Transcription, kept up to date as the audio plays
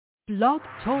Blog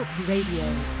Talk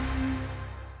Radio.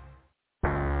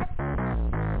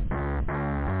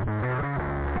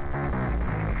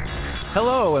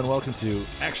 Hello and welcome to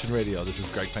Action Radio. This is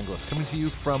Greg Penglis coming to you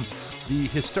from the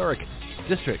historic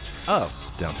district of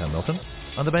downtown Milton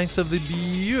on the banks of the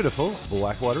beautiful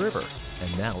Blackwater River.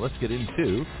 And now let's get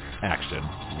into Action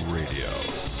Radio.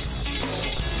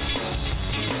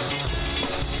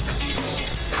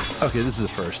 Okay, this is the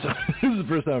first. This is the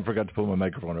first time I forgot to pull my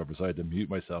microphone over, so I had to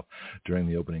mute myself during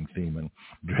the opening theme and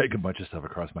drag a bunch of stuff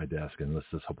across my desk. And let's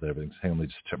just hope that everything's hang on. Let me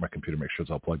just check my computer, make sure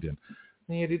it's all plugged in.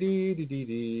 Okay,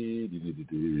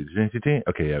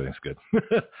 everything's good.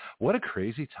 What a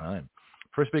crazy time.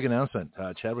 First big announcement.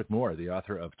 Chadwick Moore, the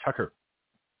author of Tucker,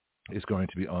 is going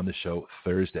to be on the show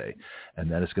Thursday. And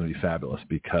that is going to be fabulous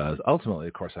because ultimately,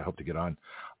 of course, I hope to get on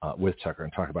with Tucker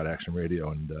and talk about Action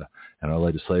Radio and our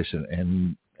legislation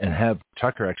and have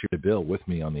Tucker actually a bill with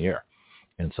me on the air.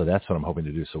 And so that's what I'm hoping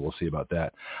to do. So we'll see about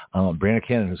that. Brianna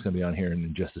Cannon, who's going to be on here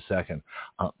in just a second,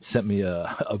 sent me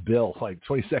a bill like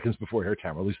 20 seconds before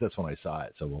airtime, or at least that's when I saw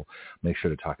it. So we'll make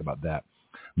sure to talk about that.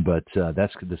 But this is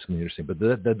going to be interesting. But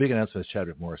the big announcement is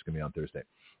Chadwick Moore is going to be on Thursday.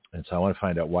 And so I want to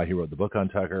find out why he wrote the book on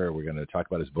Tucker. We're going to talk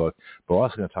about his book, but we're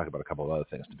also going to talk about a couple of other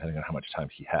things, depending on how much time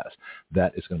he has.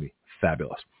 That is going to be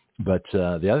fabulous. But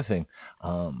the other thing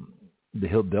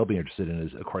they'll be interested in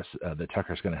is, of course, that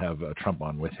Tucker's going to have Trump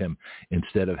on with him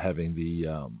instead of having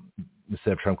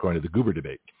instead of Trump going to the goober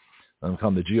debate. I'm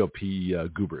calling them the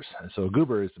GOP goobers. And so a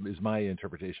goober is my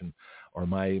interpretation or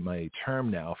my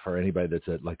term now for anybody that's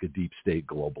like a deep state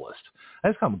globalist. I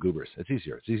just call them goobers. It's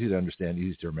easier. It's easy to understand,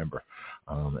 easy to remember.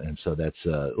 And so that's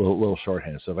a little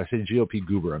shorthand. So if I say GOP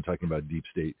goober, I'm talking about deep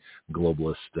state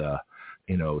globalist,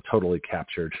 totally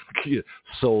captured,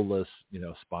 soulless,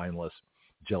 spineless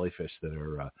jellyfish that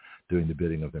are doing the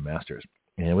bidding of their masters.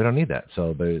 And we don't need that.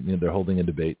 So they're holding a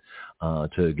debate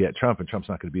to get Trump, and Trump's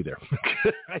not going to be there.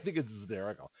 I think it's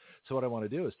hysterical. So what I want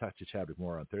to do is talk to Chadwick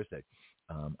Moore on Thursday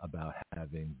about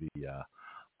having the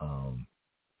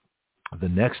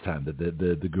next time that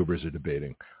the goobers are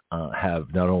debating,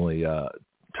 have not only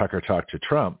Tucker talk to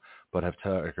Trump, but have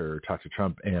Tucker talk to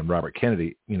Trump and Robert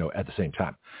Kennedy, at the same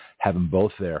time. Have them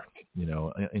both there,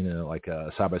 like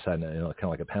side by side, kind of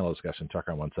like a panel discussion,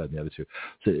 Tucker on one side and the other two.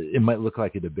 So it might look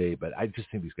like a debate, but I just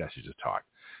think these guys should just talk.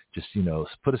 Just,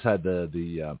 put aside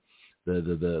the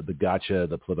gotcha,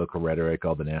 the political rhetoric,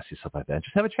 all the nasty stuff like that.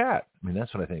 Just have a chat. I mean,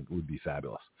 that's what I think would be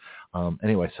fabulous.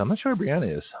 Anyway, so I'm not sure where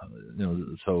Brianna is.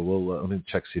 So let me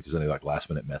check, see if there's any like last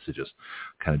minute messages.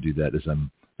 Kind of do that as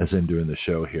I'm doing the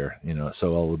show here,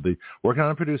 so I'll be working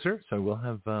on a producer. So we'll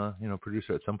have, a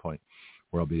producer at some point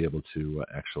where I'll be able to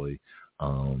actually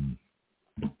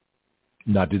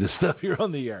not do this stuff here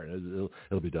on the air.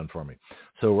 It'll be done for me.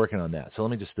 So working on that. So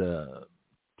let me just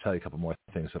tell you a couple more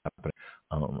things that happen.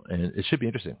 And it should be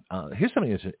interesting. Here's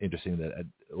something that's interesting that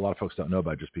a lot of folks don't know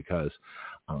about just because,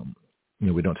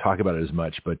 we don't talk about it as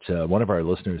much, but one of our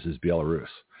listeners is Belarus.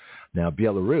 Now,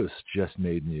 Belarus just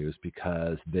made news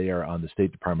because they are on the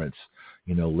State Department's,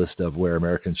 list of where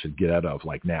Americans should get out of,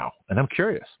 like now. And I'm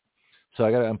curious. So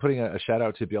I'm putting a shout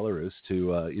out to Belarus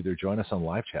to either join us on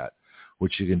live chat,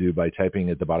 which you can do by typing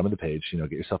at the bottom of the page,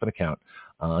 get yourself an account,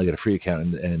 get a free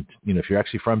account. And if you're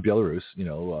actually from Belarus,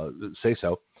 say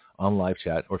so on live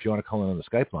chat. Or if you want to call in on the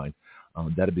Skype line,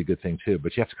 that'd be a good thing too.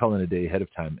 But you have to call in a day ahead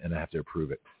of time and I have to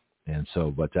approve it. And so,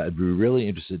 but I'd be really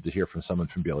interested to hear from someone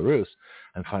from Belarus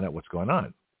and find out what's going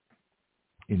on.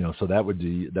 So that would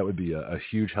be a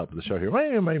huge help to the show here. Might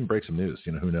even break some news.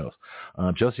 Who knows?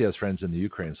 Josie has friends in the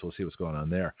Ukraine, so we'll see what's going on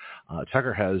there.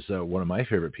 Tucker has one of my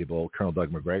favorite people, Colonel Doug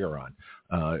McGregor, on.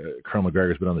 Colonel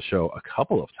McGregor's been on the show a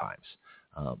couple of times.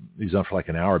 He's on for like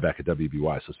an hour back at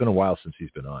WBY, so it's been a while since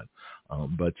he's been on.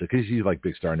 But because he's like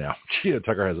big star now,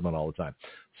 Tucker has him on all the time.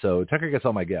 So Tucker gets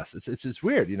all my guests. It's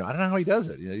weird, I don't know how he does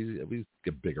it. We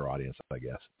get a bigger audience, I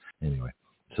guess. Anyway,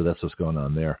 so that's what's going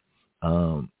on there.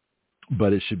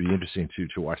 But it should be interesting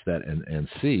to watch that and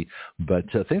see. But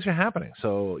things are happening.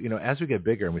 So, as we get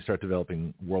bigger and we start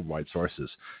developing worldwide sources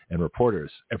and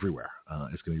reporters everywhere,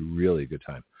 it's going to be really a good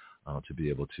time to be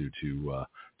able to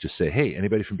just say, hey,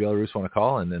 anybody from Belarus want to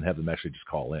call? And then have them actually just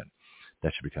call in.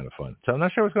 That should be kind of fun. So I'm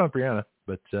not sure what's going on with Brianna,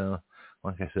 but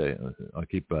like I say, I'll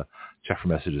keep check for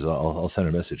messages. I'll send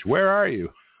a message. Where are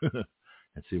you?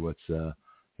 And see what's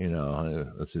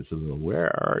let's see something. Where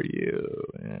are you?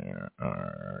 Where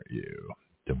are you?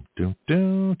 Dum dum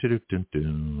dum dum dum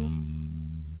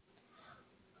dum.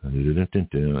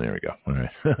 There we go. All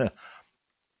right.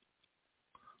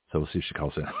 So we'll see if she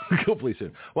calls in. Hopefully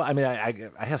soon. Well, I mean, I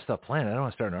have stuff planned. I don't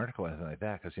want to start an article or anything like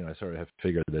that because, I sort of have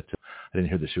figured that I didn't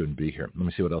hear that she wouldn't be here. Let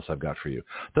me see what else I've got for you.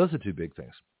 Those are two big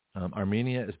things.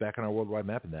 Armenia is back on our worldwide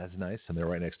map, and that's nice. And they're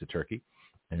right next to Turkey.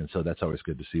 And so that's always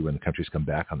good to see when the countries come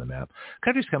back on the map.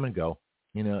 Countries come and go.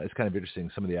 It's kind of interesting.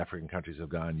 Some of the African countries have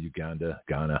gone, Uganda,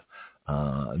 Ghana.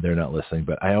 They're not listening.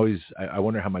 But I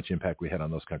wonder how much impact we had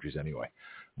on those countries anyway,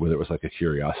 whether it was like a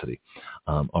curiosity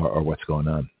or what's going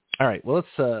on. All right. Well,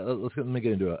 let me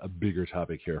get into a bigger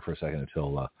topic here for a second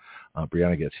until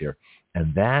Brianna gets here.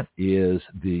 And that is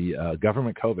the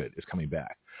government COVID is coming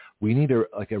back. We need a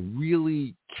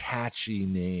really catchy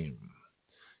name,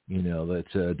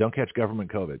 that don't catch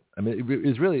government COVID. I mean,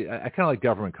 it's really, I kind of like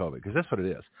government COVID because that's what it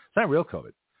is. It's not real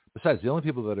COVID. Besides, the only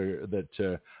people that are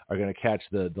going to catch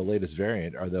the latest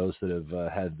variant are those that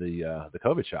have had the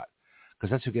COVID shot, because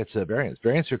that's who gets variants.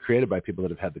 Variants are created by people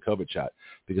that have had the COVID shot,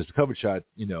 because the COVID shot,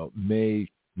 may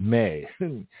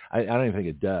I don't even think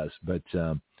it does, but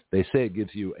they say it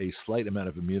gives you a slight amount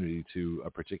of immunity to a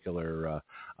particular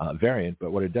variant,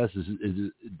 but what it does is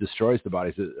it destroys the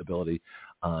body's ability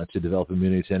to develop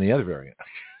immunity to any other variant.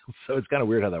 So it's kind of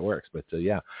weird how that works, but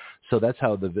yeah. So that's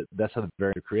how the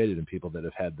variant are created in people that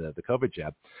have had the COVID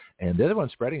jab, and they're the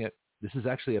ones spreading it. This is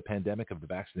actually a pandemic of the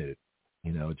vaccinated,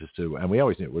 and we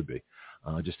always knew it would be,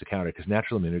 just to counter it, because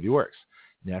natural immunity works.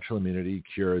 Natural immunity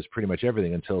cures pretty much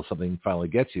everything until something finally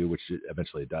gets you, which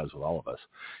eventually it does with all of us,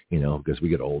 because we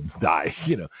get old, die,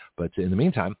 But in the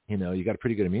meantime, you got a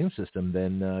pretty good immune system,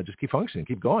 then just keep functioning,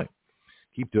 keep going,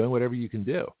 keep doing whatever you can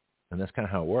do. And that's kind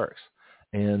of how it works.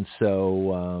 And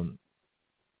so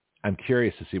I'm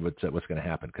curious to see what's going to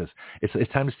happen, because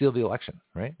it's time to steal the election,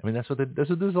 right? I mean, that's what this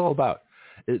is all about.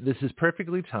 This is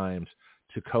perfectly timed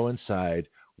to coincide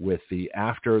with the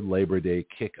after Labor Day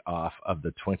kickoff of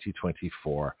the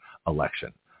 2024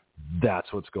 election.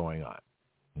 That's what's going on.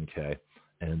 Okay.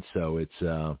 And so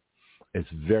it's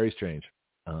very strange.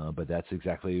 But that's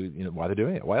exactly, why they're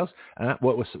doing it. Why else? And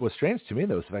what was strange to me,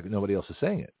 though, is the fact that nobody else is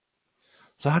saying it.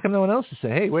 So how come no one else is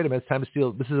saying, hey, wait a minute, it's time to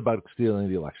steal. This is about stealing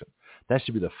the election. That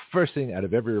should be the first thing out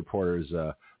of every reporter's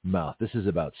mouth. This is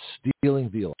about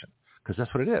stealing the election, because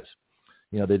that's what it is.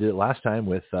 They did it last time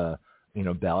with,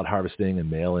 ballot harvesting and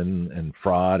mail-in and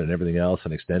fraud and everything else,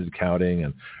 and extended counting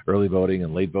and early voting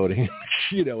and late voting,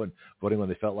 and voting when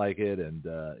they felt like it, and,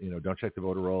 don't check the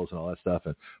voter rolls and all that stuff,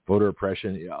 and voter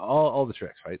oppression, all the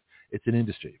tricks, right? It's an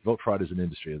industry. Vote fraud is an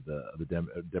industry of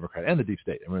the Democrat and the deep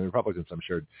state. I mean, Republicans, I'm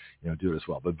sure, do it as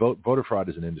well. But voter fraud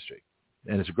is an industry,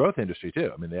 and it's a growth industry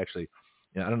too. I mean, they actually,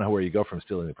 I don't know where you go from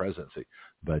stealing the presidency,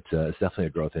 but it's definitely a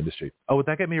growth industry. Oh, would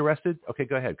that get me arrested? Okay,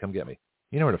 go ahead, come get me.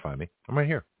 You know where to find me. I'm right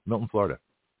here, Milton, Florida.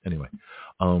 Anyway,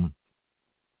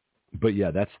 but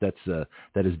yeah, that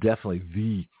is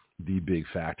definitely the big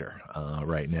factor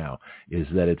right now, is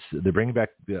that they're bringing back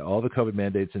all the COVID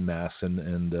mandates and masks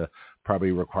and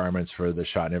probably requirements for the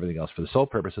shot and everything else for the sole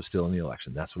purpose of stealing the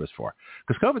election. That's what it's for.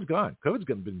 Because COVID's gone. COVID's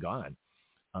been gone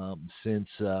since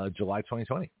July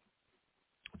 2020.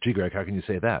 Gee, Greg, how can you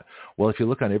say that? Well, if you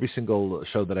look on every single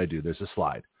show that I do, there's a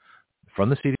slide from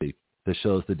the CDC that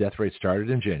shows the death rate started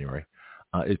in January.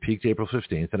 It peaked April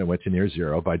 15th, and it went to near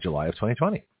zero by July of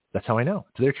 2020. That's how I know.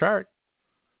 To their chart.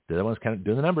 They're the ones kind of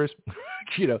doing the numbers,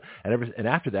 and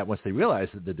after that, once they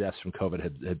realized that the deaths from COVID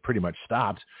had pretty much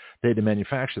stopped, they had to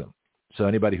manufacture them. So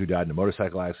anybody who died in a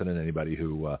motorcycle accident, anybody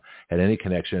who had any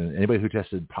connection, anybody who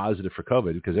tested positive for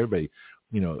COVID, because everybody,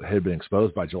 had been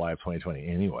exposed by July of 2020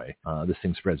 anyway. This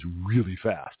thing spreads really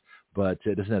fast, but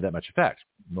it doesn't have that much effect.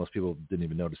 Most people didn't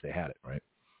even notice they had it, right?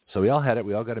 So we all had it.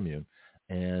 We all got immune.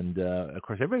 And, of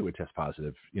course, everybody would test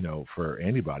positive, for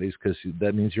antibodies, because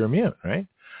that means you're immune, right?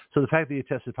 So the fact that you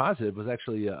tested positive was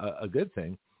actually a good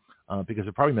thing, because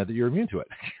it probably meant that you're immune to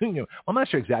it. I'm not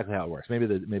sure exactly how it works. Maybe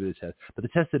the test, but the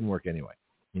test didn't work anyway.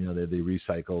 They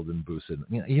recycled and boosted.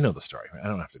 You know the story. Right? I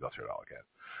don't have to go through it all again.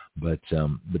 But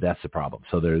that's the problem.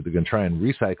 So they're going to try and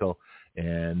recycle,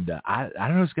 and I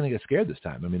don't know who's going to get scared this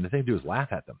time. I mean, the thing to do is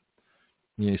laugh at them.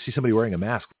 You see somebody wearing a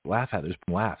mask, laugh at them, just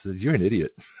laugh. You're an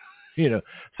idiot.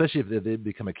 Especially if they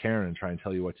become a Karen and try and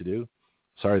tell you what to do.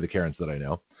 Sorry, the Karens that I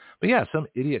know. But yeah, some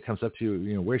idiot comes up to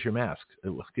you, where's your mask?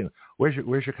 Where's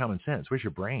your common sense? Where's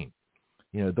your brain?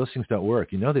 Those things don't work.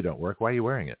 They don't work. Why are you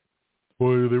wearing it?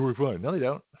 Well, they work fine. No, they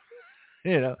don't.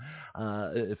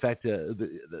 In fact,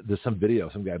 there's some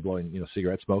video, some guy blowing,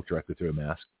 cigarette smoke directly through a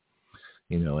mask.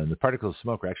 And the particles of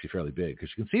smoke are actually fairly big, because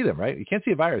you can see them, right? You can't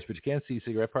see a virus, but you can see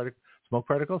smoke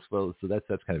particles. Well, so that's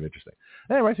kind of interesting.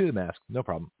 And right through the mask, no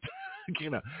problem.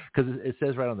 Because it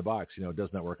says right on the box, it does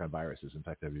not work on viruses. In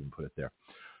fact, I've even put it there.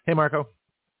 Hey, Marco.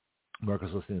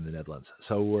 Marco's listening in the Netherlands.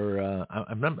 So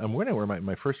I'm wondering where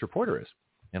my first reporter is.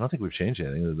 I don't think we've changed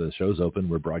anything. The show's open.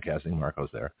 We're broadcasting. Marco's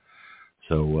there.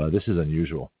 So this is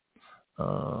unusual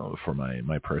for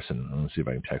my person. Let's see if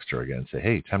I can text her again and say,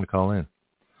 hey, time to call in.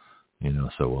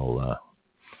 So we'll.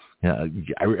 Yeah,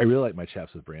 I really like my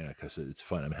chats with Brianna because it's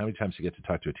fun. I mean, how many times you get to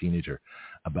talk to a teenager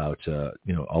about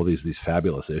all these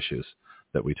fabulous issues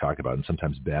that we talk about, and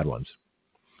sometimes bad ones.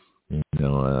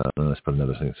 Let's put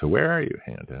another thing. So where are you?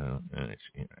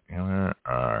 Where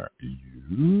are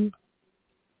you?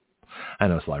 I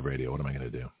know it's live radio. What am I going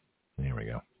to do? Here we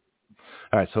go.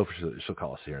 All right, so she'll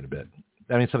call us here in a bit.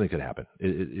 I mean, something could happen.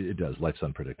 It does. Life's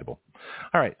unpredictable.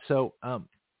 All right, so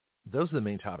those are the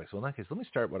main topics. Well, in that case, let me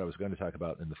start what I was going to talk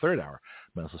about in the third hour. I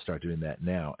might also start doing that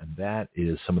now, and that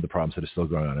is some of the problems that are still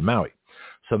going on in Maui.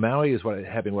 So Maui is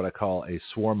having what I call a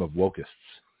swarm of wokists.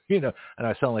 And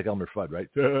I sound like Elmer Fudd, right?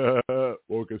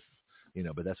 Wokists.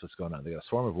 But that's what's going on. They got a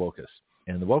swarm of wokists,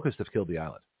 and the wokists have killed the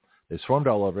island. They've swarmed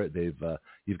all over it.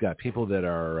 You've got people that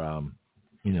are,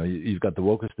 you've got the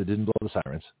wokists that didn't blow the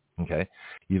sirens. Okay,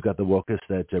 you've got the wokists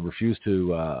that refuse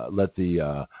to let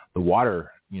the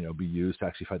water, be used to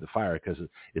actually fight the fire because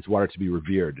it's water to be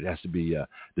revered. It has to be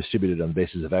distributed on the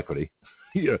basis of equity.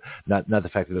 Not the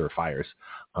fact that there are fires.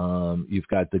 You've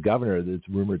got the governor that's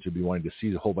rumored to be wanting to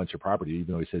seize a whole bunch of property,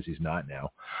 even though he says he's not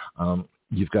now.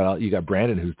 You got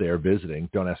Brandon who's there visiting.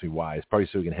 Don't ask me why. It's probably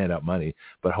so he can hand out money.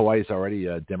 But Hawaii's already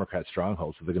a Democrat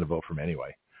stronghold, so they're going to vote for him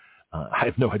anyway. I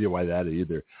have no idea why that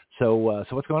either. So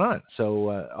what's going on?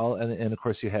 And of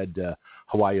course you had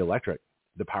Hawaii Electric,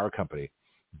 the power company,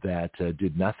 that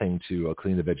did nothing to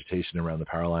clean the vegetation around the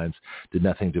power lines, did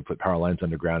nothing to put power lines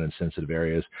underground in sensitive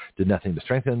areas, did nothing to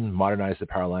strengthen, modernize the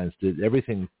power lines, did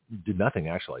nothing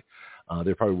actually.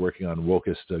 They're probably working on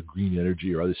wokest green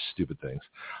energy or other stupid things.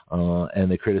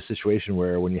 And they created a situation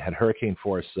where when you had hurricane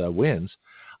force winds,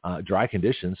 dry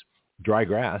conditions, dry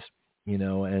grass,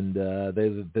 and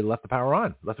they left the power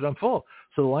on, left it on full.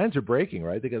 So the lines are breaking,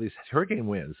 right? They got these hurricane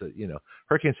winds.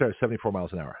 Hurricanes start at 74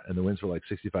 miles an hour, and the winds were like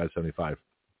 65, 75,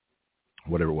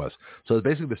 whatever it was. So it's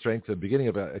basically the beginning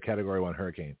of a Category 1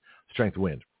 hurricane strength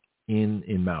wind in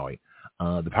Maui.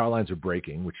 The power lines are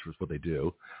breaking, which is what they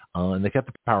do, and they kept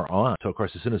the power on. So, of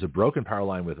course, as soon as a broken power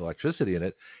line with electricity in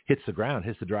it hits the ground,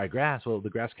 hits the dry grass, well, the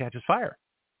grass catches fire.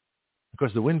 Of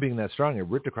course, the wind being that strong, it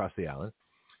ripped across the island.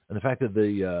 And the fact that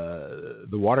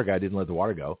the water guy didn't let the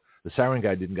water go, the siren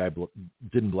guy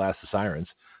didn't blast the sirens.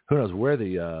 Who knows where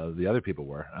the other people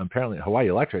were? Apparently, Hawaii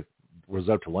Electric was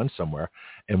out to lunch somewhere,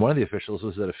 and one of the officials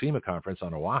was at a FEMA conference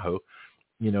on Oahu,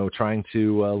 trying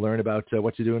to learn about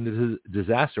what to do in a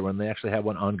disaster when they actually have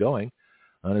one ongoing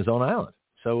on his own island.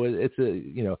 So it's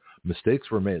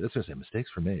mistakes were made. Let's just say mistakes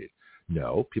were made.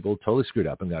 No, people totally screwed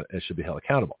up and should be held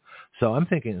accountable. So I'm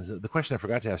thinking the question I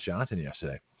forgot to ask Jonathan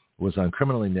yesterday was on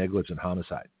criminally negligent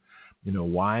homicide.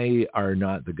 Why are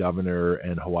not the governor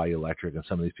and Hawaii Electric and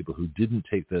some of these people who didn't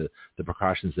take the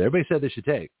precautions that everybody said they should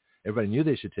take, everybody knew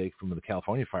they should take from the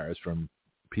California fires from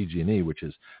PG&E, which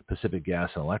is Pacific Gas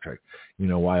and Electric,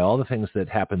 why all the things that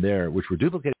happened there, which were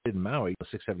duplicated in Maui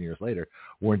 6-7 years later,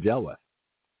 weren't dealt with?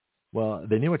 Well,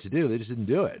 they knew what to do. They just didn't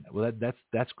do it. Well,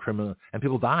 that's criminal. And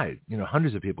people died,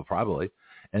 hundreds of people probably.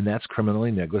 And that's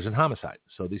criminally negligent homicide.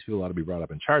 So these people ought to be brought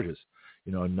up in charges,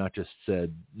 and not just to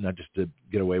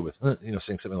get away with,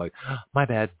 saying something like, oh, my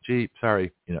bad, gee,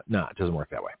 sorry. No, it doesn't work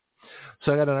that way.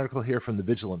 So I got an article here from the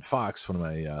Vigilant Fox, one of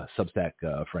my Substack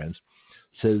friends,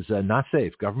 says, not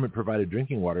safe. Government-provided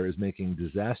drinking water is making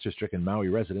disaster-stricken Maui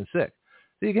residents sick.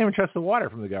 So you can't even trust the water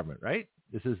from the government, right?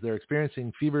 This is they're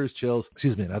experiencing fevers, chills,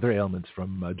 and other ailments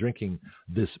from drinking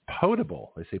this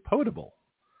potable. They say potable.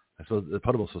 I suppose the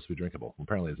potable is supposed to be drinkable.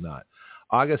 Apparently it's not.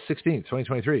 August 16th,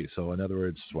 2023. So in other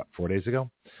words, 4 days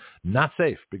ago? Not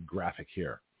safe. Big graphic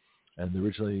here. And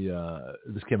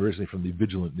this came originally from the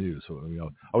Vigilant News. So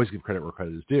always give credit where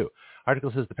credit is due.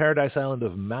 Article says the Paradise Island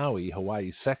of Maui,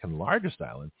 Hawaii's second largest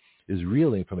island, is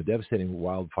reeling from a devastating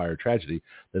wildfire tragedy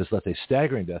that has left a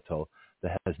staggering death toll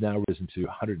that has now risen to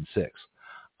 106.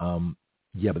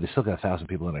 Yeah, but they still got 1,000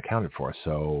 people unaccounted for.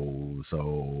 So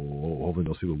hopefully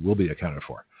those people will be accounted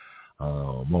for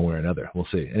one way or another. We'll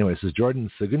see. Anyway, this is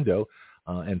Jordan Segundo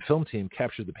and film team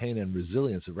captured the pain and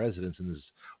resilience of residents in this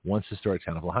once historic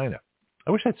town of Lahaina.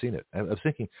 I wish I'd seen it. I was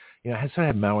thinking, I sort of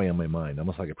had Maui on my mind,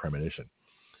 almost like a premonition.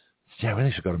 Yeah, I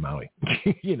really should go to Maui.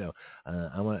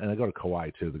 And I go to Kauai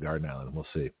too, the Garden Island. We'll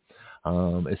see.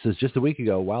 It says just a week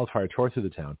ago, wildfire tore through the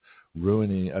town,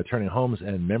 turning homes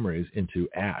and memories into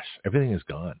ash. Everything is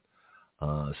gone.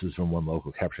 This is from one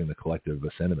local capturing the collective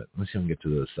sentiment. Let's see if we can get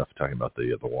to the stuff talking about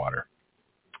the water.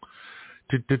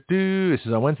 This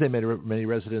is on Wednesday. Many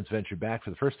residents ventured back for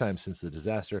the first time since the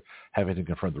disaster, having to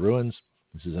confront the ruins.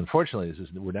 Unfortunately,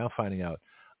 we're now finding out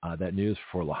that news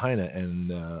for Lahaina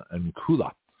and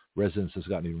Kula residents has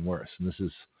gotten even worse. And this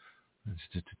is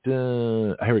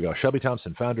here we go. Shelby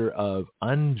Thompson, founder of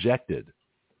Unjected.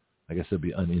 I guess it'll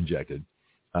be uninjected,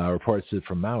 reports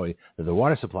from Maui that the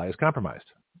water supply is compromised.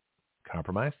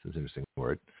 Compromised? That's an interesting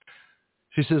word.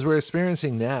 She says, we're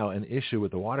experiencing now an issue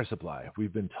with the water supply.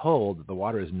 We've been told that the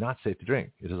water is not safe to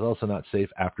drink. It is also not safe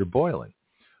after boiling,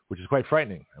 which is quite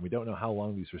frightening. And we don't know how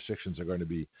long these restrictions are going to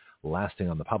be lasting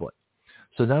on the public.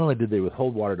 So not only did they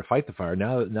withhold water to fight the fire,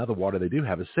 now the water they do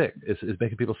have is sick. Is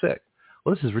making people sick.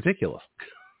 Well, this is ridiculous.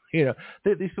 These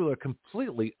people are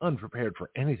completely unprepared for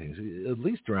anything, at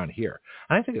least around here.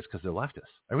 And I think it's because they're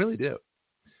leftists. I really do.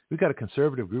 We've got a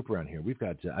conservative group around here.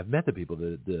 I've met the people,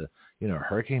 the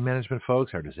hurricane management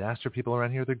folks, our disaster people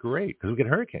around here. They're great because we get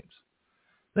hurricanes.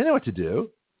 They know what to do.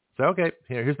 So, okay,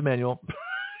 here's the manual.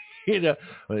 You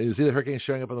see the hurricanes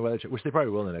showing up on the weather chart, which they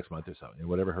probably will in the next month or so.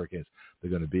 Whatever hurricanes they're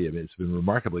going to be. I mean, it's been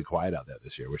remarkably quiet out there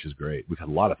this year, which is great. We've had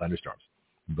a lot of thunderstorms.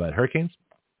 But hurricanes,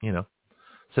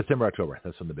 September, October,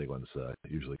 that's when the big ones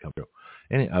usually come through.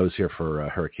 And I was here for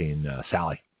Hurricane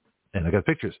Sally, and I got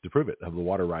pictures to prove it of the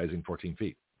water rising 14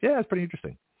 feet. Yeah, it's pretty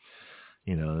interesting.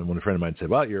 And when a friend of mine said,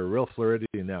 well, you're a real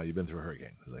Floridian now. You've been through a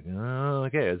hurricane. I was like, oh,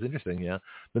 okay, it's interesting, yeah.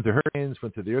 Been through hurricanes,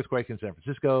 went through the earthquake in San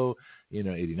Francisco,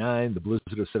 89, the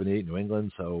blizzard of 78 in New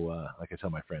England. So like I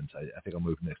tell my friends, I think I'll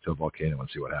move next to a volcano and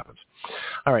see what happens.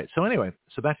 All right, so anyway,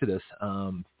 back to this.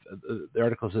 The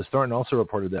article says, Thornton also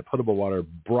reported that potable water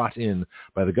brought in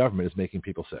by the government is making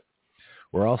people sick.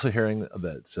 We're also hearing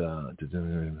that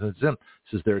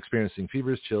says they're experiencing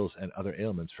fevers, chills, and other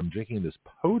ailments from drinking this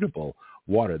potable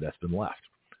water that's been left.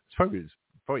 It's probably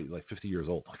like 50 years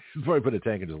old. It's probably put a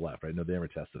tank and just left, right? No, they never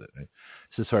tested it, right?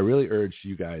 So I really urge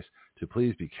you guys to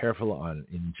please be careful on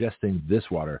ingesting this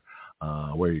water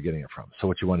where you're getting it from. So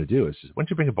what you want to do is why don't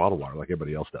you bring a bottled water like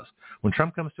everybody else does? When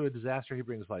Trump comes to a disaster, he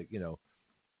brings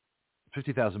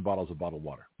 50,000 bottles of bottled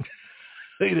water.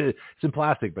 It's in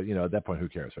plastic, but at that point, who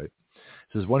cares, right?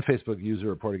 It says one Facebook user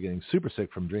reported getting super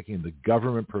sick from drinking the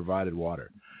government-provided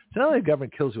water. So not only the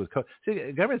government kills you with COVID.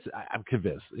 See, government's, I'm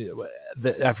convinced.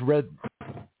 That I've read.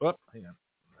 Oh, hang on.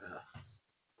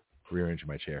 Rearranging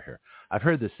my chair here. I've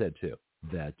heard this said too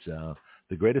that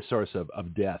the greatest source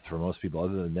of death for most people,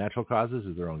 other than natural causes,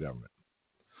 is their own government.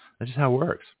 That's just how it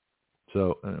works.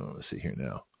 So let's see here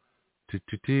now.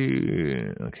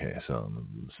 Okay, so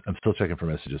I'm still checking for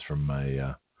messages from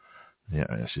my.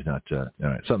 She's not. All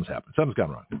right, something's happened. Something's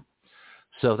gone wrong.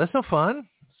 So that's no fun.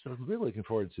 So I'm really looking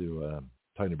forward to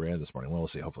talking to Brianna this morning. Well, we'll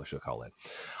see. Hopefully she'll call in.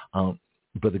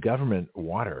 But the government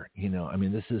water, we know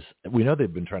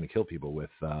they've been trying to kill people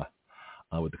with the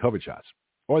COVID shots.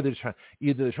 Or they're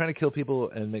trying to kill people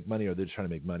and make money, or they're just trying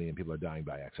to make money and people are dying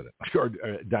by accident or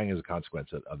dying as a consequence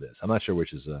of this. I'm not sure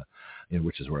which is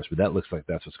worse, but that looks like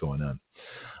that's what's going on.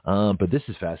 But this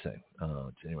is fascinating.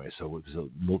 Anyway, so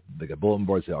they got bulletin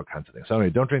boards, all kinds of things. So anyway,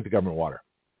 don't drink the government water.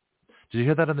 Did you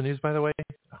hear that on the news, by the way?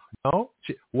 No?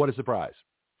 What a surprise.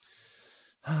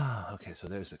 Okay, so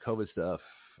there's the COVID stuff.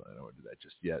 I don't want to do that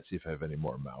just yet. See if I have any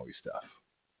more Maui stuff.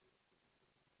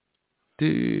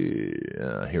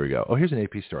 Here we go. Oh, here's an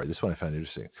AP story. This one I found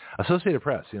interesting. Associated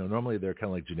Press. Normally they're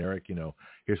kind of like generic.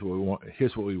 Here's what we want.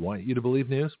 Here's what we want you to believe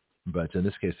news. But in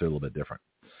this case, they're a little bit different.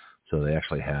 So they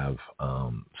actually have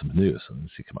some news.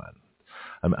 Let's see. Come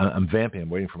on. I'm vamping. I'm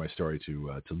waiting for my story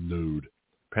to load.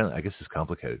 Apparently, I guess it's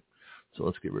complicated. So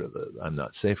let's get rid of the I'm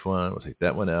not safe one. We'll take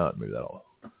that one out. Maybe that'll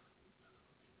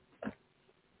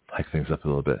hike things up a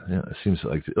little bit. Yeah, it seems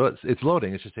like it's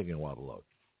loading. It's just taking a while to load.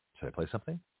 Should I play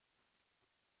something?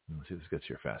 Let's see if this gets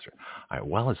here faster. All right,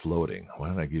 while it's loading, why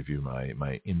don't I give you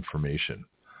my information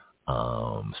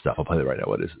stuff. I'll play that right now.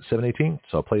 What is it, 7:18?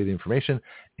 So I'll play you the information,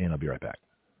 and I'll be right back.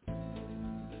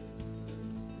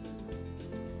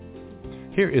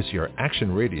 Here is your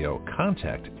Action Radio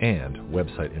contact and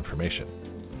website information.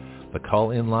 The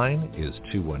call-in line is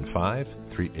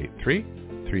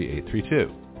 215-383-3832.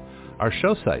 Our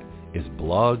show site is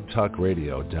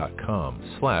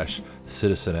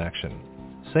blogtalkradio.com/citizanaction.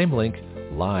 Same link,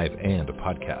 live and a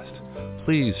podcast.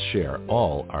 Please share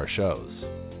all our shows.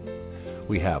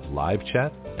 We have live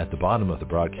chat at the bottom of the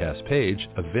broadcast page,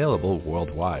 available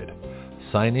worldwide.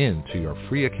 Sign in to your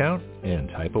free account and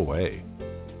type away.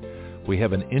 We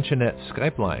have an internet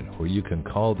Skype line where you can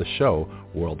call the show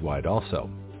worldwide also.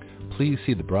 Please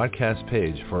see the broadcast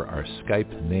page for our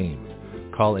Skype name.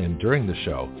 Call in during the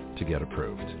show to get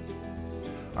approved.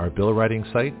 Our bill writing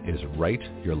site is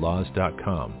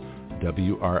writeyourlaws.com.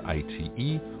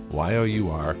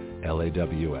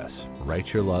 WRITEYOURLAWS,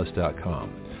 writeyourlaws.com.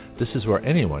 This is where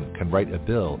anyone can write a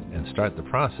bill and start the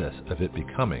process of it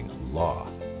becoming law.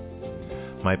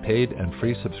 My paid and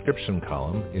free subscription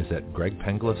column is at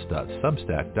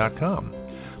gregpenglis.substack.com.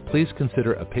 Please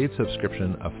consider a paid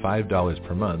subscription of $5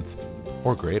 per month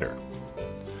or greater.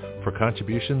 For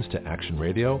contributions to Action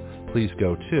Radio, please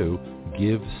go to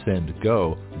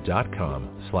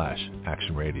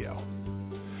givesendgo.com/Action Radio.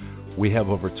 We have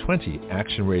over 20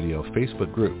 Action Radio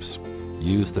Facebook groups.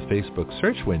 Use the Facebook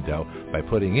search window by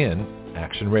putting in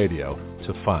Action Radio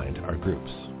to find our groups.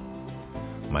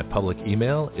 My public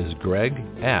email is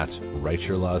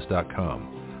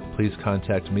greg@writeyourlaws.com. Please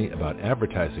contact me about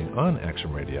advertising on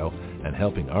Action Radio and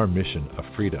helping our mission of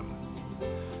freedom.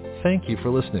 Thank you for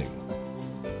listening.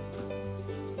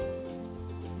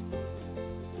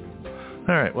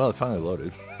 All right. Well, it finally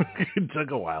loaded. It took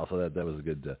a while, so that was a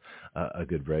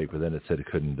good break. But then it said it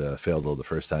couldn't fail to load the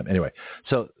first time. Anyway,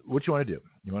 so what you want to do?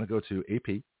 You want to go to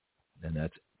AP, and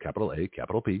that's capital A,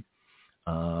 capital P,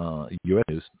 U.S.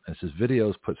 News, and it says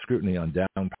videos put scrutiny on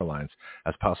down power lines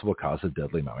as possible cause of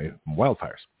deadly Maui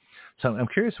wildfires. So I'm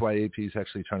curious why AP is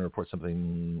actually trying to report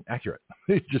something accurate.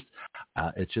 It's just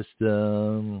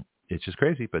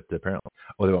crazy. But apparently,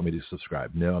 they want me to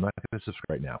subscribe. No, I'm not going to subscribe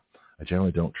right now. I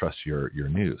generally don't trust your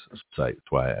news site.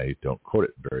 That's why I don't quote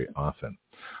it very often.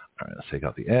 All right, let's take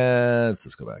out the ads.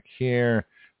 Let's go back here.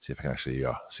 See if I can actually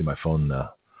see my phone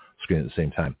screen at the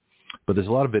same time. But there's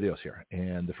a lot of videos here,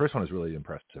 and the first one is really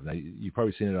impressive. Now, you've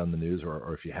probably seen it on the news,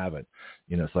 or if you haven't,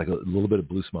 it's like a little bit of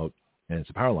blue smoke, and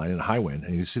it's a power line in a high wind,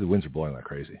 and you see the winds are blowing like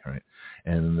crazy, right?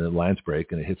 And the lines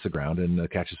break, and it hits the ground and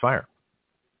catches fire.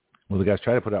 Well, the guys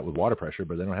try to put it out with water pressure,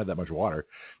 but they don't have that much water.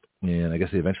 And I guess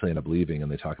they eventually end up leaving,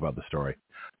 and they talk about the story.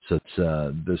 So it's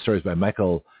the story is by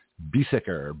Michael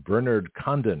Biesecker, Bernard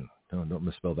Condon, don't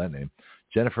misspell that name,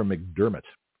 Jennifer McDermott,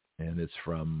 and it's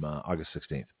from August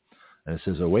 16th. And it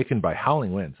says, awakened by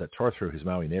howling winds that tore through his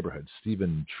Maui neighborhood,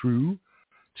 Stephen True,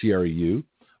 Treu,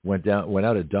 went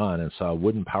out at dawn and saw a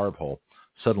wooden power pole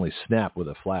suddenly snap with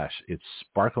a flash, its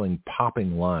sparkling,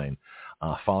 popping line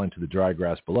falling to the dry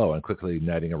grass below and quickly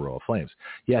igniting a row of flames.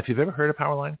 Yeah, if you've ever heard a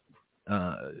power line,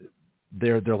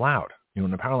 they're loud.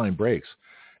 When the power line breaks,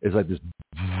 it's like this.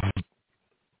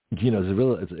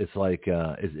 It's like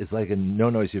a no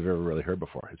noise you've ever really heard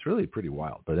before. It's really pretty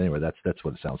wild. But anyway, that's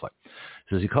what it sounds like. It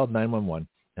says he called 911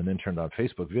 and then turned on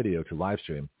Facebook video to live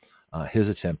stream his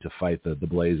attempt to fight the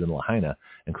blaze in Lahaina,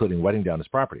 including wetting down his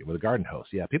property with a garden hose.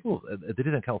 Yeah, people they did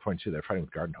it in California too. They're fighting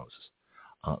with garden hoses.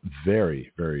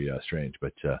 Very, very strange.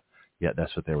 But yeah,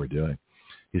 that's what they were doing.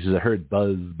 He says, I heard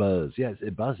buzz. Yes,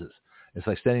 it buzzes. It's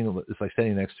like standing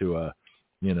next to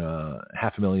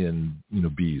 500,000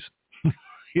 bees,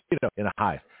 in a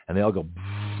hive, and they all go.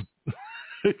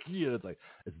 It's like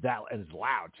it's that, and it's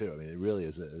loud too. I mean, it really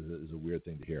is a weird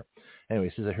thing to hear. Anyway,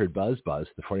 he says, I heard buzz.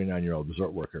 The 49-year-old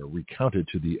resort worker recounted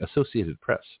to the Associated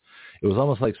Press. It was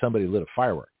almost like somebody lit a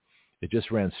firework. It just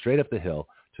ran straight up the hill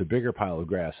to a bigger pile of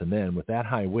grass, and then with that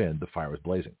high wind, the fire was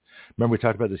blazing. Remember we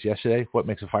talked about this yesterday? What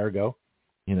makes a fire go?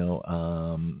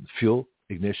 Fuel,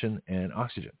 ignition, and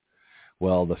oxygen.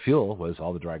 Well, the fuel was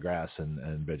all the dry grass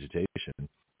and vegetation.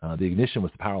 The ignition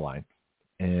was the power line,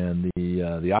 and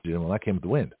the oxygen, that came with the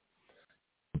wind.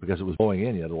 Because it was blowing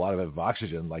in, you had a lot of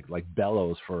oxygen, like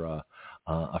bellows for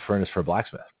a furnace for a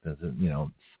blacksmith.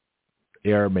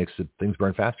 Air makes things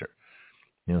burn faster.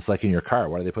 It's like in your car.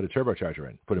 Why do they put a turbocharger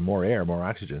in? Put in more air, more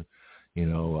oxygen.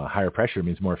 Higher pressure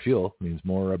means more fuel, means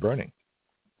more burning.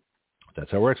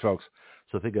 That's how it works, folks.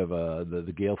 So think of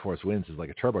the gale force winds as like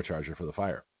a turbocharger for the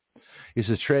fire. He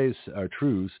says True's,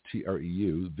 Treu,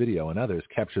 video and others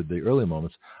captured the early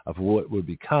moments of what would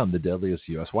become the deadliest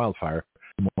U.S. wildfire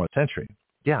in more than a century.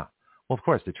 Yeah. Well, of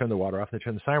course, they turned the water off, they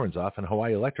turned the sirens off, and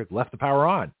Hawaii Electric left the power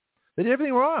on. They did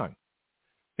everything wrong.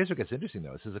 Here's what gets interesting,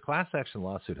 though. It says a class action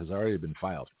lawsuit has already been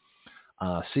filed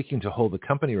seeking to hold the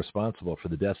company responsible for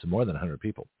the deaths of more than 100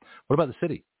 people. What about the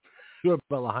city? What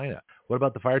about Lahaina? What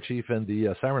about the fire chief and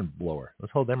the siren blower?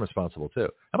 Let's hold them responsible, too.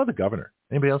 How about the governor?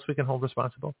 Anybody else we can hold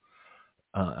responsible?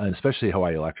 And especially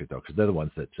Hawaii Electric, though, because they're the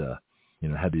ones that,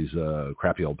 had these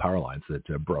crappy old power lines that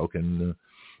broke in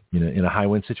a high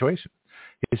wind situation.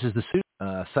 He says the suit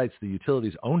cites the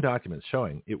utility's own documents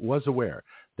showing it was aware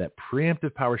that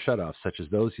preemptive power shutoffs, such as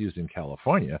those used in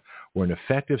California, were an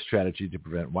effective strategy to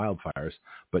prevent wildfires,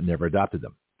 but never adopted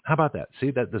them. How about that?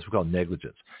 See, this is called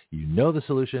negligence. You know the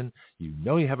solution. You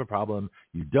know you have a problem.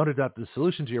 You don't adopt the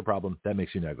solution to your problem. That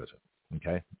makes you negligent.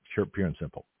 Okay? Pure and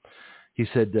simple. He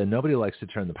said, nobody likes to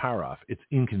turn the power off. It's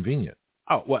inconvenient.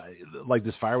 Oh, what? Like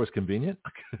this fire was convenient?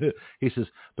 He says,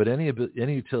 but any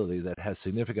utility that has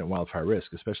significant wildfire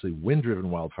risk, especially wind-driven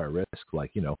wildfire risk,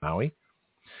 like, Maui,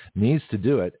 needs to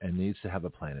do it and needs to have a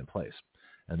plan in place.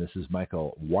 And this is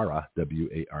Michael Wara,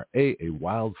 W-A-R-A, a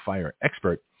wildfire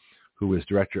expert who is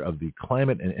director of the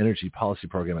Climate and Energy Policy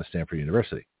Program at Stanford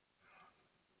University.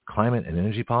 Climate and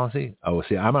energy policy? Oh,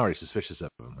 see, I'm already suspicious of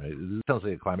him, right? This sounds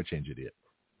like a climate change idiot.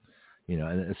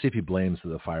 And CP blames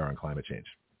the fire on climate change.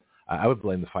 I would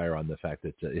blame the fire on the fact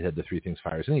that it had the three things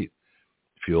fires need: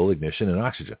 fuel, ignition, and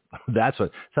oxygen. That's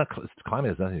what. Climate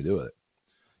has nothing to do with it.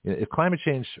 If climate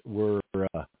change were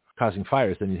causing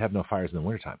fires, then you'd have no fires in the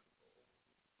wintertime.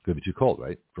 It could be too cold,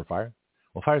 right, for fire?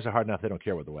 Well, fires are hard enough. They don't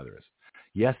care what the weather is.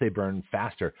 Yes, they burn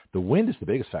faster. The wind is the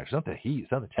biggest factor. It's not the heat.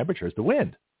 It's not the temperature. It's the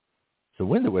wind. It's the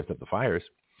wind that whipped up the fires.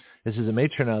 It may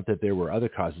turn out that there were other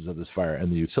causes of this fire,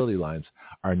 and the utility lines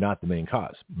are not the main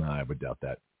cause. I would doubt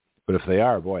that. But if they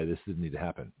are, boy, this didn't need to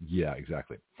happen. Yeah,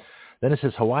 exactly. Then it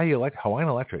says Hawaiian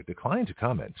Electric declined to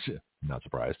comment. Not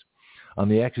surprised. On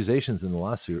the accusations in the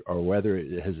lawsuit or whether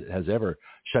it has ever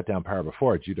shut down power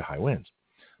before due to high winds.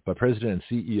 But President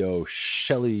and CEO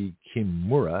Shelly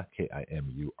Kimura,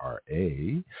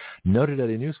 Kimura, noted at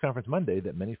a news conference Monday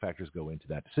that many factors go into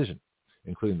that decision,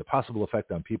 including the possible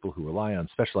effect on people who rely on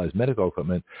specialized medical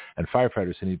equipment and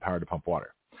firefighters who need power to pump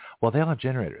water. Well, they all have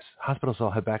generators. Hospitals all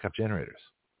have backup generators.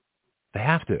 They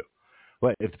have to.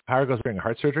 What, if the power goes during a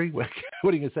heart surgery? What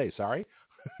are you going to say? Sorry?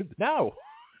 No.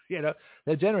 They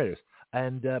have generators.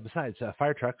 And besides,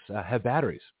 fire trucks have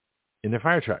batteries in their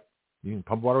fire truck. You can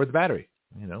pump water with the battery.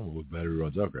 The battery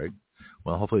runs out, Greg.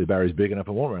 Well, hopefully the battery's big enough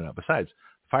it won't run out. Besides,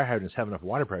 fire hydrants have enough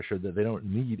water pressure that they don't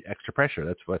need extra pressure.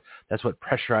 That's what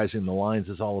pressurizing the lines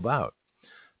is all about.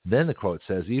 Then the quote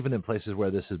says, even in places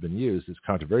where this has been used, it's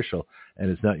controversial and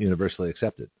it's not universally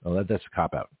accepted. Well, that's a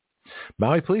cop-out.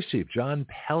 Maui Police Chief John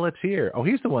Pelletier. Oh,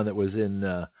 he's the one that was in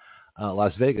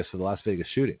Las Vegas for the Las Vegas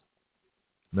shooting.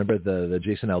 Remember the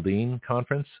Jason Aldean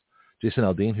conference? Jason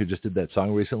Aldean, who just did that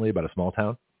song recently about a small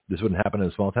town. This wouldn't happen in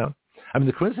a small town. I mean,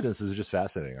 the coincidences are just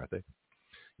fascinating, aren't they?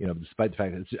 Despite the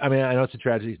fact that I know it's a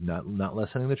tragedy. Not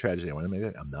lessening the tragedy. I want to make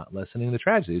it. I'm not lessening the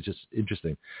tragedy. It's just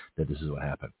interesting that this is what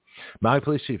happened. Maui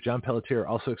Police Chief John Pelletier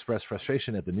also expressed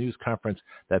frustration at the news conference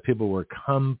that people were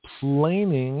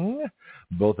complaining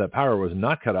both that power was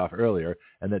not cut off earlier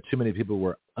and that too many people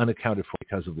were unaccounted for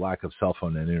because of lack of cell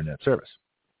phone and internet service.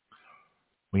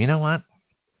 Well, you know what?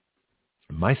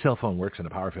 My cell phone works in a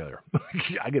power failure.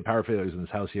 I get power failures in this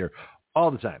house here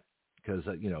all the time because,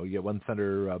 you get one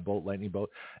thunderbolt, lightning bolt.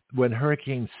 When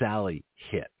Hurricane Sally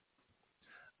hit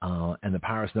and the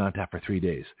power's knocked out for 3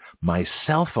 days, my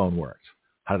cell phone worked.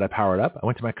 How did I power it up? I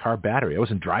went to my car battery. I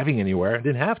wasn't driving anywhere. I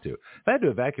didn't have to. If I had to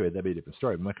evacuate, that'd be a different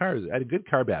story. But I had a good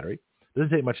car battery. It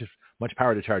doesn't take much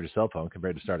power to charge a cell phone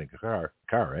compared to starting a car,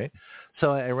 right?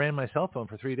 So I ran my cell phone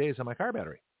for 3 days on my car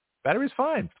battery. Battery's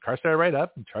fine. The car started right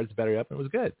up and charged the battery up and it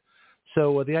was good.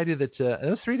 So the idea that, and it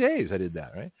was 3 days I did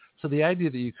that, right? So the idea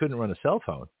that you couldn't run a cell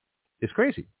phone is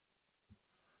crazy.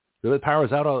 The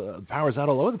power's out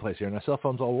all over the place here and our cell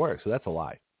phones all work. So that's a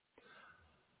lie.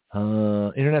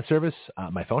 Internet service.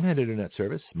 My phone had internet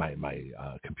service. My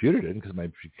computer didn't because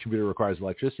my computer requires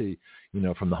electricity,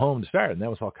 from the home to start, and that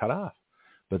was all cut off.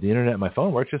 But the internet and my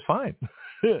phone worked just fine.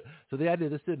 So the idea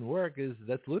this didn't work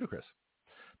that's ludicrous.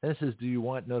 And it says, do you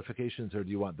want notifications or do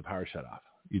you want the power shut off?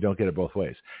 You don't get it both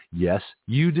ways. Yes,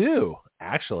 you do,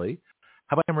 actually.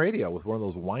 How about AM radio with one of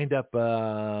those wind-up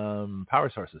power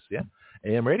sources? Yeah,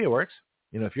 AM radio works.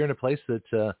 If you're in a place that,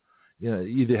 you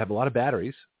either have a lot of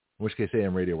batteries, in which case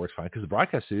AM radio works fine, because the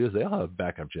broadcast studios, they all have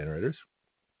backup generators.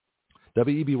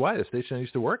 WEBY, the station I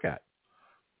used to work at,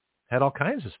 had all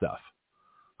kinds of stuff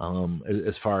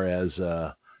as far as,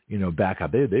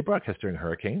 backup. They broadcast during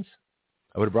hurricanes.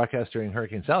 I would have broadcast during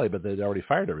Hurricane Sally, but they'd already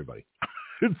fired everybody.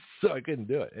 So I couldn't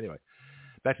do it. Anyway,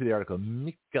 back to the article.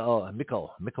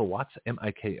 Michael Watts,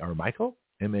 Michael?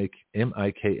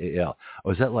 M-I-K-A-L.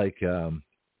 Oh, is that like one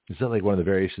of the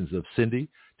variations of Cindy?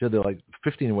 There are like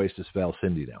 15 ways to spell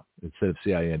Cindy now instead of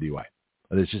C-I-N-D-Y.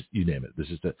 It's just, you name it. This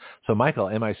is so Michael,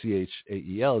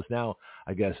 M-I-C-H-A-E-L, is now,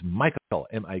 I guess, Michael,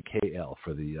 M-I-K-L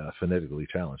for the phonetically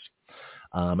challenged.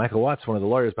 Michael Watts, one of the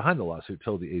lawyers behind the lawsuit,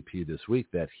 told the AP this week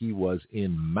that he was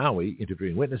in Maui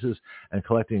interviewing witnesses and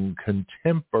collecting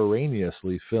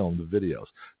contemporaneously filmed videos.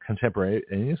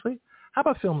 Contemporaneously? How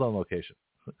about filmed on location?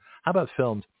 How about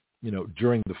filmed,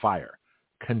 during the fire?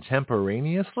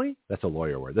 Contemporaneously? That's a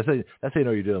lawyer word. That's how you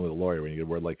know you're dealing with a lawyer when you get a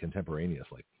word like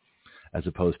contemporaneously, as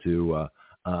opposed to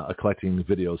collecting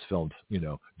videos filmed,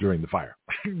 during the fire.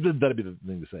 That'd be the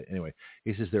thing to say. Anyway,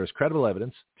 he says there is credible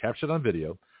evidence captured on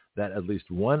video that at least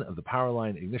one of the power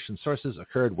line ignition sources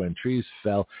occurred when trees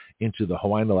fell into the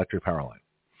Hawaiian Electric power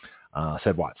line,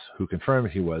 said Watts, who confirmed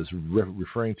he was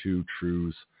referring to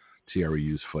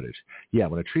TREU's footage. Yeah,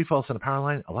 when a tree falls on a power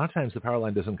line, a lot of times the power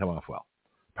line doesn't come off well.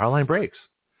 Power line breaks.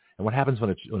 And what happens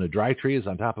when a dry tree is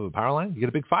on top of a power line? You get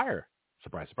a big fire.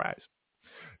 Surprise, surprise.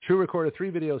 True recorded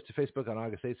 3 videos to Facebook on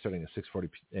August 8th, starting at 6:40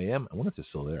 a.m. I wonder if they're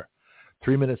still there.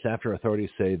 3 minutes after authorities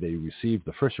say they received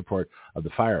the first report of the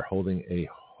fire holding a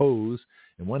hose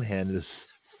in one hand and his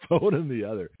phone in the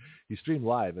other. He streamed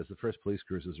live as the first police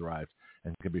cruisers arrived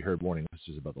and could be heard warning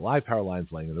officers about the live power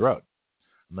lines laying in the road.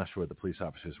 I'm not sure what the police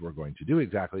officers were going to do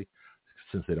exactly,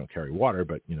 since they don't carry water,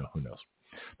 but, who knows.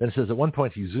 Then it says, at one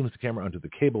point, he zooms the camera onto the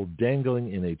cable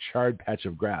dangling in a charred patch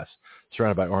of grass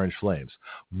surrounded by orange flames.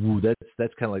 Ooh,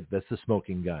 that's kind of like, that's the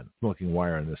smoking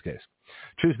wire in this case.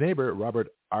 True's neighbor, Robert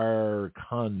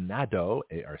Arconado,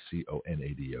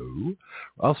 Arconado,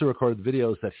 also recorded the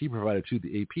videos that he provided to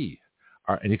the AP.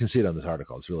 And you can see it on this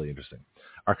article. It's really interesting.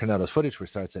 Arconado's footage,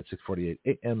 which starts at 6:48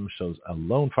 a.m., shows a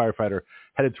lone firefighter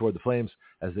headed toward the flames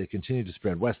as they continue to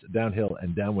spread west, downhill,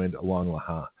 and downwind along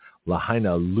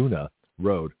Lahaina Luna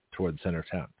Road toward the center of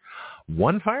town.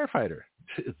 One firefighter.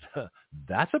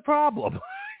 That's a problem.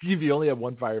 If you only have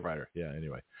one firefighter. Yeah,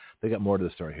 anyway. They got more to the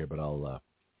story here, but I'll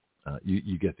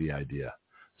you get the idea.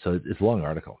 So it's a long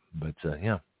article, but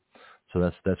yeah. So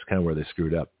that's kind of where they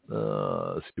screwed up.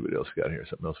 Let's see what else we got here.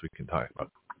 Something else we can talk about.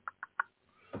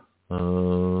 I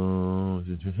don't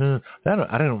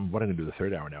know what I'm going to do the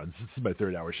third hour now. This is my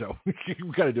third hour show.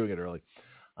 We're kind of doing it early.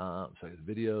 So I got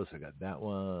the videos. I got that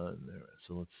one.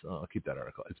 So I'll keep that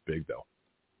article. It's big, though.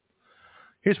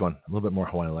 Here's one. A little bit more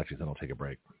Hawaiian Electric, then I'll take a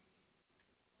break.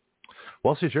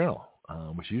 Wall Street Journal,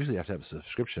 which you usually have to have a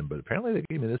subscription, but apparently they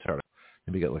gave me this article.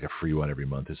 Maybe get like a free one every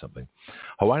month or something.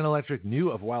 Hawaiian Electric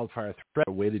knew of wildfire threat,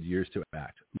 waited years to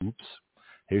act. Oops.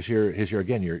 Here's your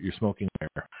smoking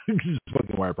wire,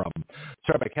 smoking wire problem.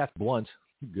 Started by Kath Blunt,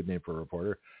 good name for a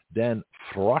reporter, Dan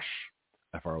Frosch,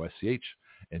 F-R-O-S-C-H,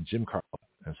 and Jim Carlin.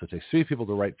 And so it takes three people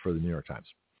to write for the New York Times.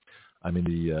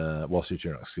 The Wall Street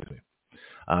Journal, excuse me.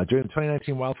 During the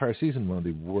 2019 wildfire season, one of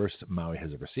the worst Maui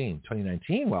has ever seen.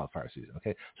 2019 wildfire season,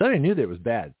 okay? So they knew that it was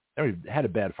bad. They already had a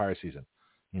bad fire season.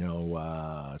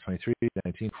 23,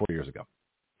 19, 4 years ago.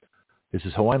 This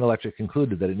is Hawaiian Electric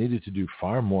concluded that it needed to do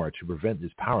far more to prevent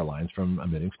its power lines from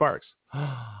emitting sparks.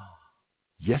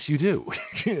 Yes, you do.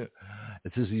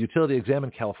 It says the utility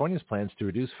examined California's plans to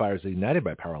reduce fires ignited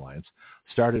by power lines,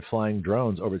 started flying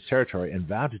drones over its territory, and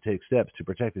vowed to take steps to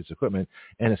protect its equipment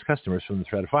and its customers from the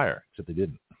threat of fire, except they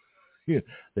didn't.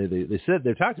 They said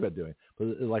they talked about doing,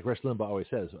 but like Rush Limbaugh always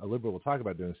says, a liberal will talk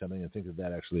about doing something and think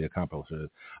that actually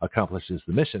accomplishes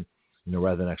the mission,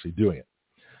 rather than actually doing it.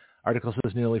 Article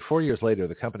says nearly 4 years later,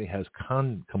 the company has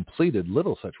completed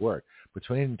little such work.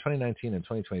 Between 2019 and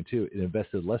 2022, it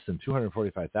invested less than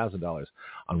 $245,000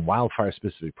 on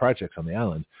wildfire-specific projects on the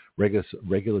island.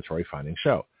 Regulatory findings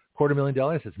show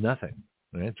 $250,000. It's nothing,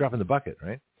 right? Drop in the bucket,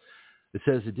 right? It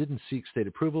says it didn't seek state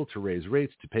approval to raise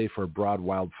rates to pay for broad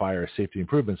wildfire safety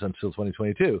improvements until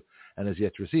 2022 and has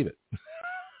yet to receive it.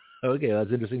 Okay, that's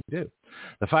interesting too.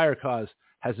 The fire cause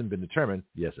hasn't been determined.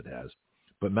 Yes, it has.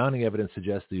 But mounting evidence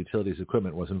suggests the utility's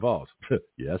equipment was involved.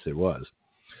 Yes, it was.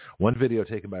 One video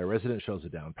taken by a resident shows a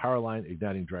downed power line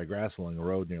igniting dry grass along a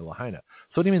road near Lahaina.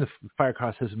 So what do you mean the fire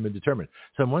cause hasn't been determined?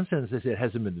 So in one sentence, they say it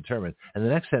hasn't been determined. And the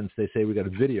next sentence, they say we got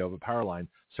a video of a power line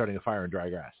starting a fire in dry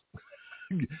grass.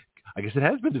 I guess it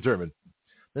has been determined.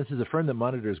 This is a firm that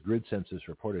monitors grid sensors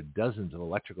reported dozens of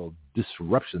electrical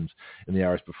disruptions in the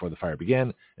hours before the fire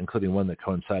began, including one that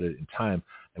coincided in time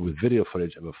and with video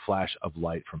footage of a flash of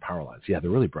light from power lines. Yeah,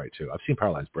 they're really bright too. I've seen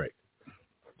power lines break,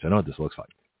 so I know what this looks like.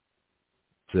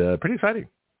 It's pretty exciting.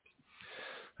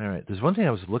 All right, there's one thing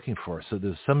I was looking for. So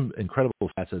there's some incredible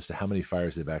stats as to how many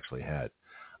fires they've actually had.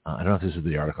 I don't know if this is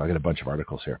the article. I got a bunch of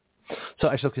articles here. So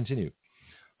I shall continue.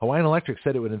 Hawaiian Electric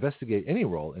said it would investigate any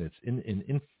role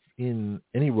in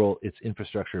any role its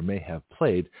infrastructure may have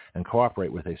played and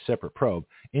cooperate with a separate probe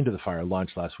into the fire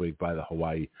launched last week by the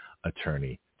Hawaii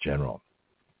Attorney General.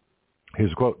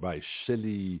 Here's a quote by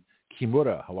Shelley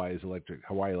Kimura, Hawaii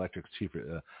Electric's chief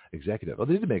executive. Well,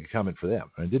 they did make a comment for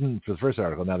them. I didn't for the first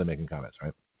article. Now they're making comments,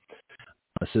 right?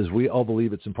 It says, we all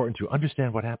believe it's important to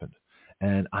understand what happened.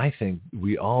 And I think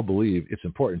we all believe it's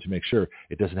important to make sure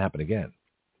it doesn't happen again.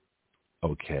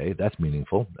 Okay, that's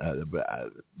meaningful.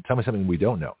 Tell me something we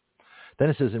don't know. Then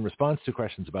it says, in response to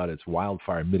questions about its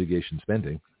wildfire mitigation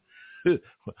spending, how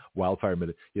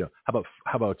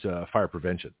about fire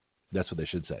prevention? That's what they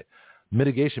should say.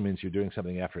 Mitigation means you're doing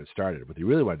something after it started. What you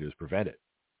really want to do is prevent it.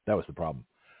 That was the problem.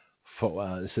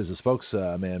 It says a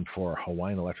spokesman for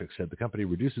Hawaiian Electric said the company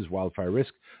reduces wildfire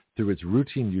risk through its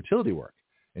routine utility work,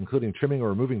 including trimming or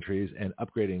removing trees and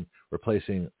upgrading,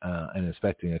 replacing, and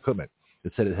inspecting equipment.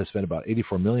 It said it has spent about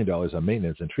 $84 million on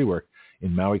maintenance and tree work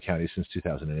in Maui County since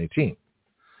 2018.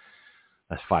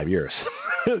 That's 5 years.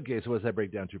 Okay, so what does that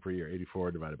break down to per year?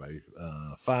 84 divided by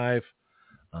 5.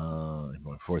 4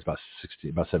 is about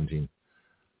 17.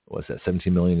 What's that?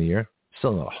 17 million a year?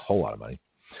 Still not a whole lot of money.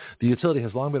 The utility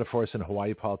has long been a force in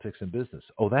Hawaii politics and business.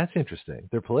 Oh, that's interesting.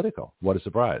 They're political. What a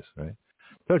surprise, right?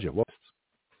 Told you,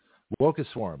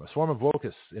 Wokus swarm, a swarm of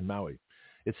wokus in Maui.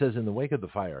 It says in the wake of the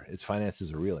fire, its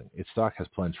finances are reeling. Its stock has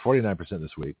plunged 49%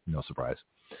 this week, no surprise.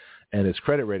 And its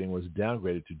credit rating was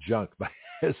downgraded to junk by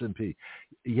S&P.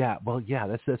 Yeah,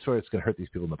 that's where it's going to hurt these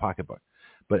people in the pocketbook.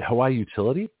 But Hawaii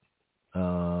Utility,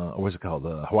 what's it called?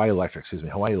 Hawaii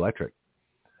Electric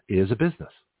is a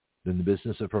business. They're in the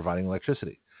business of providing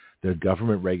electricity. They're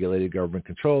government regulated, government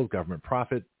controlled, government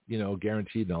profit,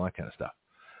 guaranteed and all that kind of stuff.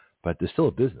 But they're still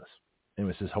a business.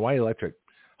 Anyway, it says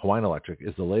Hawaiian Electric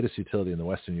is the latest utility in the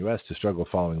western U.S. to struggle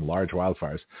following large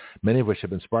wildfires, many of which have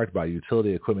been sparked by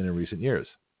utility equipment in recent years.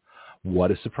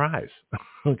 What a surprise.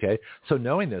 Okay, so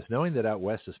knowing that out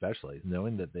west especially,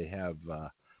 knowing that they have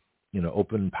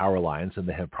open power lines and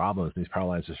they have problems and these power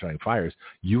lines are starting fires,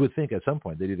 you would think at some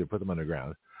point they'd either put them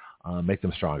underground, make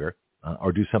them stronger,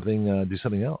 or do something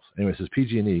else. Anyway, it says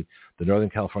PG&E, the Northern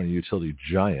California utility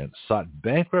giant, sought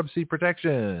bankruptcy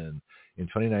protection in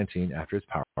 2019 after its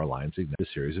power lines ignited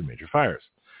a series of major fires,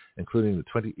 including the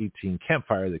 2018 Camp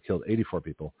Fire that killed 84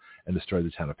 people and destroyed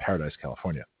the town of Paradise,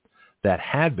 California. That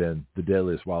had been the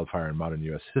deadliest wildfire in modern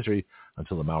U.S. history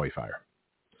until the Maui fire.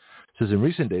 It says in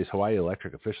recent days, Hawaii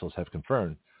Electric officials have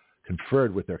conferred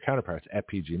with their counterparts at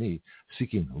PG&E,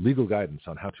 seeking legal guidance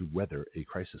on how to weather a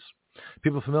crisis.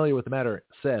 People familiar with the matter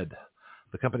said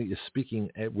the company is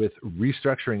speaking with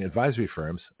restructuring advisory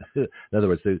firms. In other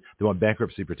words, they want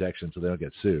bankruptcy protection so they don't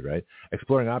get sued, right?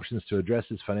 Exploring options to address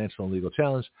this financial and legal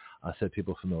challenge, said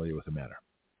people familiar with the matter.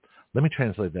 Let me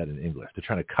translate that in English. They're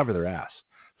trying to cover their ass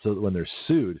so that when they're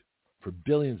sued for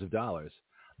billions of dollars,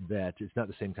 that it's not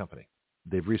the same company.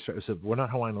 They've restructured. So we're not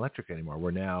Hawaiian Electric anymore.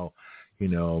 We're now,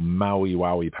 Maui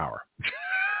Wowie Power.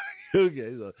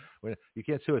 Okay, so you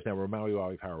can't sue us now. We're Maui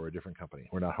Wowie Power. We're a different company.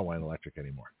 We're not Hawaiian Electric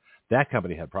anymore. That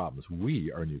company had problems.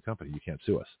 We are a new company. You can't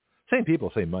sue us. Same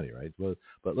people, same money, right?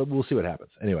 But we'll see what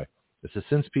happens. Anyway, it says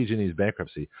since PG&E's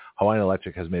bankruptcy, Hawaiian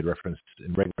Electric has made reference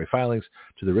in regulatory filings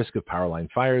to the risk of power line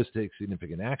fires to take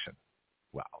significant action.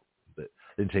 Well,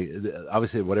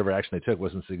 obviously whatever action they took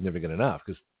wasn't significant enough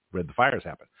because when the fires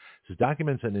happened. It says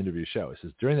documents and interviews show. It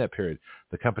says during that period,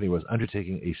 the company was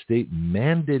undertaking a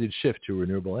state-mandated shift to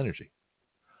renewable energy.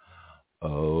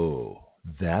 Oh,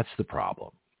 that's the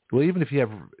problem. Well, even if you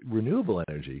have renewable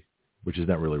energy, which is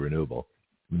not really renewable,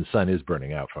 I mean, the sun is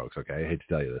burning out, folks, okay? I hate to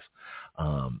tell you this.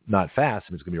 Not fast.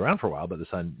 I mean, it's going to be around for a while, but the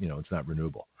sun, it's not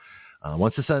renewable.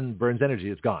 Once the sun burns energy,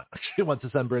 it's gone. Once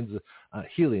the sun burns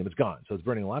helium, it's gone. So it's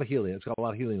burning a lot of helium. It's got a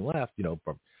lot of helium left,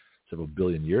 from several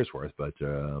billion years worth, but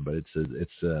it's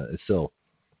still,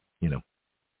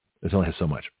 it only has so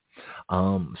much.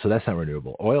 So that's not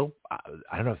renewable. Oil,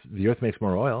 I don't know if the earth makes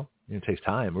more oil. It takes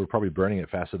time. We're probably burning it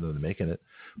faster than making it.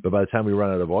 But by the time we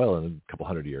run out of oil in a couple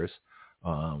hundred years,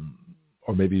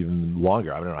 or maybe even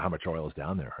longer, I don't know how much oil is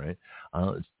down there, right?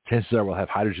 Chances are we'll have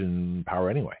hydrogen power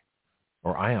anyway,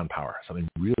 or ion power, something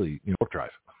really, warp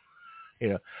drive.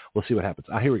 We'll see what happens.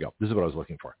 Here we go. This is what I was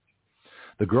looking for.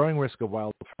 The growing risk of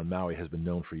wildfire on Maui has been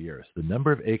known for years. The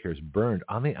number of acres burned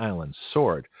on the island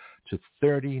soared to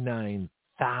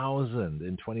 39,000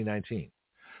 in 2019.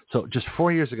 So just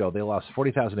 4 years ago, they lost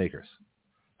 40,000 acres.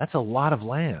 That's a lot of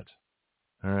land,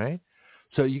 all right?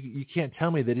 So you can't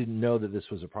tell me they didn't know that this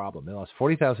was a problem. They lost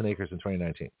 40,000 acres in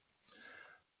 2019.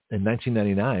 In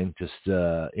 1999, just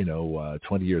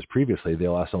 20 years previously, they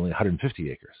lost only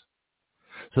 150 acres.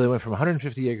 So they went from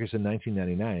 150 acres in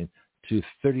 1999 to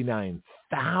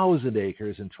 39,000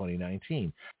 acres in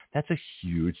 2019. That's a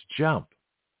huge jump.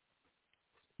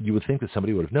 You would think that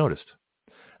somebody would have noticed.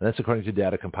 And that's according to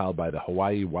data compiled by the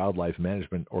Hawaii Wildlife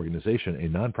Management Organization, a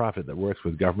nonprofit that works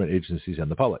with government agencies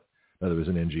and the public. In other words,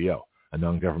 an NGO, a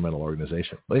non-governmental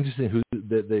organization. Well, interesting who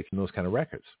they can those kind of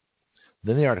records.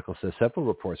 Then the article says several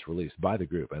reports released by the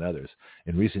group and others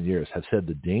in recent years have said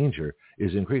the danger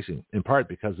is increasing, in part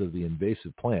because of the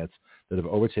invasive plants that have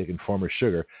overtaken former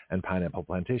sugar and pineapple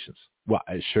plantations. Well,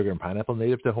 is sugar and pineapple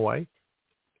native to Hawaii?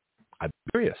 I'm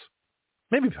curious.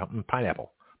 Maybe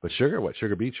pineapple. But sugar, what?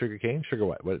 Sugar beet, sugar cane, sugar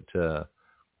what? I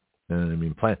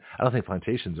don't think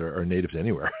plantations are native to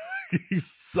anywhere.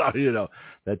 So,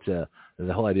 that's the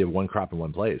whole idea of one crop in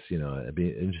one place. It'd be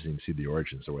interesting to see the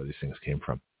origins of where these things came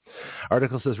from.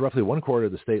 Article says roughly 1/4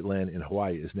 of the state land in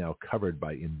Hawaii is now covered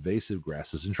by invasive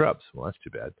grasses and shrubs. Well, that's too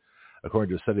bad. According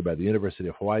to a study by the University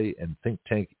of Hawaii and think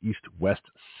tank East-West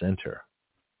Center.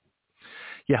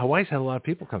 Yeah, Hawaii's had a lot of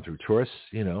people come through. Tourists,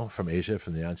 from Asia,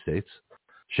 from the United States,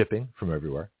 shipping from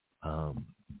everywhere.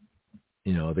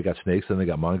 They got snakes, then they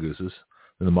got mongooses.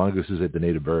 And the mongooses ate the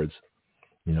native birds.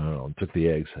 took the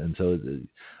eggs. And so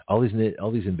all these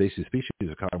invasive species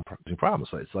are causing problems.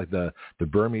 So it's like the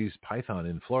Burmese python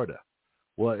in Florida.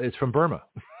 Well, it's from Burma,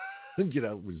 which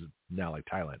is now like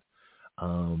Thailand.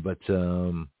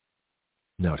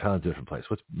 No, Thailand's a different place.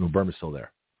 Burma's still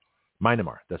there.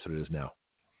 Myanmar, that's what it is now.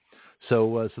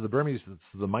 So the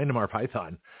Myanmar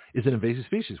python is an invasive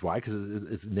species. Why? Because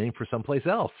it's named for someplace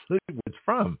else. Where it's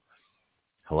from.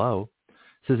 Hello. It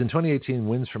says in 2018,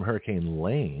 winds from Hurricane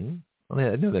Lane,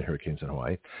 I know that hurricane's in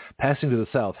Hawaii, passing to the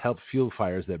south helped fuel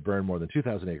fires that burned more than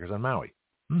 2,000 acres on Maui.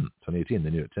 2018, they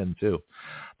knew it 10 too.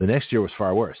 The next year was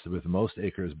far worse, with most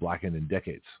acres blackened in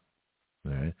decades.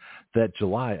 All right. That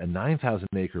July, a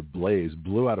 9,000-acre blaze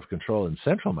blew out of control in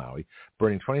central Maui,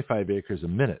 burning 25 acres a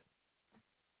minute.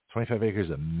 25 acres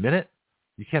a minute?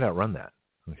 You can't outrun that,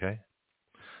 okay?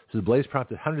 So the blaze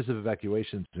prompted hundreds of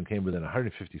evacuations and came within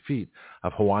 150 feet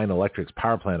of Hawaiian Electric's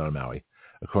power plant on Maui,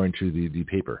 according to the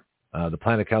paper. The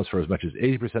plant accounts for as much as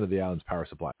 80% of the island's power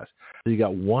supplies. So you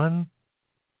got one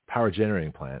power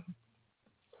generating plant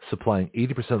supplying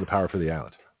 80% of the power for the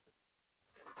island.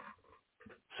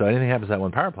 So anything happens to that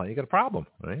one power plant, you got a problem,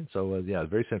 right? So,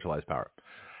 very centralized power.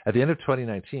 At the end of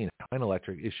 2019, Hawaiian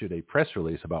Electric issued a press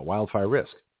release about wildfire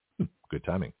risk. Good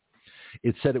timing.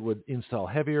 It said it would install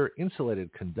heavier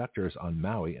insulated conductors on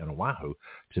Maui and Oahu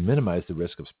to minimize the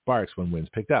risk of sparks when winds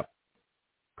picked up.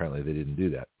 Apparently they didn't do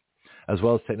that. As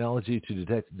well as technology to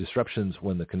detect disruptions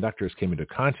when the conductors came into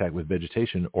contact with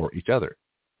vegetation or each other.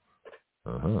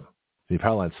 The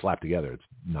power lines slapped together. It's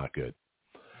not good.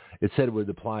 It said it would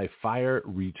apply fire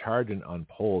retardant on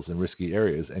poles in risky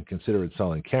areas and consider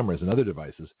installing cameras and other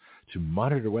devices to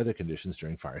monitor weather conditions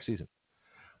during fire season.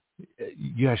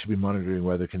 You guys should be monitoring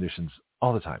weather conditions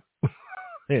all the time.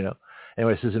 Anyway,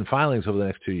 it says in filings over the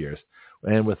next 2 years,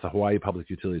 and with the Hawaii Public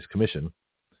Utilities Commission,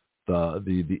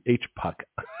 the HPUC,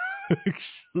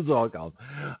 that's all called,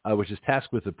 which is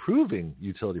tasked with approving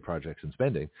utility projects and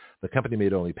spending, the company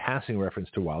made only passing reference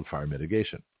to wildfire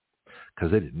mitigation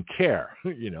because they didn't care.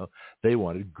 They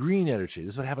wanted green energy.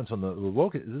 This is what happens on the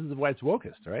woke. This is why it's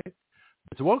wokist, right?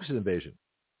 It's a wokist invasion.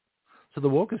 So the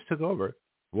wokists took over,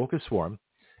 wokist swarm,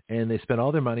 and they spent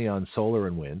all their money on solar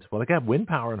and wind. Well, they got wind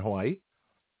power in Hawaii.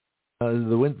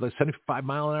 The wind, like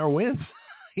 75-mile-an-hour winds,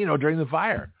 during the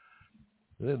fire.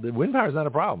 The wind power is not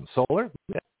a problem. Solar,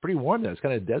 pretty warm there. It's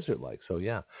kind of desert-like, so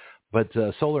yeah. But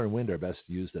solar and wind are best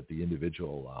used at the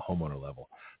individual homeowner level,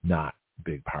 not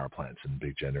big power plants and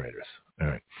big generators. All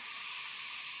right.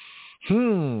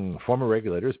 Former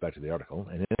regulators, back to the article,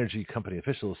 and energy company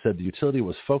officials said the utility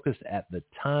was focused at the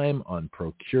time on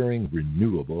procuring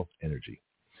renewable energy.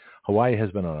 Hawaii has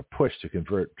been on a push to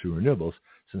convert to renewables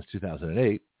since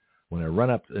 2008, when a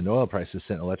run-up in oil prices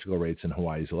sent electrical rates in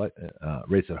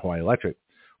rates at Hawaii Electric,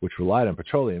 which relied on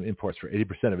petroleum imports for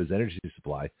 80% of its energy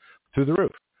supply, through the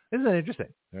roof. Isn't that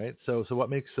interesting? Right? So what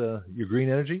makes your green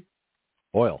energy?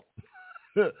 Oil.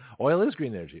 Oil is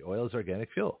green energy. Oil is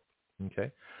organic fuel.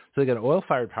 Okay, so they got an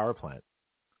oil-fired power plant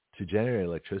to generate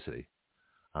electricity,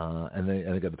 and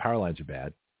they got the power lines are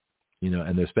bad,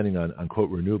 and they're spending on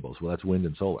quote renewables. Well, that's wind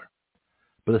and solar,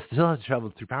 but it still has to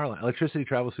travel through power lines. Electricity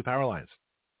travels through power lines.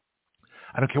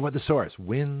 I don't care what the source: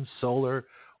 wind, solar,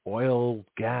 oil,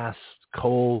 gas,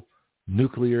 coal,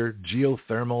 nuclear,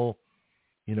 geothermal,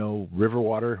 river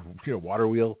water, water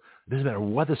wheel. It doesn't matter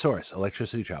what the source.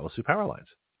 Electricity travels through power lines.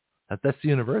 That's the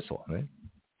universal, right?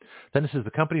 Then it says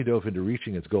the company dove into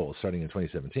reaching its goals starting in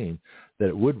 2017, that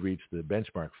it would reach the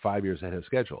benchmark 5 years ahead of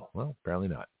schedule. Well, apparently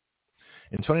not.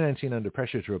 In 2019, under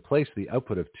pressure to replace the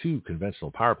output of 2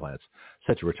 conventional power plants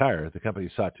set to retire, the company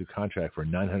sought to contract for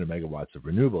 900 megawatts of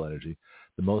renewable energy,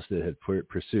 the most it had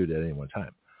pursued at any one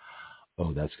time.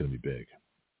 Oh, that's going to be big.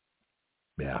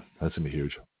 Yeah, that's going to be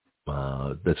huge.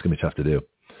 That's going to be tough to do.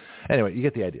 Anyway, you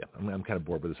get the idea. I'm kind of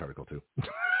bored with this article too.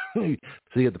 So you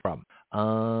get the problem.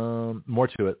 More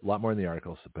to it, a lot more in the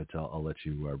articles, but I'll let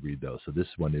you read those. So this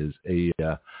one is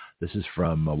this is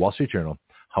from Wall Street Journal.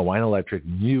 Hawaiian Electric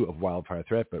knew of wildfire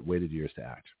threat, but waited years to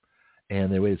act.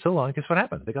 And they waited so long. Guess what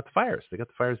happened? They got the fires. They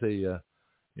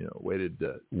waited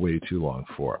way too long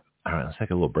for. All right, let's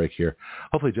take a little break here.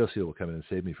 Hopefully Josie will come in and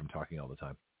save me from talking all the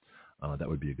time. That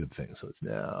would be a good thing. So it's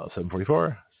now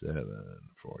 7:44.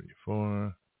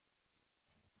 7:44.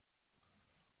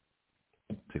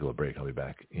 Take a little break. I'll be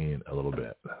back in a little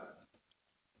bit.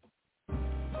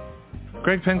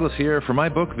 Greg Penglis here for my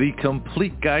book, The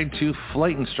Complete Guide to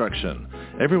Flight Instruction.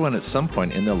 Everyone at some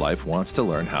point in their life wants to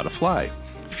learn how to fly.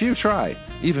 Few try.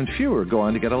 Even fewer go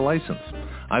on to get a license.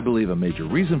 I believe a major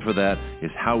reason for that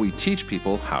is how we teach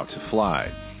people how to fly.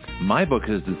 My book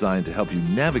is designed to help you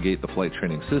navigate the flight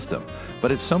training system,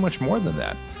 but it's so much more than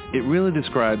that. It really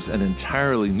describes an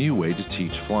entirely new way to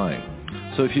teach flying.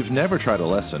 So if you've never tried a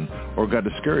lesson or got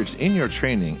discouraged in your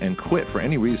training and quit for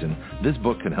any reason, this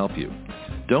book can help you.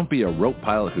 Don't be a rote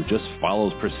pilot who just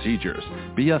follows procedures.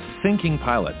 Be a thinking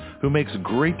pilot who makes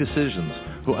great decisions,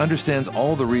 who understands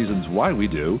all the reasons why we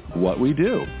do what we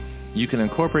do. You can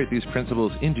incorporate these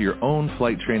principles into your own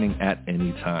flight training at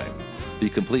any time. The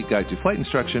Complete Guide to Flight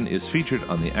Instruction is featured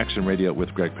on the Action Radio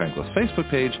with Greg Penglis Facebook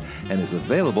page and is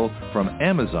available from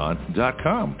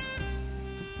Amazon.com.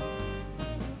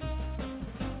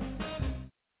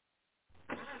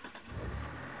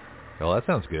 Well, that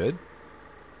sounds good.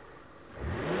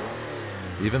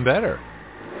 Even better.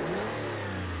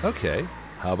 Okay,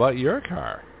 how about your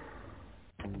car?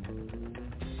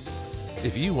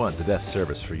 If you want the best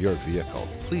service for your vehicle,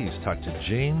 please talk to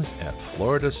James at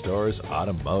Florida Stores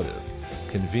Automotive,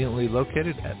 conveniently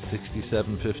located at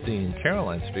 6715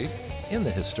 Caroline Street in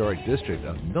the historic district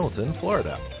of Milton,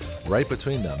 Florida, right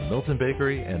between the Milton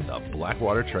Bakery and the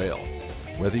Blackwater Trail.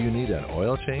 Whether you need an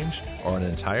oil change or an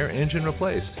entire engine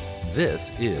replaced, this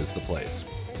is the place.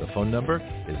 The phone number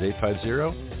is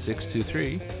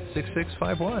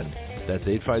 850-623-6651. That's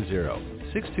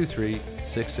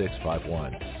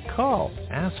 850-623-6651. Call,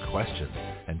 ask questions,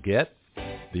 and get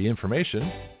the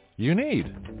information you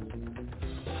need.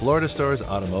 Florida Stores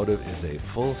Automotive is a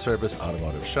full-service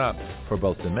automotive shop for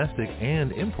both domestic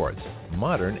and imports,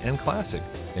 modern and classic.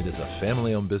 It is a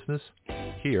family-owned business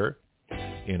here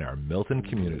in our Milton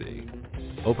community.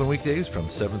 Open weekdays from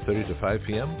 7:30 to 5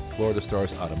 p.m., Florida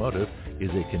Stars Automotive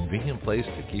is a convenient place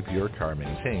to keep your car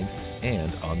maintained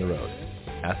and on the road.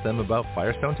 Ask them about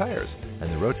Firestone tires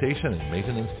and the rotation and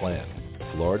maintenance plan.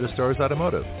 Florida Stars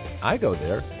Automotive. I go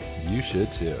there. You should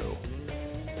too.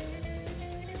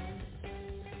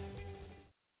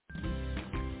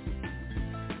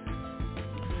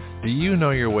 Do you know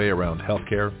your way around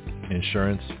healthcare,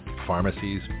 insurance,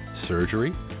 pharmacies,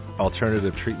 surgery,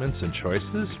 alternative treatments and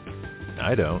choices?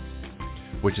 I don't.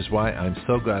 Which is why I'm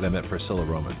so glad I met Priscilla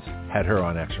Romans, had her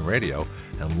on Action Radio,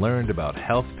 and learned about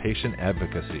health patient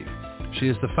advocacy. She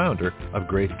is the founder of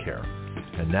Great Care.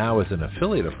 And now as an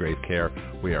affiliate of Great Care,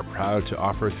 we are proud to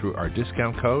offer through our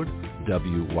discount code,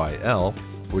 WYL,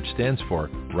 which stands for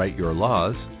Write Your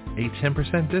Laws, a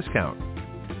 10% discount.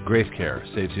 Great Care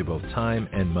saves you both time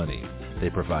and money.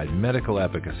 They provide medical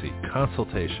advocacy,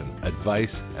 consultation, advice,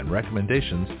 and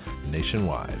recommendations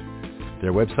nationwide.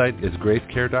 Their website is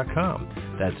greatcare.com.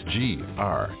 That's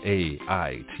GRAITH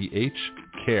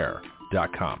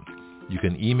care.com. You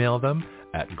can email them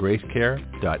at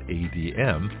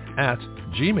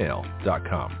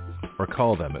greatcare.adm@gmail.com or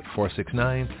call them at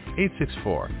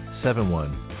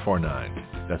 469-864-7149.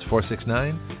 That's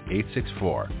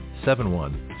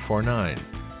 469-864-7149.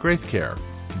 Great Care.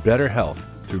 Better health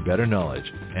through better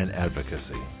knowledge and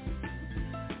advocacy.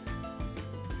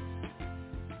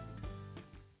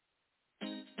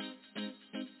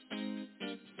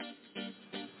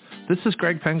 This is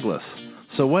Greg Penglis.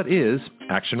 So what is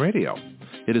Action Radio?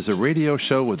 It is a radio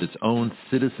show with its own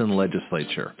citizen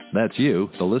legislature. That's you,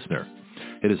 the listener.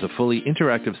 It is a fully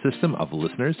interactive system of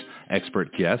listeners,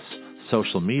 expert guests,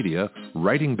 social media,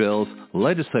 writing bills,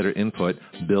 legislator input,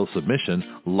 bill submission,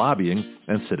 lobbying,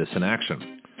 and citizen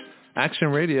action. Action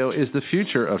Radio is the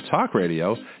future of talk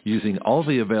radio using all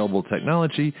the available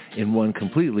technology in one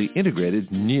completely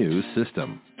integrated new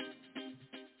system.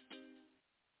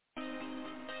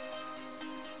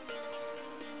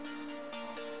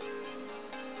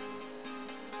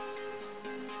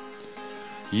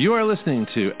 You are listening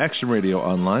to Action Radio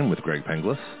Online with Greg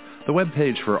Penglis. The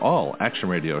webpage for all Action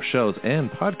Radio shows and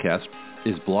podcasts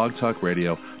is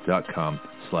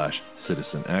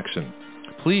blogtalkradio.com/citizenaction.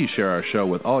 Please share our show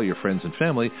with all your friends and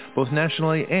family, both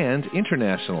nationally and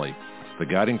internationally. The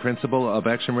guiding principle of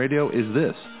Action Radio is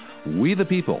this: we the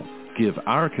people give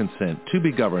our consent to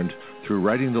be governed through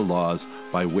writing the laws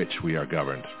by which we are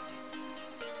governed.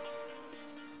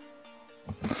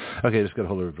 Okay, just got a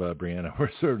hold of Brianna.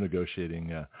 We're sort of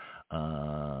negotiating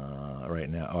right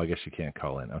now. Oh, I guess she can't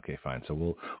call in. Okay, fine. So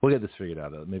we'll get this figured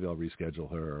out. Maybe I'll reschedule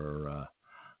her.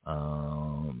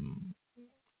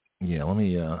 Yeah, let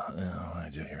me. What do I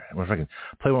do here? What if I can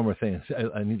play one more thing?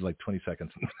 I need like 20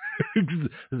 seconds.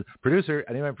 Producer,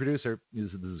 I need my producer.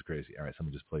 This is crazy. All right, so let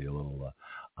me just play you a little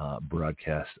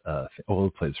broadcast.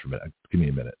 We'll play this for a minute. Give me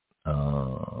a minute.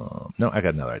 No, I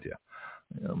got another idea.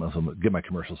 I might as well get my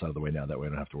commercials out of the way now. That way I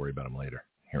don't have to worry about them later.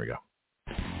 Here we go.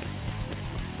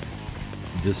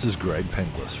 This is Greg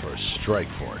Penglis for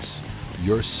Strike Force,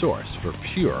 your source for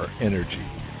pure energy.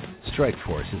 Strike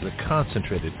Force is a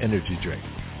concentrated energy drink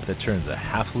that turns a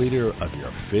half liter of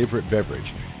your favorite beverage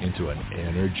into an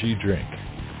energy drink.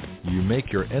 you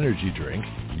make your energy drink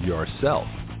yourself.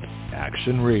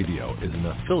 Action Radio is an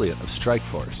affiliate of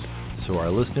Strikeforce, so our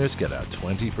listeners get a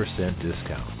 20%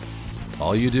 discount.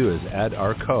 All you do is add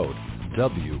our code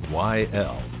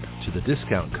WYL to the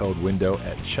discount code window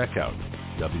at checkout.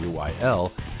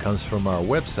 WYL comes from our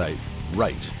website,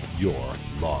 Write Your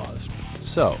Laws.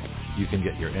 So you can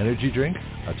get your energy drink,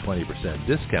 a 20%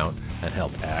 discount, and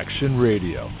help Action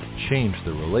Radio change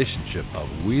the relationship of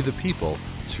we the people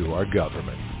to our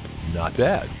government. Not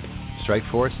bad.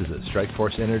 Strikeforce is at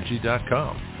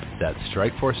strikeforceenergy.com. That's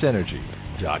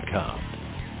strikeforceenergy.com.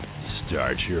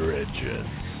 Start your engines.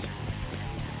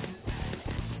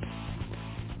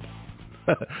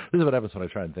 This is what happens when I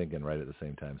try and think and write at the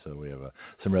same time. So we have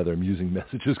some rather amusing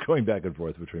messages going back and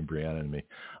forth between Brianna and me.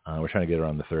 We're trying to get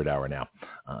around the third hour now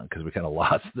because we kind of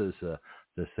lost this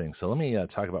thing. So let me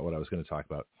talk about what I was going to talk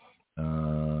about.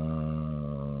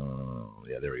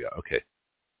 Yeah, there we go. Okay.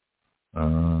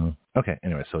 Okay.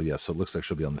 Anyway, so it looks like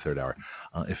she'll be on the third hour.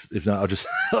 If not,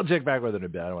 I'll check back with her in a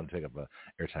bit. I don't want to take up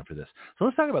airtime for this. So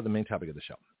let's talk about the main topic of the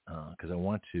show because I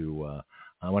want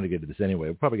to get to this anyway.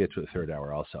 We'll probably get to the third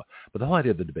hour also. But the whole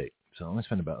idea of the debate. So I'm going to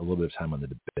spend about a little bit of time on the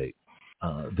debate,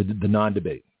 the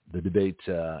non-debate. The debate,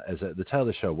 as the title of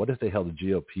the show, what if they held a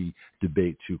GOP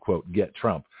debate to, quote, get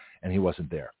Trump, and he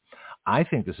wasn't there? I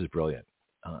think this is brilliant.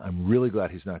 I'm really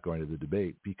glad he's not going to the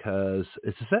debate because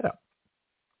it's a setup.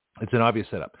 It's an obvious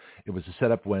setup. It was a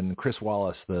setup when Chris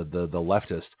Wallace, the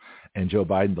leftist, and Joe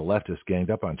Biden, the leftist,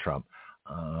 ganged up on Trump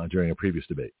during a previous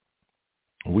debate.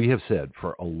 We have said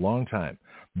for a long time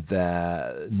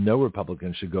that no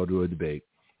Republican should go to a debate,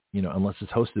 unless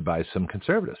it's hosted by some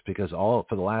conservatives, because for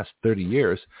the last 30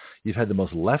 years, you've had the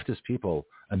most leftist people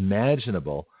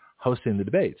imaginable hosting the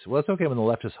debates. Well, it's okay when the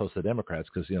leftists host the Democrats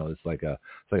because, it's like a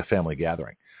family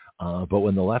gathering. But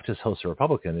when the leftist hosts a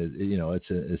Republican,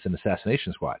 it's an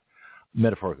assassination squad,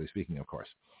 metaphorically speaking, of course.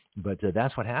 But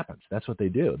that's what happens. That's what they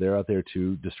do. They're out there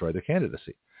to destroy their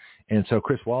candidacy. And so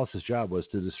Chris Wallace's job was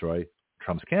to destroy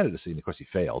Trump's candidacy. And, of course, he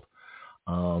failed.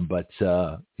 But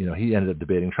he ended up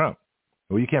debating Trump.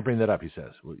 Well, you can't bring that up, he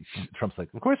says. Well, Trump's like,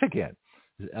 of course I can.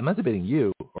 I'm not debating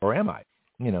you, or am I?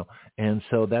 And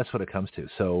so that's what it comes to.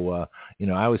 So,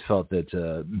 I always felt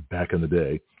that back in the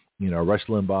day, Rush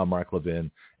Limbaugh, Mark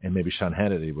Levin, and maybe Sean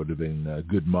Hannity would have been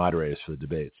good moderators for the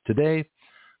debates. Today,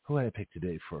 who would I pick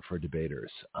today for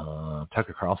debaters?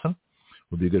 Tucker Carlson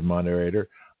would be a good moderator.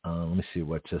 Let me see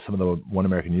what some of the One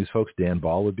American News folks. Dan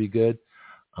Ball would be good.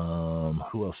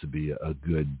 Who else would be a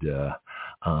good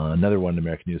another One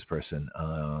American News person?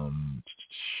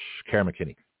 Kara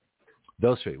McKinney.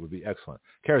 Those three would be excellent.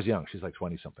 Kara's young; she's like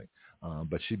 20-something,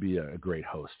 but she'd be a great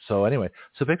host. So anyway,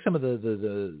 so pick some of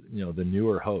the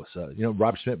newer hosts.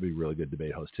 Rob Schmidt would be a really good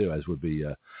debate host too, as would be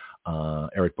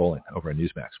Eric Bolling over at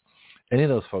Newsmax. Any of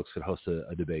those folks could host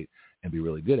a debate and be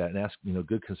really good at it and ask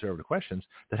good conservative questions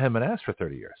that haven't been asked for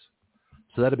 30 years.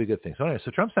 So that'd be a good thing. So anyway, so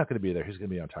Trump's not going to be there; he's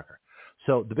going to be on Tucker.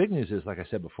 So the big news is, like I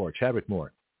said before, Chadwick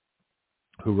Moore,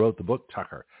 who wrote the book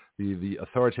Tucker, the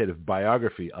authoritative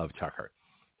biography of Tucker.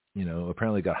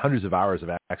 Apparently got hundreds of hours of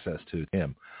access to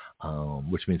him,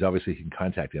 which means obviously he can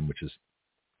contact him, which is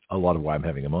a lot of why I'm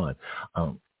having him on,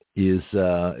 is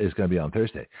going to be on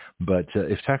Thursday. But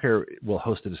if Tucker will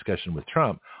host a discussion with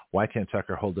Trump, why can't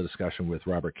Tucker hold a discussion with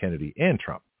Robert Kennedy and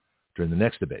Trump during the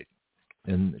next debate?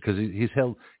 And because he's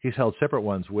held separate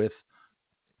ones with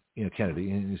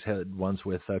Kennedy, and he's had ones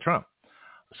with Trump.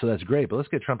 So that's great. But let's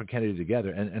get Trump and Kennedy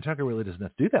together. And Tucker really doesn't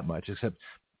have to do that much except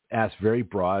ask very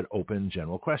broad, open,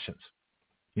 general questions.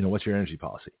 What's your energy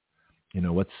policy?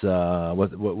 What's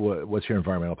your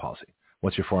environmental policy?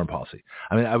 What's your foreign policy?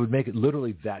 I mean, I would make it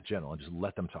literally that general and just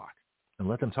let them talk and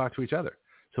let them talk to each other.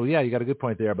 So yeah, you got a good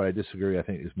point there, but I disagree. I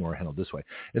think it's more handled this way.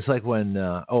 It's like when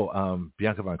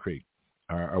Bianca Von Krieg,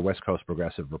 our West Coast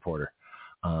progressive reporter,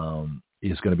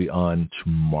 is going to be on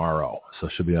tomorrow. So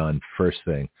she'll be on first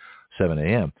thing, 7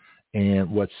 a.m.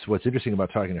 And what's interesting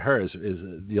about talking to her is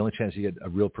the only chance you get a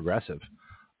real progressive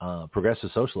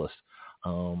socialist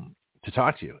to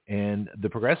talk to you. And the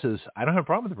progressives, I don't have a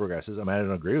problem with the progressives. I mean, I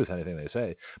don't agree with anything they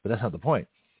say, but that's not the point.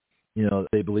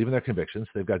 They believe in their convictions.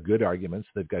 They've got good arguments.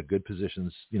 They've got good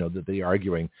positions, that they're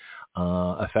arguing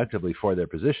effectively for their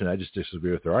position. I just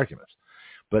disagree with their arguments.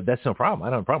 But that's no problem. I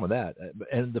don't have a problem with that.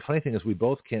 And the funny thing is we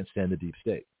both can't stand the deep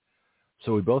state.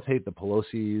 So we both hate the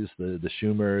Pelosi's, the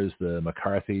Schumers, the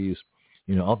McCarthy's,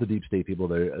 all the deep state people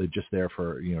that are just there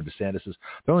for, DeSantis's.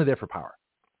 They're only there for power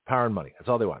and money. That's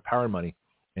all they want, power and money,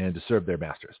 and to serve their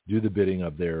masters, do the bidding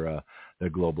of their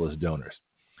globalist donors.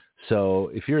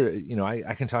 So if you're,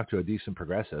 I can talk to a decent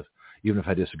progressive, even if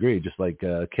I disagree, just like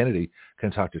Kennedy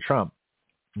can talk to Trump,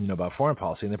 about foreign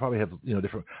policy, and they probably have,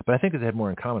 different, but I think that they have more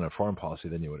in common on foreign policy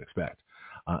than you would expect.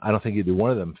 I don't think either one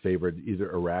of them favored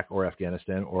either Iraq or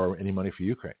Afghanistan or any money for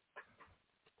Ukraine.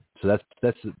 So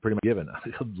that's pretty much given.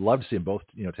 I'd love to see them both,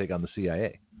 take on the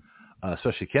CIA,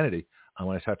 especially Kennedy.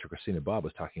 When I talked to Christina Bobb,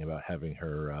 was talking about having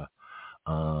her,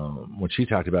 when she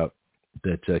talked about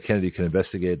that Kennedy can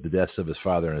investigate the deaths of his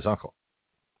father and his uncle.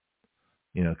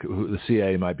 Who the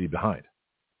CIA might be behind.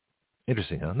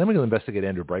 Interesting, huh? Then we can investigate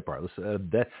Andrew Breitbart.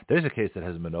 There's a case that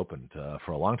hasn't been opened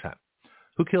for a long time.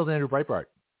 Who killed Andrew Breitbart?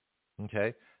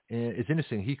 Okay, and it's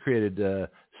interesting. He created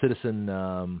citizen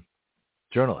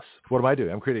journalists. What am I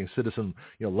doing? I'm creating citizen,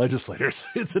 legislators.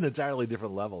 It's an entirely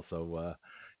different level. So,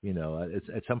 it's,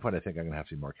 at some point, I think I'm going to have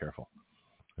to be more careful.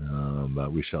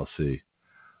 But we shall see.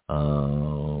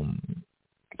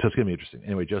 So it's going to be interesting.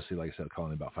 Anyway, Josie, like I said,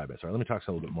 calling in about 5 minutes. All right, let me talk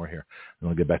a little bit more here, and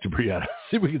I'll get back to Brianna.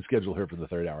 See if we can schedule her for the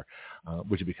third hour,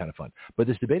 which would be kind of fun. But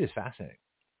this debate is fascinating.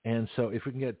 And so if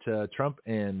we can get Trump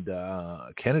and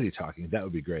Kennedy talking, that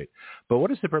would be great. But what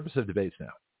is the purpose of debates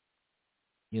now?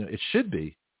 It should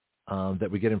be that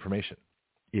we get information.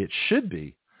 It should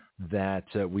be that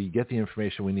we get the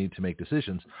information we need to make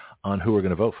decisions on who we're going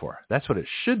to vote for. That's what it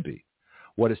should be.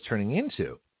 What it's turning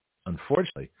into,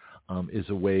 unfortunately, is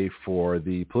a way for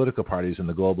the political parties and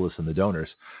the globalists and the donors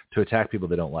to attack people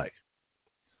they don't like.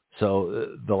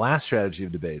 So the last strategy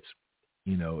of debates,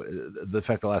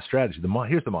 the last strategy,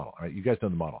 here's the model, all right? You guys know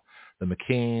the model, the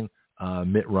McCain,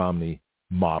 Mitt Romney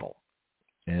model,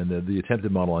 and the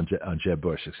attempted model on Jeb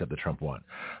Bush, except that Trump won.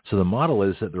 So the model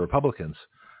is that the Republicans,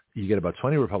 you get about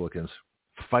 20 Republicans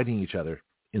fighting each other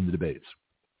in the debates,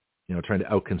 trying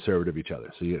to out-conservative each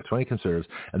other. So you get 20 conservatives,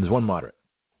 and there's one moderate.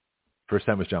 First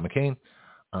time was John McCain.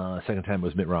 Second time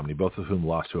was Mitt Romney, both of whom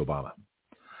lost to Obama.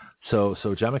 So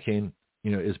John McCain,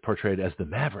 is portrayed as the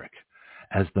maverick,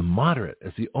 as the moderate,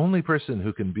 as the only person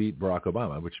who can beat Barack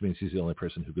Obama, which means he's the only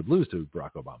person who could lose to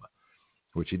Barack Obama,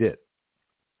 which he did.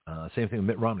 Same thing with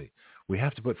Mitt Romney. We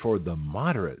have to put forward the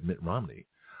moderate Mitt Romney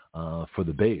for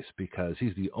the base because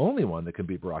he's the only one that can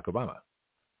beat Barack Obama.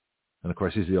 And, of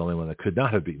course, he's the only one that could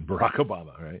not have beaten Barack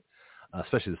Obama, right?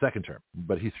 Especially the second term,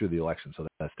 but he threw the election, so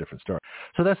that's a different story.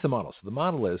 So that's the model. So the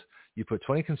model is you put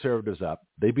 20 conservatives up,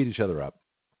 they beat each other up.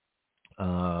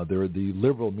 The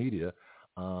liberal media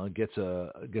gets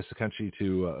the country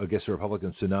to gets the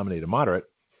Republicans to nominate a moderate,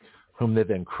 whom they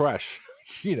then crush,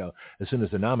 as soon as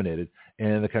they're nominated.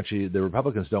 And the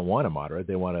Republicans don't want a moderate;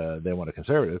 they want a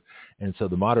conservative, and so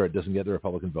the moderate doesn't get the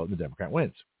Republican vote, and the Democrat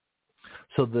wins.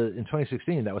 So in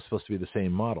 2016, that was supposed to be the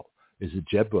same model. Is that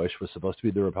Jeb Bush was supposed to be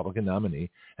the Republican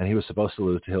nominee, and he was supposed to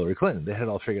lose to Hillary Clinton. They had it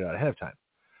all figured out ahead of time.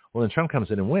 Well, then Trump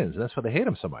comes in and wins, and that's why they hate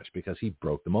him so much, because he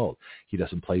broke the mold. He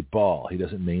doesn't play ball. He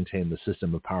doesn't maintain the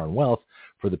system of power and wealth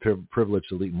for the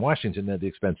privileged elite in Washington at the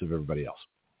expense of everybody else.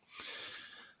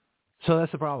 So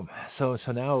that's the problem. So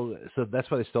that's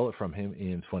why they stole it from him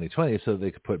in 2020, so they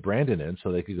could put Brandon in,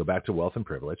 so they could go back to wealth and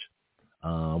privilege,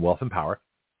 wealth and power,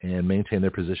 and maintain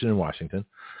their position in Washington,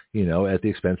 at the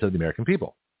expense of the American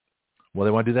people. Well,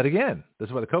 they want to do that again. This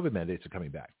is why the COVID mandates are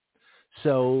coming back.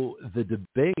 So the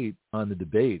debate on the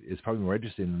debate is probably more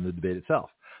interesting than the debate itself.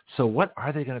 So what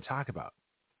are they going to talk about?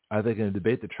 Are they going to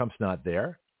debate that Trump's not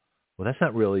there? Well, that's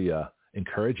not really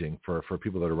encouraging for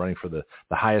people that are running for the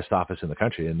highest office in the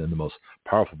country and in the most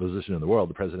powerful position in the world,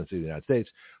 the presidency of the United States,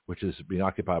 which is being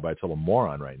occupied by a total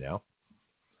moron right now.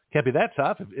 Can't be that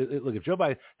tough. Look, if Joe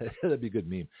Biden, that'd be a good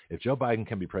meme. If Joe Biden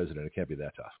can be president, it can't be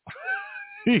that tough.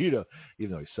 Even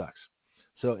though he sucks.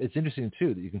 So it's interesting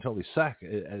too that you can totally suck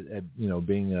at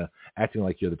being acting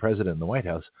like you're the president in the White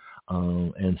House,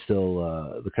 and still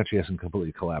the country hasn't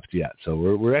completely collapsed yet. So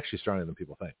we're actually stronger than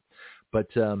people think. But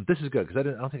this is good because I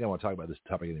don't think I want to talk about this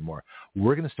topic anymore.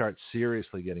 We're going to start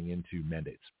seriously getting into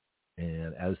mandates,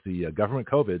 and as the government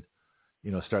COVID,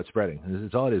 starts spreading, and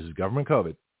it's all it is government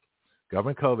COVID.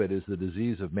 Government COVID is the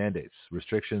disease of mandates,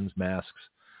 restrictions, masks,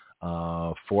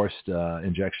 forced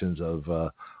injections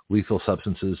of lethal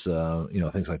substances,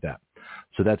 things like that.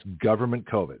 So that's government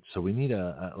COVID. So we need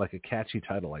a catchy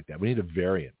title like that. We need a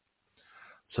variant.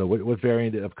 So what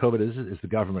variant of COVID is the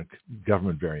government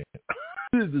variant.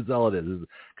 That's all it is.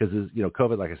 Because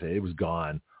COVID, like I said, it was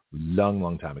gone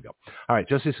long time ago. All right,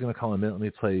 Josie's going to call in a minute. Let me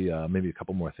play maybe a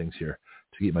couple more things here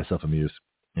to keep myself amused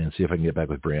and see if I can get back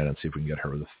with Brianna and see if we can get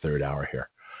her with the third hour here.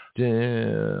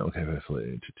 Okay,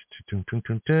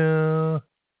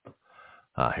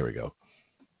 here we go.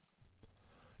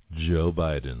 Joe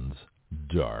Biden's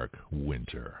dark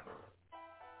winter.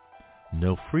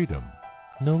 No freedom,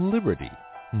 no liberty,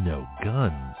 no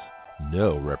guns,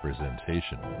 no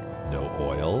representation, no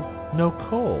oil, no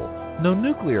coal, no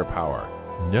nuclear power,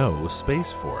 no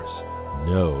space force,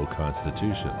 no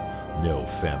Constitution, no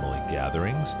family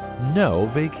gatherings,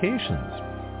 no vacations,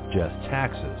 just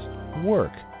taxes,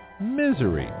 work,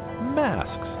 misery,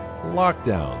 masks,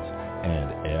 lockdowns,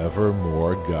 and ever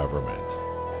more government.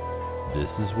 This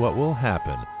is what will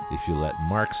happen if you let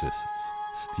Marxists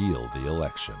steal the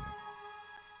election.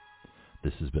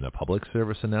 This has been a public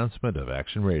service announcement of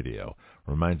Action Radio,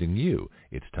 reminding you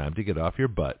it's time to get off your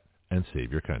butt and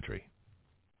save your country.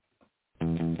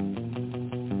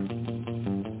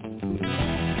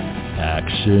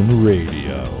 Action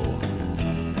Radio,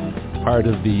 part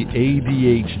of the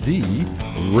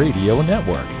ADHD Radio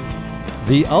Network,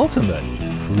 the ultimate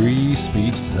free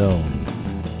speech zone.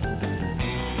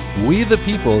 We the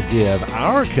people give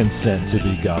our consent to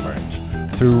be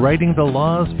governed through writing the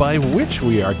laws by which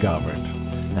we are governed,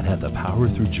 and have the power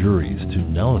through juries to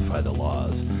nullify the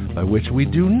laws by which we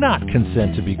do not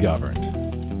consent to be governed.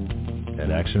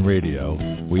 At Action Radio,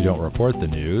 we don't report the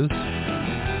news.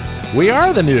 We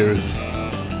are the news.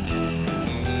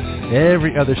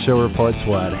 Every other show reports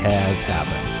what has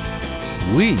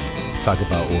happened. We talk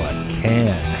about what can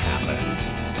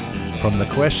happen. From the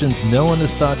questions no one has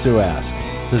thought to ask,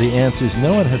 to the answers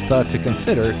no one has thought to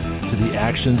consider, to the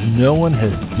actions no one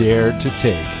has dared to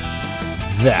take.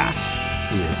 That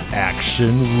is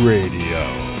Action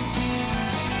Radio.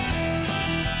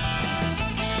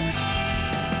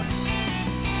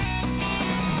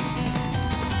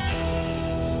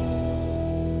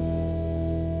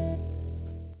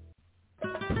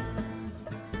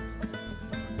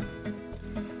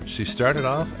 She started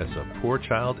off as a poor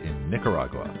child in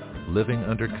Nicaragua, living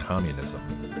under communism.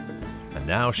 And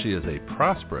now she is a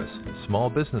prosperous small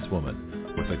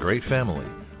businesswoman with a great family,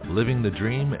 living the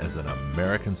dream as an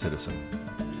American citizen.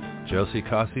 Josie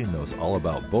Cossey knows all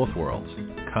about both worlds,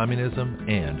 communism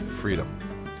and freedom.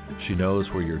 She knows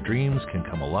where your dreams can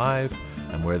come alive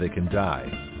and where they can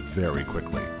die very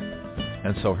quickly.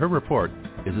 And so her report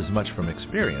is as much from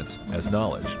experience as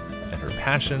knowledge, and her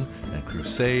passion and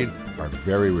crusade are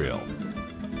very real.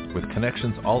 With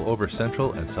connections all over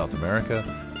Central and South America,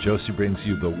 Josie brings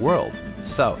you the world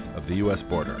south of the U.S.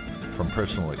 border, from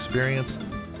personal experience,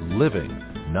 living,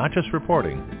 not just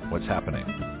reporting what's happening.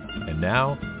 And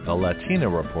now, the Latina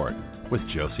Report with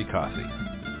Josie Cossey.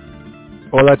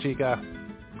 Hola, chica.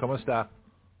 ¿Cómo está?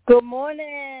 Good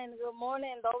morning. Good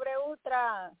morning. Dobre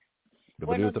Utra.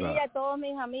 Buenos días a todos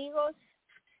mis amigos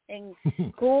en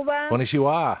Cuba.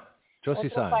 Konnichiwa.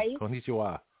 Josie-san.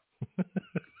 Konnichiwa.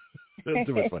 That's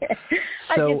too much fun.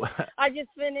 So, I just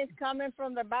finished coming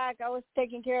from the back. I was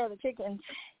taking care of the chickens.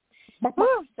 It's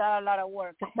a lot of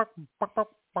work.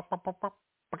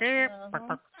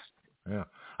 Yeah,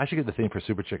 I should get the theme for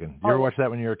Super Chicken. You ever watch that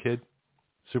when you were a kid?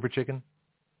 Super Chicken?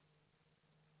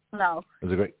 No. It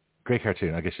was a great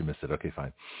cartoon. I guess you missed it. Okay,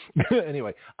 fine.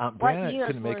 Anyway, Brianna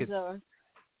couldn't make it.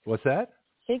 What's that?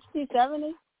 60,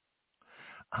 70?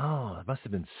 Oh, it must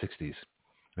have been 60s.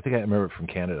 I think I remember it from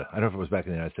Canada. I don't know if it was back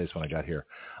in the United States when I got here.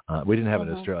 We didn't have it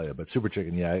in Australia, but Super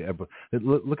Chicken, yeah.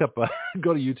 Look up,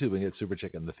 go to YouTube and get Super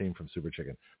Chicken, the theme from Super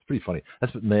Chicken. It's pretty funny.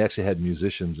 They actually had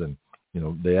musicians and,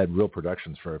 they had real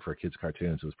productions for kids'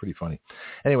 cartoons. It was pretty funny.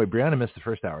 Anyway, Brianna missed the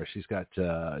first hour. She got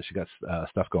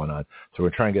stuff going on, so we're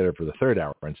trying to get her for the third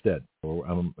hour instead.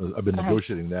 I've been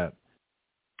negotiating that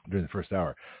during the first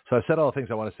hour. So I've said all the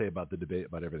things I want to say about the debate,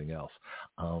 about everything else.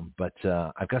 But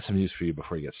I've got some news for you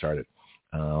before you get started.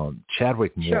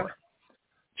 Chadwick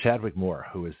Moore,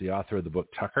 who is the author of the book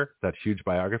Tucker, that huge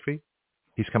biography,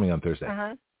 he's coming on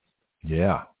Thursday.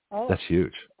 Yeah, that's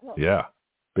huge. Yeah,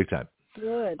 big time.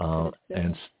 Good.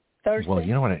 And Thursday. Well,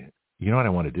 you know what I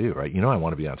want to do, right? I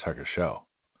want to be on Tucker's show.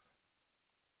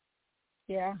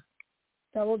 Yeah,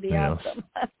 that would be awesome.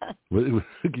 Can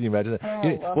you imagine that?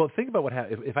 Oh, well, think about what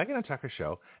happens if I get on Tucker's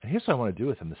show. And here's what I want to do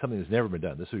with him. Something that's never been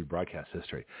done. This would be broadcast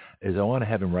history. Is I want to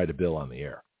have him write a bill on the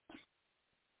air.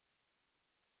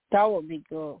 That would be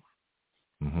cool.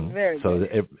 Mm-hmm. Very good.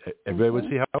 So everybody would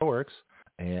see how it works.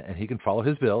 And he can follow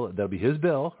his bill. That'll be his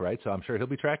bill, right? So I'm sure he'll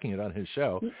be tracking it on his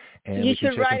show. And you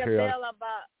should write a bill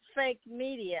about fake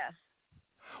media.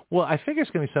 Well, I figure it's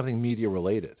going to be something media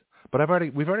related. But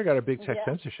we've already got a big tech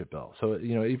censorship bill. So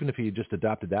even if he just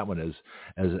adopted that one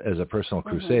as a personal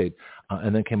crusade,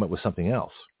 and then came up with something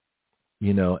else,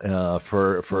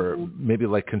 for maybe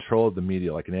like control of the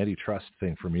media, like an antitrust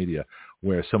thing for media,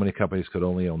 where so many companies could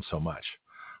only own so much.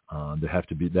 There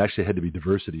actually had to be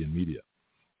diversity in media.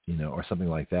 Or something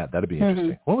like that. That'd be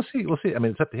interesting. Well, we'll see. I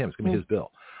mean, it's up to him. It's going to be his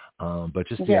bill. But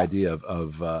just the idea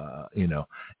of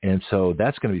and so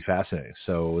that's going to be fascinating.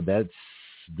 So that's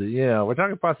we're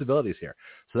talking possibilities here.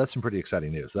 So that's some pretty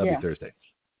exciting news. That'll be Thursday.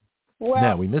 Well,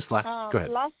 now we missed last. Go ahead.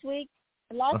 Last week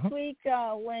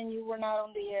when you were not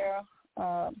on the air,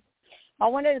 I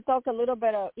wanted to talk a little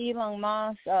bit of Elon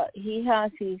Musk. He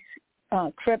has his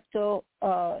crypto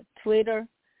Twitter,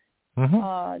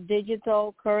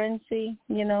 digital currency,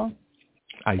 you know.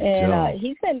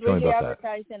 He's been really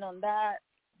advertising on that.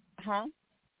 Huh?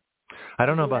 I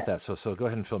don't know about that. So go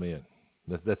ahead and fill me in.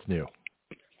 That's new.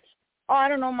 Oh, I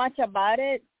don't know much about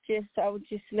it. I was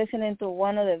just listening to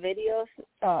one of the videos.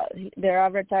 They're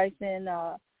advertising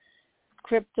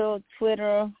crypto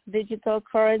Twitter digital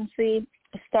currency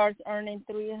starts earning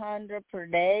 $300 per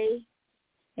day,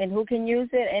 and who can use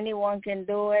it? Anyone can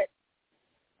do it.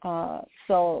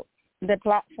 So the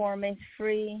platform is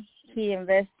free. He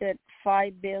invested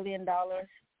 $5 billion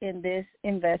in this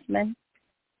investment.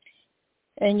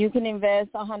 And you can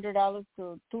invest $100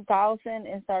 to $2,000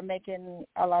 and start making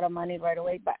a lot of money right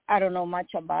away. But I don't know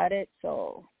much about it,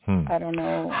 so I don't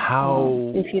know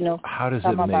if you know. How does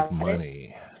it make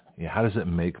money? Yeah, how does it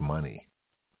make money?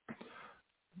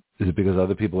 Is it because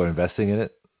other people are investing in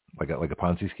it, like a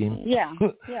Ponzi scheme? Yeah,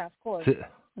 of course.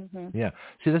 Yeah.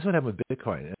 See, that's what happened with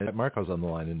Bitcoin. And Marco's on the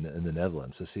line in the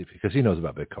Netherlands to see because he knows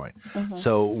about Bitcoin.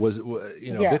 So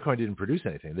Bitcoin didn't produce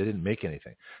anything. They didn't make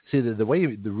anything. See, the way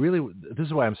this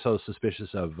is why I'm so suspicious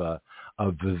of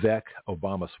Vivek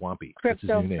Obama Swampy. That's his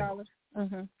new name.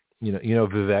 You know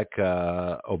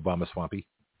Vivek Obama Swampy.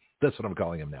 That's what I'm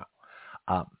calling him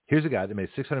now. Here's a guy that made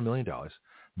 $600 million.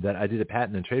 That I did a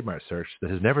patent and trademark search that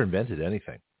has never invented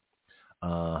anything,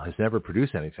 has never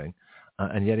produced anything.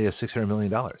 And yet he has $600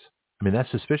 million. I mean, that's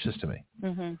suspicious to me.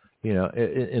 You know,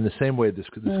 in the same way, this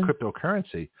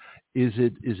cryptocurrency, is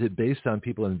it based on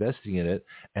people investing in it,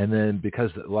 and then because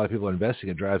a lot of people are investing,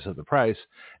 it drives up the price,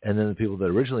 and then the people that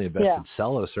originally invested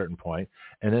sell at a certain point,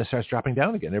 and then it starts dropping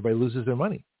down again. Everybody loses their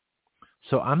money.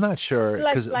 So I'm not sure.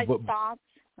 Like stocks,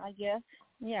 I guess.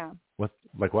 Yeah.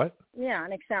 Like what? Yeah,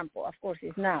 an example. Of course,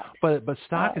 it's not. But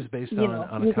stock is based on a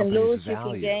company's value. You can lose, you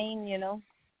can gain, you know.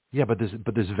 Yeah, but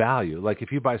there's value. Like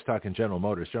if you buy stock in General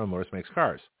Motors makes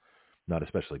cars, not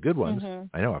especially good ones.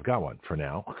 I know I've got one for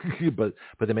now, but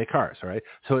they make cars, all right?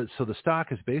 So the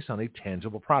stock is based on a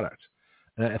tangible product,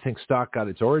 and I think stock got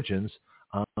its origins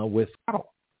with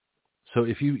cattle. So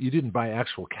if you didn't buy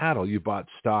actual cattle, you bought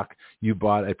stock, you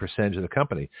bought a percentage of the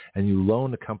company, and you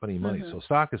loan the company money. So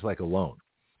stock is like a loan.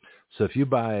 So if you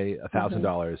buy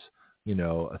 $1,000,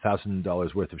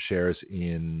 $1,000 worth of shares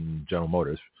in General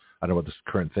Motors. I don't know what this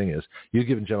current thing is. You've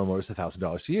given General Motors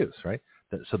 $1,000 to use, right?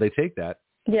 So they take that,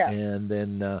 and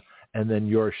then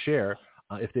your share,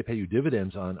 if they pay you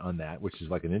dividends on that, which is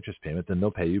like an interest payment, then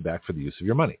they'll pay you back for the use of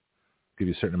your money, give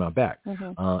you a certain amount back.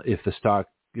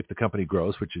 If the company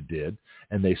grows, which it did,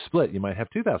 and they split, you might have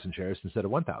 2,000 shares instead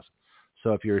of 1,000.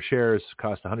 So if your shares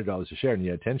cost $100 a share and you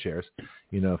had 10 shares,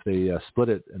 if they split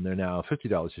it and they're now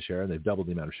 $50 a share and they've doubled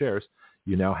the amount of shares,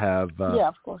 you now have,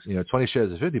 of course. 20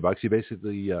 shares is $50. You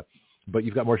basically, but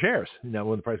you've got more shares. Now,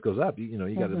 when the price goes up, you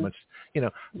got as much,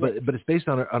 but it's based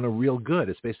on a real good.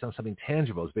 It's based on something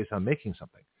tangible. It's based on making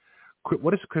something.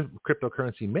 What does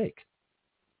cryptocurrency make?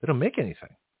 They don't make anything.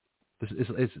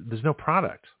 There's no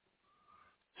product.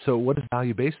 So what is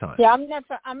value based on? Yeah,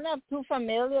 I'm not too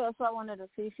familiar, so I wanted to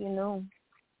see if you knew.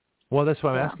 Well, that's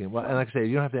what I'm asking. Well, and like I say,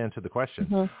 you don't have to answer the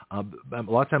question. A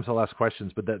lot of times I'll ask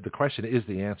questions, but the question is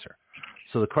the answer.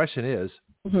 So the question is,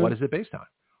 what is it based on?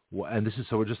 And this is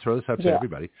so we'll just throw this out to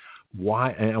everybody.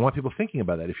 Why? And I want people thinking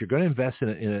about that. If you're going to invest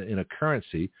in a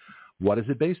currency, what is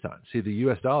it based on? See, the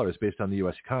U.S. dollar is based on the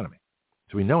U.S. economy,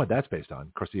 so we know what that's based on.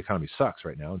 Of course, the economy sucks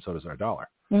right now, and so does our dollar.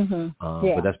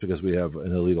 But that's because we have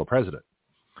an illegal president.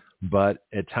 But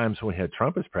at times when we had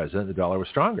Trump as president, the dollar was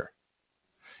stronger.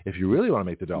 If you really want to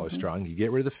make the dollar strong, you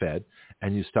get rid of the Fed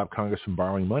and you stop Congress from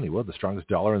borrowing money. We'll have the strongest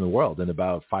dollar in the world in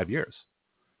about 5 years.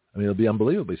 I mean, it'll be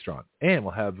unbelievably strong. And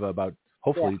we'll have about,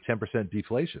 hopefully, 10%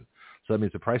 deflation. So that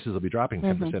means the prices will be dropping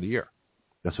 10% a year.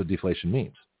 That's what deflation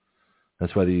means.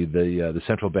 That's why the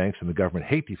central banks and the government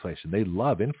hate deflation. They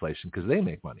love inflation because they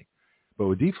make money. But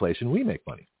with deflation, we make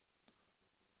money.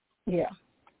 Yeah.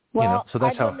 Well, so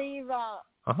that's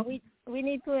I believe we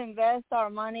need to invest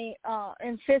our money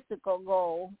in physical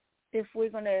gold if we're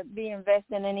going to be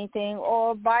investing in anything,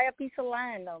 or buy a piece of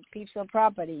land or piece of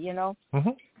property,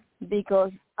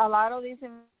 because a lot of these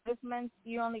investments,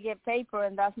 you only get paper,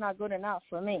 and that's not good enough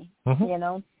for me,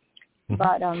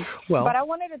 But but I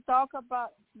wanted to talk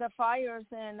about the fires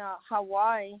in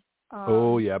Hawaii.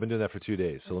 I've been doing that for 2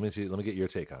 days. So let me get your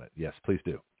take on it. Yes, please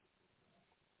do.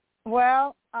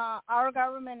 Well, our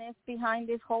government is behind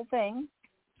this whole thing.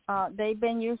 They've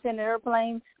been using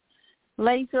airplanes,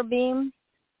 laser beam.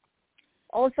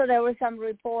 Also, there were some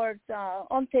reports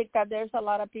on TikTok. There's a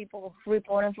lot of people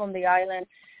reporting from the island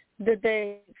that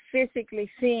they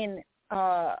physically seen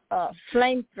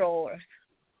flamethrowers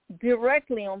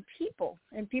directly on people,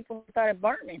 and people started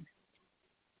burning.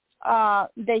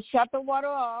 They shut the water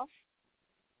off.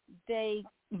 They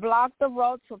blocked the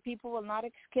road so people will not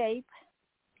escape.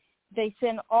 They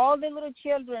send all the little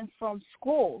children from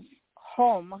schools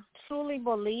home. Truly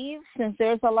believe, since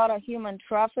there's a lot of human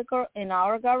trafficker in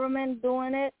our government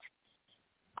doing it,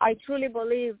 I truly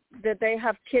believe that they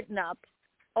have kidnapped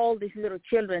all these little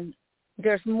children.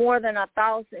 There's more than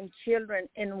 1,000 children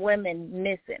and women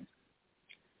missing.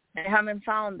 They haven't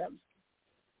found them.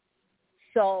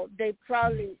 So they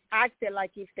probably acted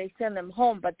like if they send them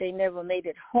home, but they never made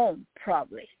it home,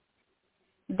 probably.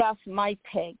 That's my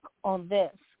take on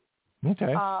this.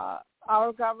 Okay.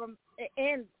 Our government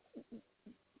and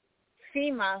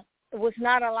FEMA was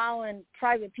not allowing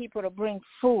private people to bring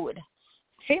food.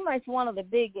 FEMA is one of the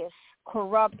biggest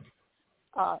corrupt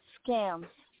scams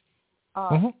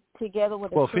together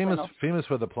with the criminals. FEMA's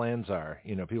where the plans are.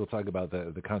 You know, people talk about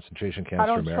the concentration camps I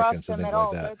don't for Americans trust and them things at like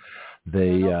all.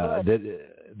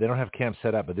 that. They don't have camps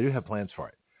set up, but they do have plans for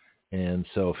it. And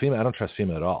so FEMA, I don't trust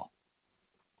FEMA at all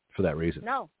for that reason.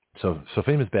 No. So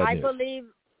FEMA's bad news.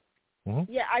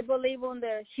 I believe on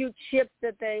the huge ships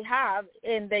that they have,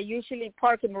 and they usually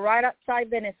park them right outside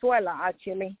Venezuela,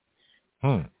 actually.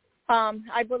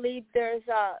 I believe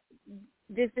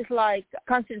this is like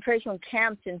concentration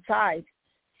camps inside.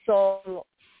 So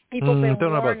people been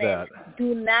don't know about warning, that.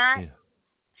 do not,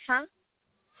 I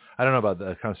don't know about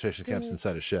the concentration camps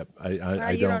inside a ship. I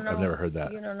don't. I've never heard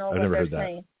that. You don't know I've never what heard they're that.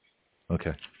 saying.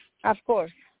 Okay. Of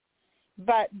course.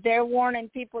 But they're warning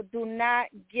people, do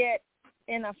not get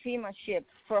in a FEMA ship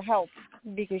for help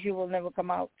because you will never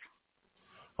come out.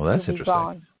 Well, that's interesting.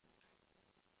 Gone.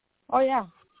 Oh, yeah.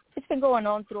 It's been going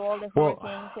on through all the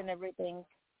hurricanes and everything.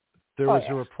 There was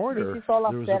a reporter. This is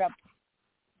all set up.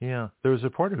 Yeah. There was a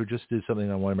reporter who just did something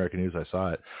on One American News, I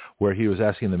saw it, where he was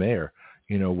asking the mayor,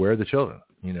 you know, where are the children?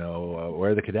 You know,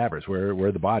 where are the cadavers? Where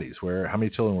are the bodies? How many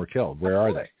children were killed? Where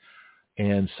are they?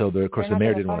 And so, of course, the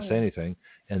mayor didn't want to say anything.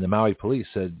 And the Maui police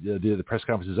said, the press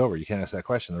conference is over. You can't ask that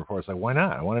question. The reporter's like, why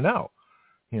not? I want to know.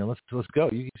 You know, let's go.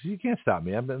 You can't stop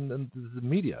me. I'm in the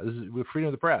media. This is freedom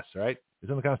of the press, right? It's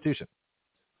in the Constitution.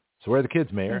 So where are the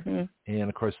kids, Mayor? And,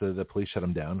 of course, the police shut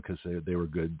them down because they were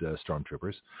good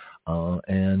stormtroopers.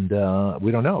 And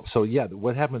we don't know. So, yeah,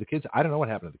 what happened to the kids? I don't know what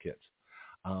happened to the kids.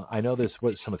 I know there's,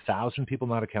 some 1,000 people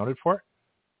not accounted for?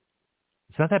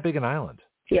 It's not that big an island.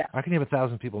 Yeah. How can you have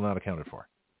 1,000 people not accounted for?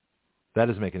 That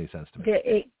doesn't make any sense to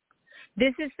me.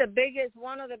 This is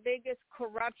one of the biggest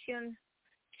corruption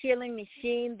killing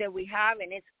machine that we have,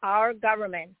 and it's our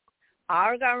government.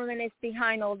 Our government is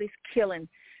behind all this killing.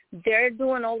 They're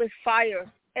doing all this fires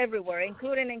everywhere,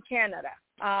 including in Canada.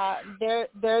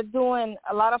 They're doing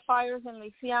a lot of fires in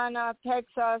Louisiana,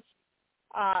 Texas.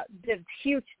 The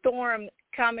huge storm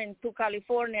coming to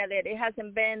California that it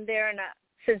hasn't been there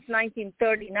since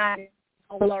 1939.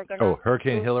 Oh,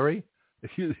 Hurricane Hillary?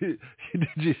 Did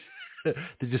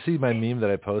you see my meme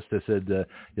that I posted that said,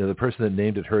 the person that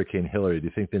named it Hurricane Hillary, do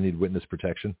you think they need witness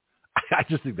protection? I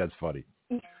just think that's funny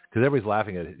because everybody's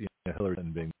laughing at Hillary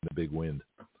being the big wind.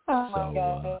 My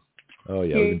God.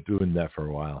 We've been doing that for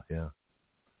a while. Yeah,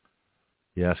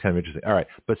 it's kind of interesting. All right,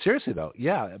 but seriously though,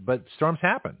 but storms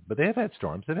happen. But they have had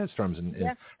storms. They've had storms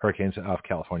in hurricanes off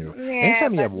California.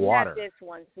 Anytime you have water. Not this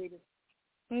one, sweetie.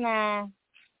 Nah.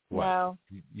 What? No.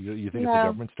 You think it's a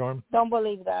government storm? Don't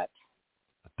believe that.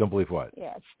 Don't believe what?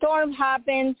 Yeah, storm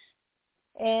happens,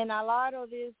 and a lot of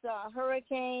these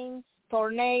hurricanes,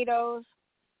 tornadoes,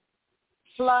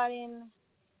 flooding,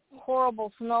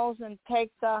 horrible snows in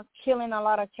Texas, killing a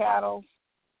lot of cattle,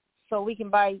 so we can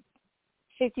buy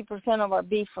 50% of our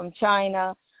beef from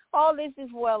China. All this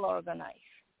is well organized.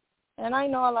 And I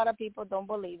know a lot of people don't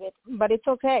believe it, but it's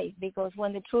okay because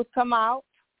when the truth come out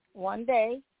one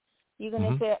day, you're going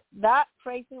to say, that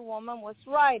crazy woman was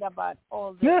right about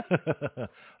all this.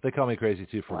 They call me crazy,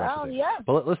 too, for well, things. Yeah.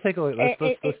 Well, let's take a look.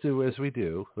 Let's do as we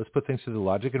do. Let's put things through the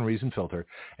logic and reason filter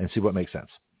and see what makes sense.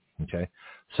 Okay?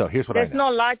 So here's what I know. There's no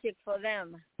logic for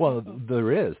them. Well,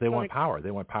 there is. They want power.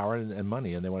 They want power and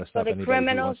money, and they want to stop anybody who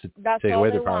wants to take away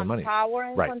their power and money. Power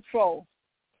and control.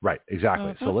 Right,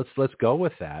 exactly. So let's go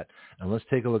with that, and let's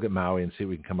take a look at Maui and see what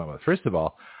we can come up with. First of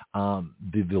all,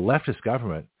 the leftist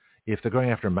government, if they're going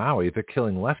after Maui, if they're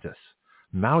killing leftists,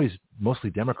 Maui's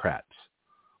mostly Democrats.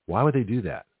 Why would they do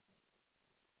that?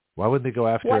 Why would they go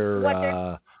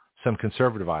after some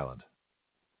conservative island,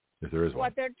 if there is one?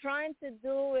 What they're trying to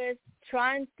do is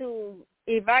trying to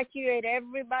evacuate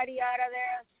everybody out of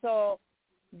there, so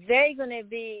they're going to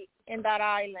be in that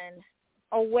island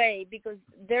away because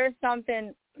there's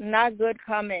something not good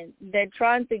coming. They're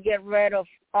trying to get rid of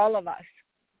all of us.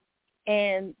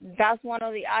 And that's one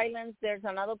of the islands. There's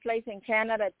another place in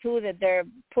Canada, too, that they're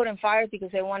putting fires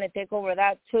because they want to take over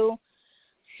that, too.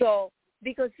 So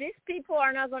because these people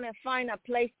are not going to find a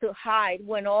place to hide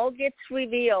when all gets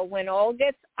revealed, when all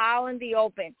gets out in the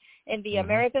open, and the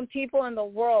American people in the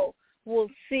world will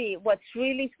see what's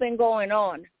really been going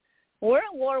on. We're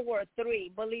in World War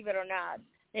III, believe it or not,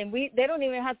 and they don't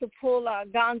even have to pull a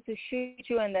gun to shoot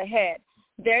you in the head.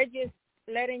 They're just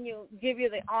give you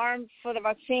the arm for the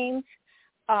vaccines.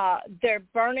 They're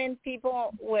burning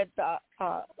people with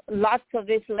lots of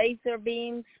these laser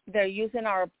beams. They're using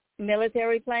our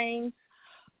military planes.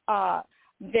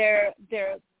 They're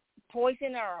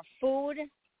poisoning our food.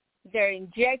 They're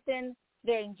injecting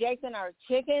our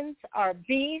chickens, our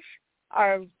beef,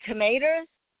 our tomatoes,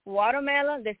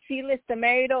 watermelon. The seedless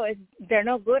tomato they're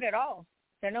no good at all.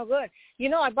 They're no good. You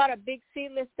know, I bought a big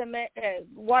seedless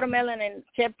watermelon and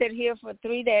kept it here for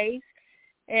 3 days.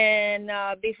 And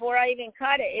before I even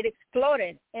cut it, it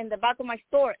exploded in the back of my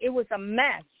store. It was a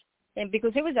mess. And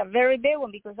because it was a very big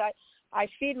one, because I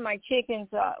feed my chickens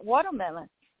watermelon.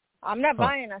 I'm not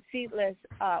buying a seedless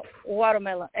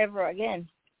watermelon ever again.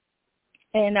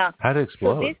 And how'd it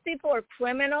explode? So these people are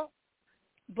criminal.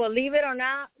 Believe it or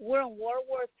not, we're in World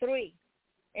War III.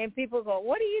 And people go,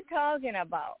 what are you talking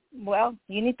about? Well,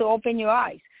 you need to open your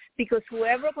eyes, because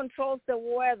whoever controls the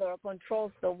weather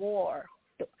controls the war.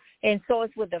 And so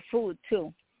it's with the food,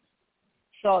 too.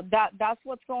 So that's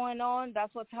what's going on.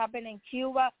 That's what's happening in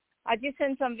Cuba. I just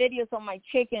sent some videos on my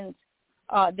chickens,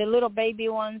 the little baby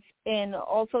ones, and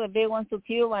also the big ones to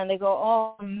Cuba. And they go,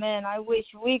 oh, man, I wish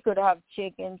we could have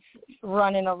chickens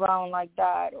running around like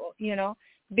that, you know,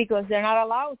 because they're not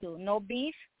allowed to. No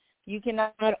beef. You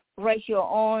cannot raise your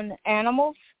own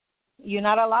animals. You're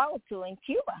not allowed to in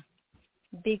Cuba,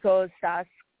 because that's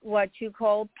what you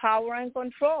call power and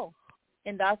control.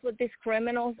 And that's what these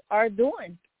criminals are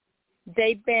doing.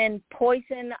 They've been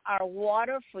poisoning our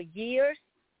water for years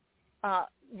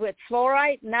with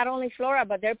fluoride. Not only fluoride,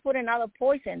 but they're putting other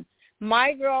poison.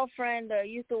 My girlfriend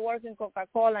used to work in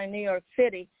Coca-Cola in New York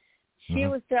City. She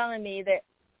was telling me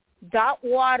that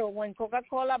water, when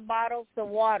Coca-Cola bottles the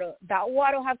water, that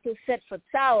water have to sit for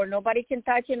sour. Nobody can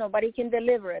touch it. Nobody can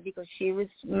deliver it, because she was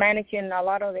managing a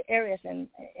lot of the areas in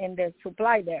the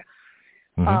supply there.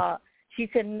 She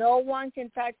said no one can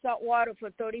touch that water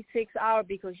for 36 hours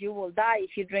because you will die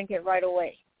if you drink it right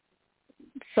away.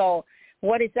 So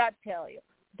what does that tell you?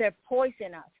 They're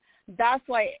poisoning us. That's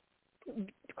why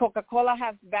Coca-Cola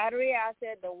has battery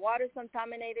acid. The water is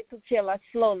contaminated to kill us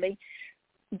slowly.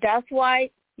 That's why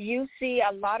you see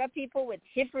a lot of people with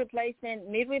hip replacement,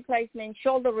 knee replacement,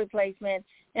 shoulder replacement,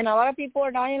 and a lot of people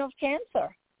are dying of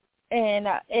cancer. And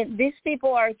these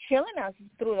people are killing us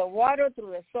through the water,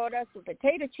 through the sodas, through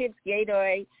potato chips,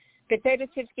 Gatorade. Potato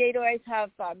chips, Gatorades have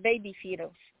baby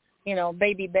fetus, you know,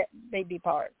 baby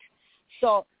parts.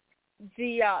 So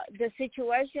the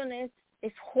situation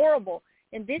is horrible.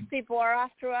 And these people are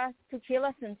after us to kill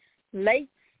us in late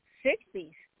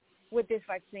 60s with these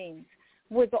vaccines,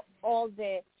 with all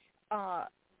the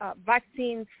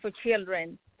vaccines for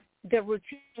children, the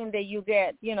routine that you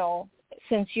get, you know,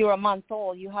 since you're a month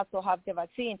old, you have to have the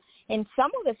vaccine. In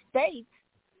some of the states,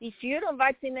 if you don't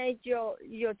vaccinate your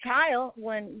child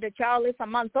when the child is a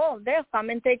month old, they'll come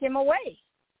and take him away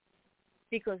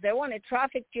because they want to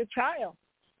traffic your child.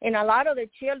 And a lot of the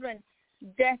children,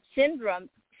 death syndrome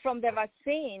from the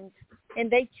vaccines, and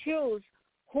they choose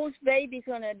whose baby's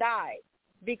going to die.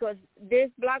 Because this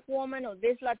black woman or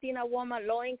this Latina woman,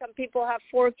 low-income people have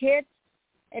 4 kids,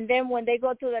 and then when they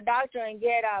go to the doctor and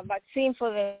get a vaccine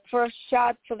for the first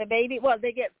shot for the baby, well,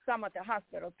 they get some at the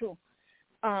hospital too.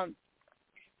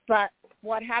 But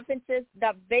what happens is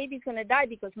that baby's going to die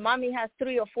because mommy has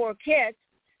 3 or 4 kids,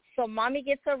 so mommy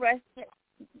gets arrested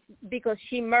because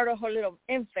she murdered her little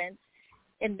infant,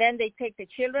 and then they take the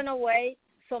children away.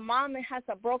 So mom has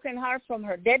a broken heart from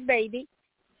her dead baby,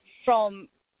 from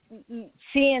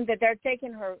seeing that they're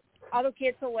taking her other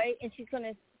kids away, and she's going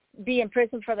to be in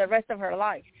prison for the rest of her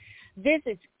life. This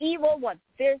is evil, what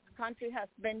this country has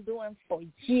been doing for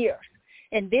years,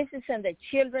 and this is in the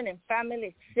children and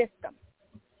family system.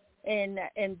 And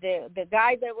the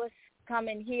guy that was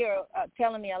coming here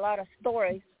telling me a lot of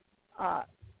stories,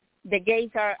 the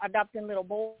gays are adopting little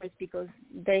boys because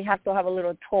they have to have a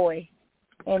little toy.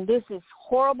 And this is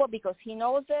horrible because he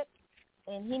knows it,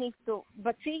 and he needs to.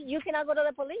 But see, you cannot go to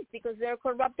the police because they're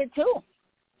corrupted too.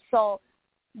 So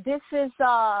this is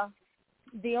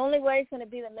the only way is going to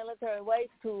be the military way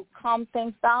to calm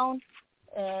things down.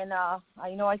 And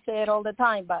I know I say it all the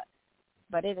time,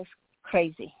 but it is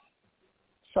crazy.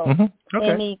 So Okay.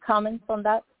 Any comments on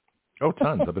that? Oh,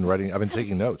 tons. I've been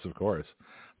taking notes, of course,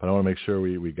 but I want to make sure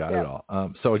we got it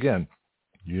all. So again,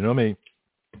 you know me.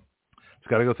 It's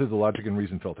got to go through the logic and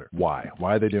reason filter. Why?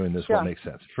 Why are they doing this? Sure. What makes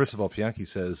sense? First of all, Bianchi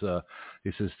says,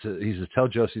 tell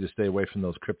Josie to stay away from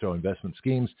those crypto investment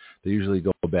schemes. They usually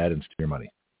go bad and steal your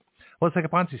money. Well, it's like a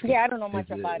Ponzi scheme. Yeah, I don't know much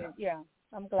about it. Yeah,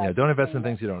 I'm glad. Yeah, don't invest in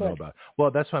things you don't know about.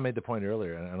 Well, that's why I made the point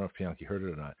earlier, and I don't know if Bianchi heard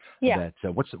it or not. Yeah.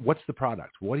 That what's the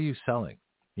product? What are you selling?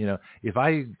 You know, if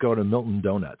I go to Milton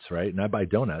Donuts, right, and I buy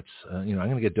donuts, I'm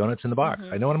going to get donuts in the box.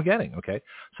 I know what I'm getting. Okay,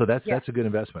 so that's a good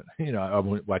investment. You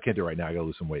know, I can't do it right now. I got to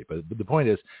lose some weight, but the point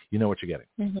is, you know what you're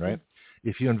getting, right?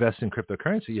 If you invest in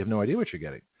cryptocurrency, you have no idea what you're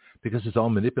getting because it's all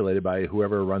manipulated by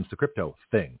whoever runs the crypto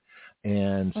thing,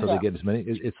 and so they get as many.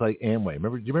 It's like Amway.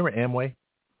 Do you remember Amway?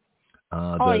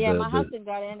 My husband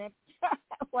got in it.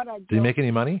 What I do. Did he make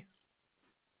any money?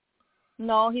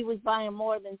 No, he was buying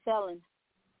more than selling.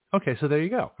 Okay, so there you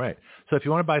go. Right. So if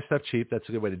you want to buy stuff cheap, that's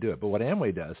a good way to do it. But what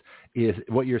Amway does is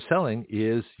what you're selling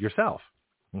is yourself.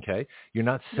 Okay? You're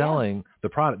not selling the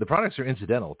product. The products are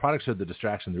incidental. The products are the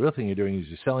distraction. The real thing you're doing is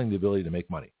you're selling the ability to make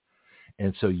money.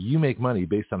 And so you make money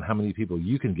based on how many people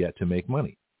you can get to make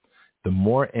money. The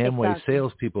more Amway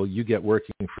salespeople you get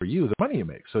working for you, the money you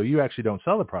make. So you actually don't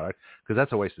sell the product because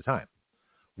that's a waste of time.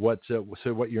 So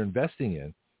what you're investing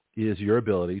in is your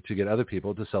ability to get other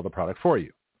people to sell the product for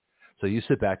you. So you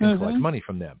sit back and collect money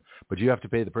from them. But you have to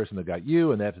pay the person that got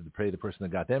you, and they have to pay the person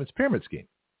that got them. It's a pyramid scheme,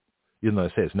 even though they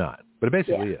say it's not. But it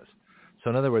basically is.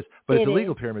 So in other words, but it's a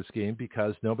legal pyramid scheme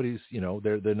because nobody's,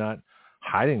 they're not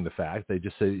hiding the fact. They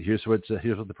just say, here's what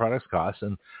the products cost,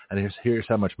 and here's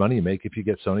how much money you make if you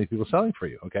get so many people selling for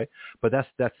you. Okay, but that's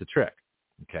the trick.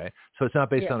 Okay, so it's not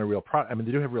based on a real product. I mean,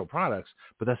 they do have real products,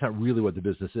 but that's not really what the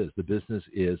business is. The business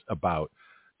is about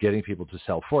getting people to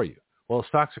sell for you. Well,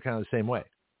 stocks are kind of the same way.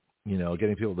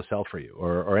 Getting people to sell for you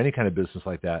or any kind of business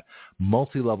like that.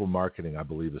 Multi-level marketing, I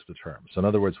believe, is the term. So in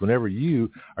other words, whenever you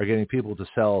are getting people to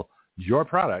sell your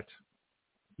product,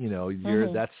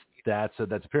 that's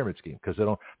a pyramid scheme because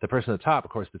the person at the top,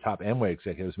 of course, the top Amway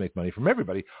executives make money from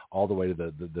everybody all the way to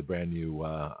the brand new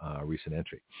recent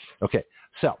entry. Okay.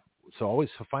 So always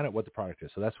find out what the product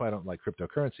is. So that's why I don't like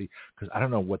cryptocurrency because I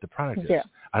don't know what the product is.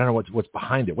 I don't know what's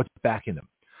behind it, what's backing them.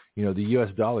 The U.S.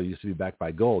 dollar used to be backed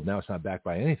by gold. Now it's not backed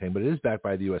by anything, but it is backed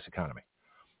by the U.S. economy.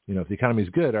 If the economy is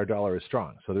good, our dollar is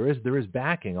strong. So there is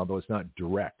backing, although it's not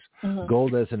direct.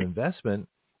 Gold as an investment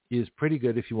is pretty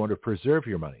good if you want to preserve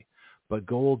your money, but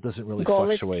gold doesn't really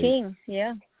fluctuate. Gold is king,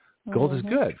 yeah. Gold is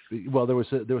good. Well, there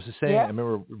was a saying. I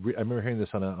remember hearing this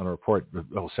on a report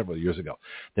several years ago.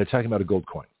 They're talking about a gold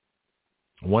coin,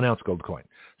 1 ounce gold coin.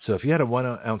 So if you had a 1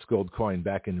 ounce gold coin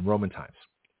back in Roman times,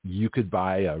 you could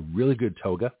buy a really good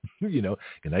toga, a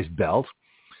nice belt,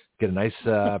 get a nice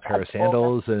pair of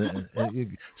sandals,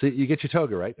 so you get your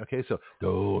toga, right? Okay, so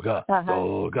toga,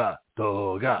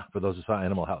 toga, for those who saw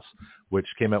Animal House, which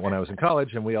came out when I was in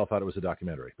college, and we all thought it was a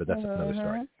documentary, but that's another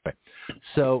story. Okay.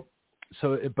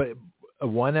 But a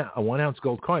 1 ounce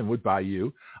gold coin would buy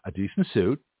you a decent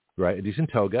suit, right? A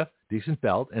decent toga, decent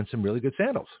belt, and some really good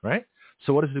sandals, right?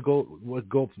 So what is the gold?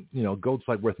 Gold's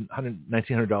like worth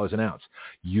 $1,900 an ounce.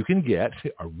 You can get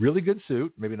a really good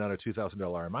suit, maybe not a $2,000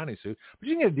 Armani suit, but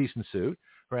you can get a decent suit,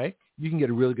 right? You can get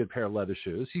a really good pair of leather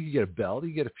shoes. You can get a belt. You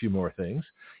can get a few more things,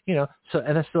 So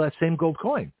and that's still that same gold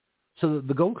coin. So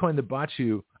the gold coin that bought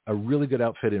you a really good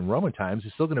outfit in Roman times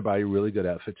is still going to buy you a really good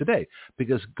outfit today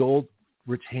because gold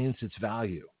retains its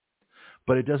value,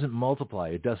 but it doesn't multiply.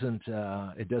 It doesn't.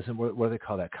 What do they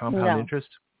call that? Compound interest.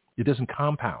 It doesn't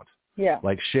compound. Yeah.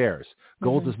 Like shares.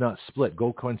 Gold does not split.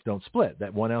 Gold coins don't split.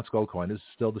 That 1 ounce gold coin is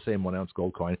still the same 1 ounce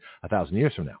gold coin 1,000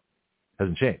 years from now.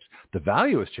 Hasn't changed. The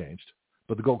value has changed,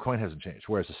 but the gold coin hasn't changed.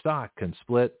 Whereas a stock can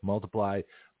split, multiply,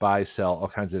 buy, sell, all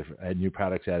kinds of different new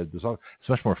products added. It's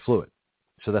much more fluid.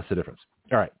 So that's the difference.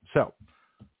 All right. So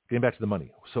getting back to the money.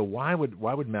 So why would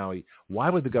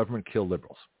the government kill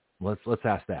liberals? Let's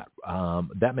ask that.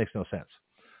 That makes no sense.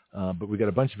 But we got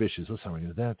a bunch of issues. Let's start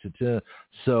with that.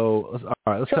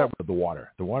 Let's start with the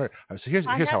water. The water. So here's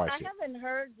how I see it. I haven't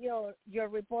heard your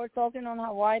report talking on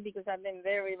Hawaii because I've been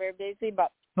very, very busy.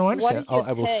 But no, I understand. What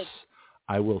is your take?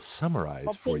 I will summarize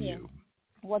for you.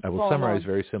 What's I will summarize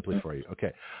very simply for you.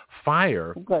 Okay,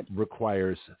 fire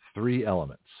requires 3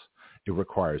 elements. It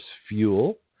requires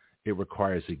fuel, it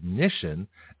requires ignition,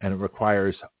 and it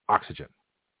requires oxygen.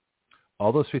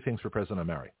 All those 3 things were present on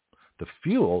Maui. The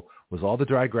fuel was all the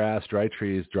dry grass, dry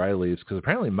trees, dry leaves, because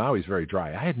apparently Maui's very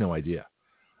dry. I had no idea.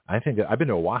 I think I've been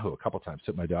to Oahu a couple times.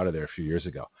 Took my daughter there a few years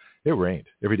ago. It rained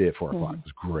every day at 4 o'clock. It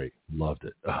was great. Loved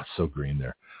it. Oh, so green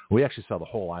there. We actually saw the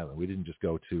whole island. We didn't just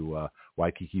go to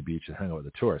Waikiki Beach and hang out with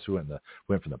the tourists. We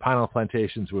went from the pineapple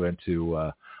plantations. We went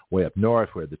to way up north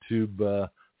where the tube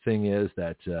thing is,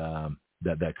 that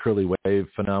curly wave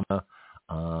phenomena.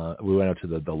 We went out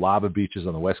to the lava beaches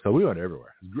on the west coast. We went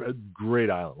everywhere. Great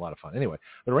island, a lot of fun. Anyway,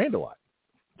 it rained a lot,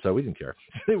 so we didn't care.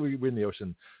 we were in the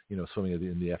ocean, swimming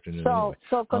in the afternoon. Anyway.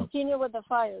 So continue with the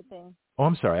fire thing. Oh,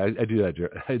 I'm sorry. I do that.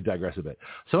 I digress a bit.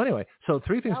 So anyway,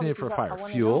 three things needed for a fire.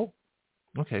 Fuel.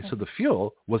 Okay, so the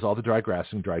fuel was all the dry grass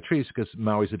and dry trees because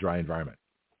Maui's a dry environment.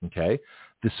 Okay,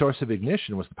 the source of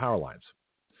ignition was the power lines.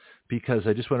 Because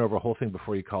I just went over a whole thing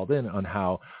before you called in on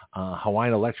how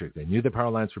Hawaiian Electric, they knew the power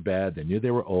lines were bad. They knew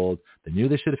they were old. They knew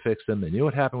they should have fixed them. They knew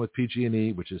what happened with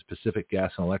PG&E, which is Pacific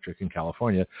Gas and Electric in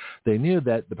California. They knew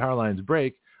that the power lines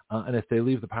break, and if they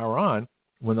leave the power on,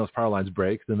 when those power lines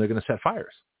break, then they're going to set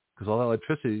fires because all that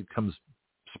electricity comes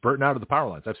spurting out of the power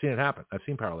lines. I've seen it happen. I've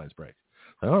seen power lines break.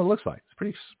 I know what it looks like.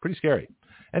 It's pretty scary.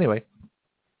 Anyway,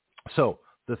 so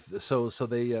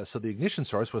the ignition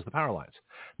source was the power lines.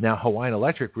 Now, Hawaiian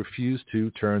Electric refused to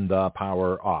turn the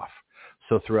power off.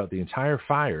 So throughout the entire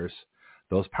fires,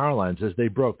 those power lines, as they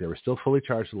broke, they were still fully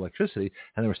charged with electricity,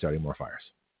 and they were starting more fires.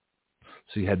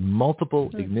 So you had multiple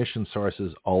ignition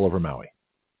sources all over Maui.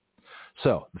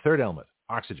 So the third element,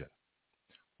 oxygen.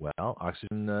 Well,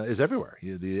 oxygen is everywhere.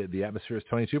 The atmosphere is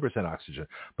 22% oxygen.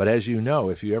 But as you know,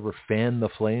 if you ever fan the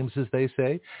flames, as they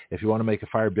say, if you want to make a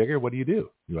fire bigger, what do?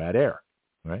 You add air.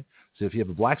 Right? So if you have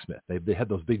a blacksmith, they had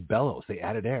those big bellows. They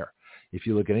added air. If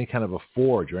you look at any kind of a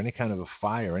forge or any kind of a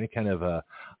fire, any kind of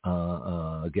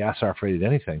a gas-operated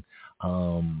anything,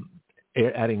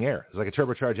 adding air. It's like a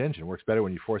turbocharged engine. Works better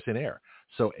when you force in air.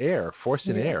 So air, forced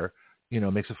in air,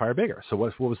 makes a fire bigger. So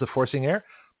what was the forcing air?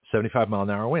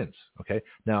 75-mile-an-hour winds. Okay.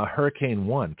 Now a Hurricane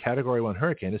 1, Category 1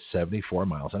 hurricane is 74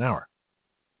 miles an hour.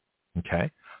 Okay.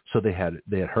 So they had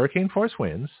hurricane force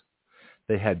winds.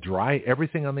 They had dry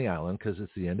everything on the island because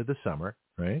it's the end of the summer,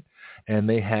 right? And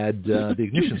they had the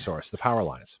ignition source, the power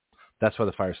lines. That's why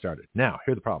the fire started. Now,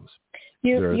 here are the problems.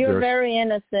 You're very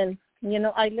innocent.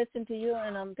 I listen to you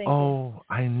and I'm thinking. Oh,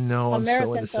 I know.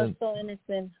 Americans I'm are so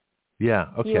innocent. Yeah.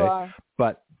 Okay. You are.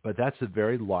 But that's a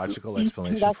very logical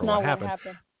explanation for what happened.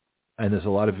 And there's a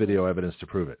lot of video evidence to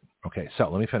prove it. Okay. So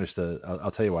let me finish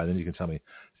I'll tell you why. Then you can tell me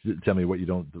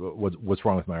what's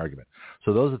wrong with my argument.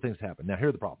 So those are the things that happen. Now, here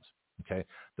are the problems. Okay.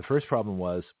 The first problem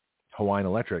was Hawaiian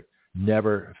Electric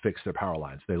never fixed their power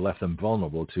lines. They left them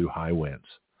vulnerable to high winds.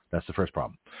 That's the first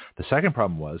problem. The second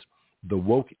problem was the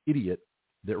woke idiot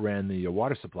that ran the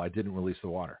water supply didn't release the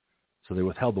water. So they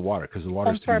withheld the water because the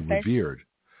water is to be revered.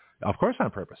 Of course,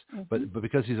 on purpose. But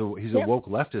because he's a woke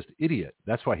leftist idiot,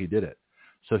 that's why he did it.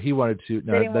 So he wanted to.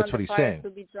 No, that's what he's saying.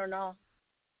 To be turned off.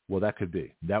 Well, that could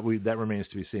be. That remains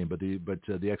to be seen. But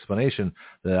the explanation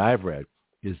that I've read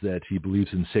is that he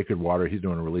believes in sacred water. He's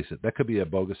going to release it. That could be a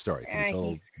bogus story.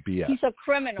 BS. He's a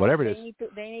criminal. Whatever it is.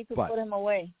 They need to put him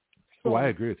away. Oh, I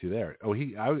agree with you there. Oh,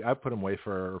 I put him away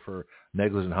for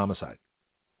negligent homicide.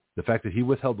 The fact that he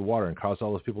withheld the water and caused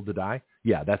all those people to die,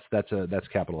 yeah, that's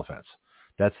capital offense.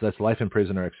 That's life in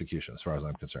prison or execution, as far as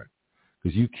I'm concerned,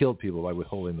 because you killed people by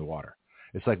withholding the water.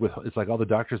 It's like all the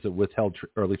doctors that withheld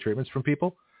early treatments from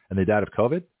people and they died of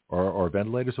COVID or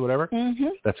ventilators or whatever. Mm-hmm.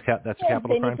 That's a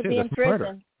capital crime too. That's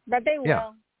murder. But they will.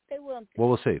 Yeah. They will. Well,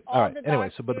 we'll see. All right. Anyway,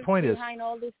 but the point is, behind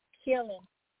all this killing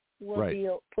will be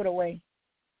put away.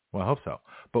 Well, I hope so.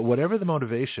 But whatever the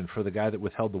motivation for the guy that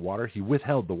withheld the water, he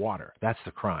withheld the water. That's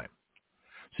the crime.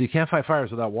 So you can't fight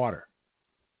fires without water.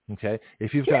 Okay?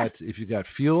 If you've got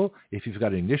fuel, if you've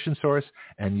got an ignition source,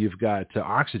 and you've got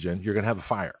oxygen, you're going to have a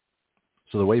fire.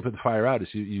 So the way you put the fire out is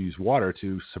you use water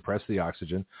to suppress the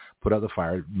oxygen, put out the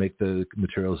fire, make the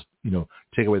materials,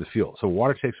 take away the fuel. So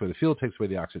water takes away the fuel, takes away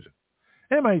the oxygen.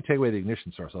 And it might take away the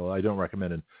ignition source, although I don't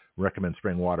recommend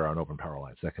spraying water on open power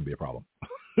lines. That can be a problem,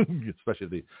 especially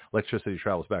if the electricity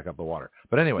travels back up the water.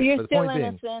 But anyway, You're the still point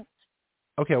innocent. being,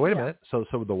 okay, wait a minute. So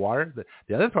with the water,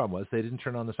 the other problem was they didn't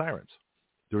turn on the sirens.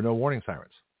 There were no warning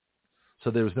sirens. So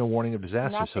there was no warning of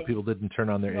disaster. Nothing. So people didn't turn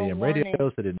on their AM warning.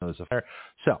 radios. They didn't know there was a fire.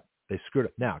 So they screwed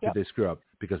up. Now, did they screw up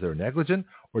because they were negligent,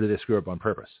 or did they screw up on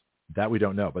purpose? That we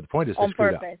don't know. But the point is, they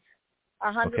screwed up.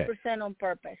 On purpose. 100% on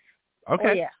purpose. Okay.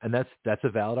 Oh, yeah. And that's a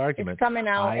valid argument. It's coming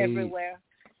out everywhere.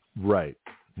 Right.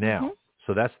 Now,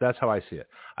 so that's how I see it.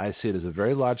 I see it as a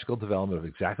very logical development of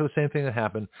exactly the same thing that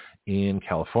happened in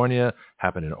California,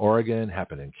 happened in Oregon,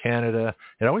 happened in Canada.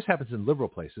 It always happens in liberal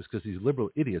places because these liberal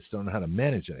idiots don't know how to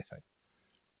manage anything.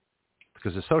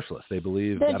 Because they're socialists. They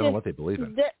believe, I don't know what they believe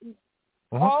in.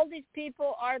 All these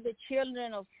people are the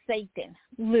children of Satan,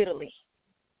 literally.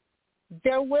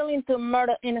 They're willing to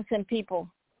murder innocent people.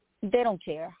 They don't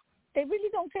care. They really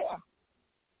don't care.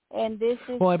 And this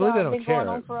is I believe they don't been care, going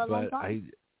on for a long time.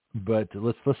 But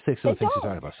let's take some of the things you're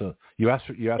talking about. So you asked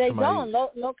for They don't.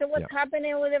 Look at what's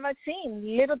happening with the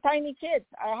vaccine. Little tiny kids.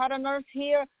 I had a nurse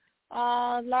here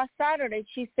last Saturday.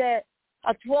 She said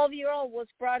a 12-year-old was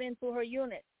brought into her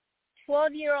unit.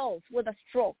 12-year-olds with a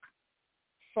stroke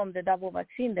from the double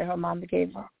vaccine that her mom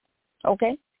gave her.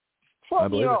 Okay?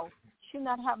 12-year-olds should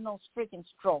not have no freaking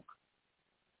stroke.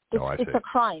 It's a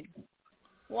crime.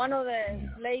 One of the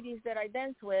ladies that I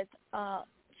danced with,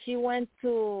 she went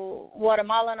to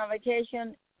Guatemala on a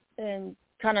vacation and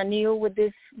kind of knew with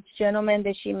this gentleman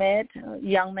that she met, a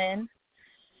young man.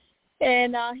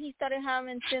 And he started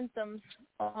having symptoms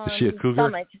on his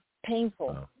stomach,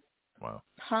 painful. Oh. Wow.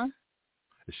 Huh?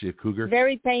 Is she a cougar?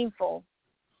 Very painful.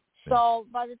 So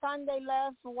by the time they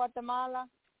left for Guatemala,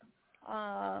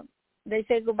 they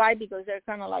said goodbye because they're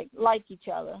kind of like each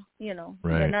other, you know.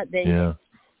 Right. They're not dating. Yeah.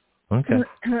 Okay.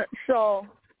 So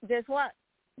guess what?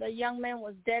 The young man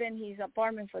was dead in his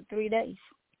apartment for 3 days.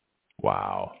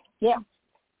 Wow. Yeah.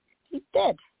 He's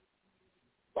dead.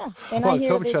 Yeah. And well, I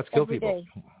hear COVID shots kill people.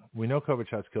 Day. We know COVID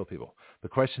shots kill people. The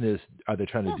question is, are they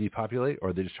trying to depopulate or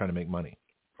are they just trying to make money?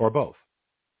 Or both?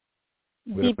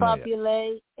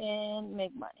 Depopulate and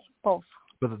make money. Both.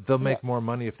 But they'll make more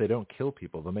money if they don't kill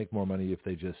people. They'll make more money if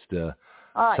they just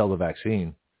sell the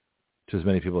vaccine to as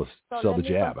many people as sell the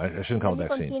jab. I shouldn't call it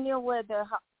vaccine.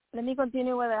 Let me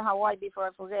continue with Hawaii before I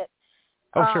forget.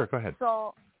 Oh, sure. Go ahead.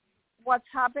 So what's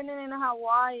happening in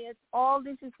Hawaii is all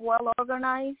this is well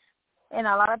organized, and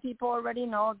a lot of people already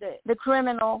know that the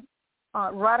criminal,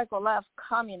 radical left,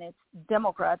 communists,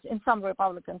 Democrats, and some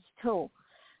Republicans too,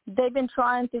 they've been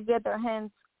trying to get their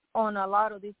hands on a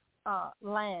lot of this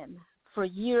land for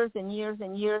years and years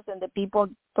and years, and the people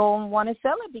don't want to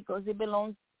sell it because it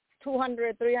belongs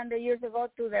 200, 300 years ago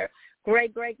to their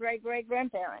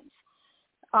great-great-great-great-grandparents.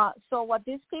 So what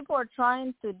these people are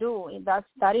trying to do,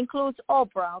 that includes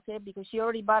Oprah, okay, because she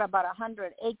already bought about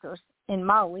 100 acres in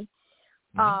Maui.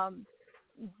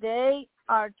 They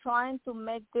are trying to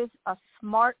make this a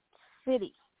smart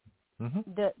city.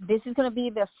 This is going to be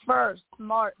the first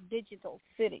smart digital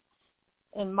city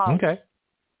in Maui. Okay.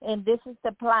 And this is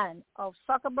the plan of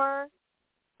Zuckerberg,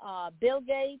 Bill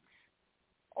Gates,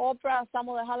 Oprah, some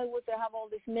of the Hollywoods that have all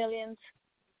these millions,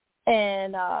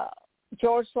 and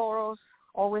George Soros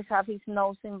always have his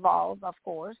nose involved, of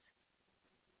course.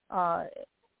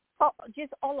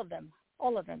 Just all of them.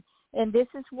 And this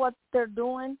is what they're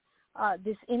doing.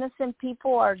 These innocent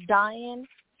people are dying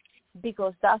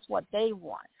because that's what they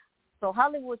want. So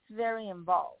Hollywood's very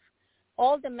involved.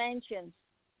 All the mansions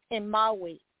in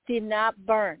Maui did not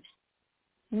burn.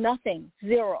 Nothing,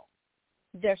 zero.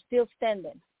 They're still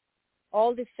standing.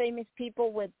 All these famous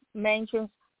people with mansions,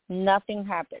 nothing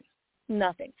happened.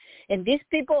 Nothing. And these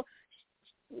people,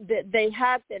 they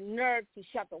had the nerve to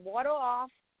shut the water off,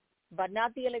 but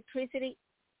not the electricity.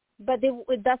 But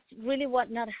that's really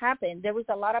what not happened. There was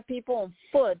a lot of people on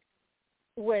foot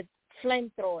with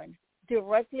flamethrowing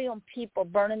directly on people,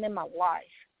 burning them alive.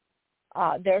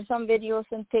 There's some videos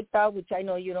on TikTok, which I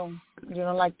know you don't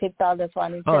like TikTok. That's why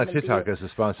I'm telling you. TikTok is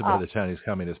sponsored by the Chinese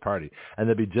Communist Party, and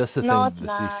that'd be just the thing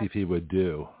the CCP would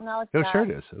do. No, it's not. Sure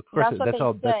it is. Of course, that's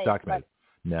documented.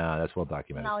 No, that's well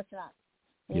documented. No, it's not.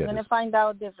 You're going to find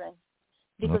out different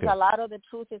because a lot of the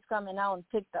truth is coming out on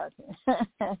TikTok.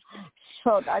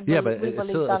 So I believe, but it's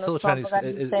still Chinese.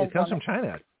 It comes from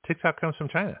China. TikTok comes from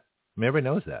China. I mean,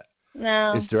 everybody knows that.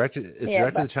 No. It's directed to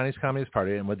the Chinese Communist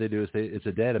Party, and what they do is it's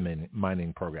a data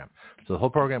mining program. So the whole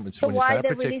program is when you sign up for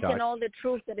TikTok. So why they're releasing all the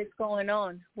truth that is going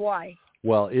on? Why?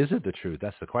 Well, is it the truth?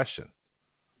 That's the question.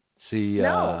 See,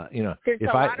 no. If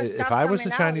I was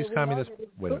the Chinese Communist,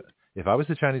 if I was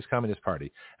the Chinese Communist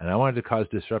Party and I wanted to cause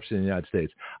disruption in the United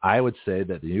States, I would say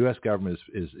that the U.S. government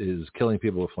is killing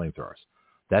people with flamethrowers.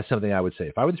 That's something I would say.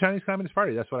 If I were the Chinese Communist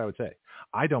Party, that's what I would say.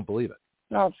 I don't believe it.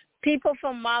 No, people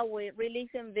from Maui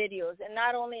releasing videos, and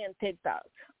not only on TikTok.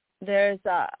 There's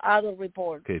other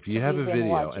reports. Okay, if you have a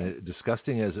video, and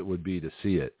disgusting as it would be to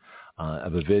see it,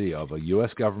 of a video of a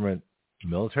U.S. government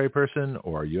military person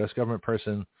or a U.S. government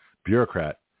person,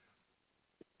 bureaucrat,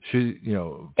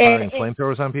 firing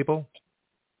flamethrowers on people?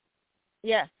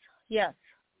 Yes,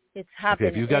 it's happening.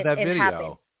 Okay, if you've got that video,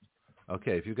 happened.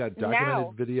 Okay, if you've got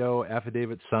documented video,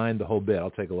 affidavit signed, the whole bit,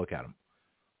 I'll take a look at them.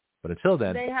 But until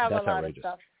then, they have that's a lot outrageous.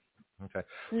 Of stuff. Okay.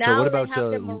 Now so what about they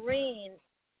have the Marines.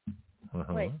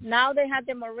 Wait, now they have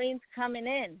the Marines coming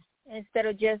in instead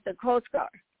of just the Coast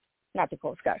Guard. Not the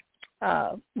Coast Guard.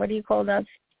 What do you call that?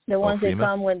 The ones that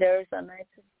come when there's a night.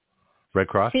 Red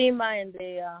Cross? FEMA and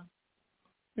the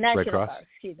National Guard,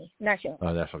 National Guard.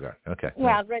 Oh, National Guard. Okay.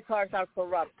 Well, Red Cross are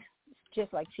corrupt,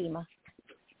 just like FEMA.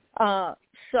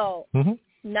 So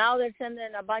now they're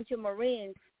sending a bunch of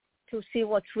Marines to see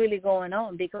what's really going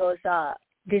on because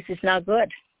this is not good,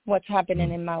 what's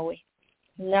happening in Maui.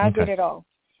 Not good at all.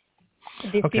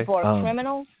 These people are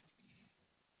criminals.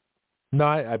 No,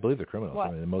 I believe they're criminals. What?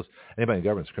 I mean, anybody in the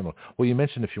government is criminal. Well, you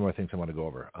mentioned a few more things I want to go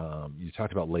over. You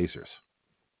talked about lasers.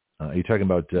 Are you talking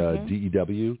about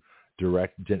DEW,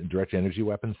 direct energy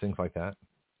weapons, things like that?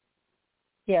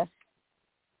 Yes.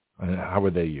 How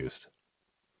were they used?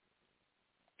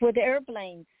 With the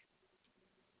airplanes.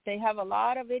 They have a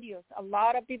lot of videos. A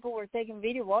lot of people were taking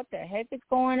video. What the heck is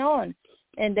going on?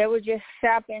 And they were just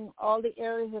sapping all the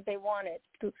areas that they wanted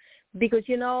to. Because,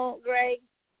 Greg,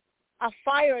 a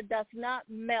fire does not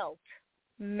melt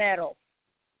metal.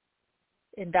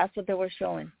 And that's what they were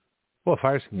showing. Well,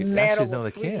 fires can get metal. Actually, no,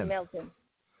 they really can. Melting.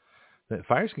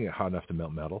 Fires can get hot enough to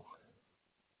melt metal.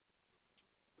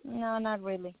 No, not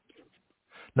really.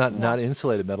 Not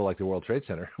insulated metal like the World Trade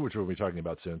Center, which we'll be talking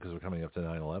about soon because we're coming up to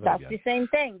 9/11 That's again. the same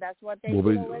thing. That's what they do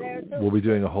over there, too. We'll be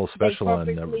doing a whole special on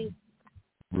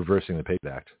reversing the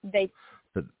Patriot Act. They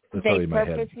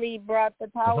purposely brought the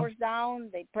towers down.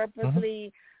 They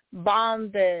purposely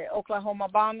bombed the Oklahoma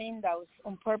bombing. That was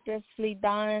on purposely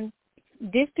done.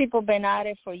 These people been at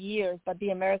it for years, but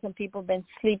the American people been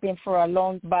sleeping for a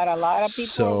long. But a lot of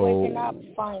people are waking up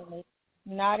finally.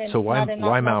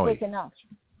 Why Maui? Waking up.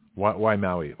 Why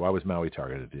Maui? Why was Maui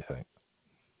targeted, do you think?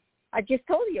 I just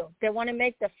told you. They want to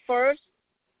make the first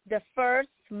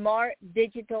smart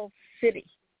digital city.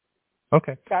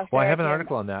 Okay. Well, I have an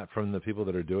article on that from the people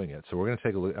that are doing it. So we're going to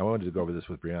take a look. I wanted to go over this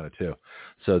with Brianna, too.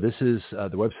 So this is,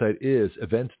 the website is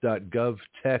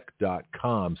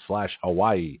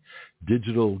events.govtech.com/Hawaii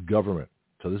Digital Government.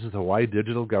 So this is the Hawaii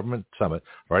Digital Government Summit.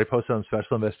 I've already posted on the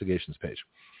Special Investigations page.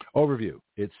 Overview.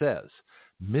 It says,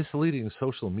 misleading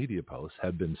social media posts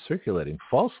have been circulating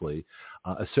falsely,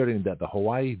 asserting that the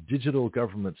Hawaii Digital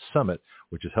Government Summit,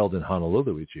 which is held in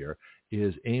Honolulu each year,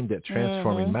 is aimed at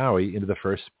transforming Maui into the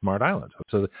first smart island.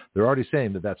 So they're already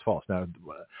saying that that's false. Now,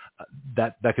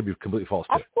 that could be completely false,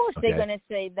 too. Of course they're going to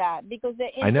say that because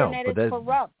the internet is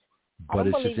corrupt. But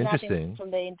it's just interesting. From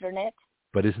the internet.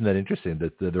 But isn't that interesting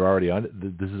that they're already on?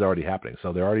 This is already happening.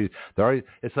 So they're already.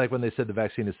 It's like when they said the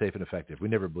vaccine is safe and effective. We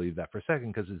never believed that for a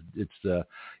second because it's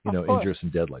injurious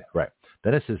and deadly. Right.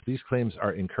 Then it says these claims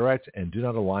are incorrect and do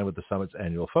not align with the summit's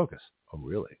annual focus. Oh,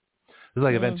 really? It's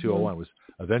like Event 201 was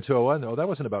Event 201. Oh, that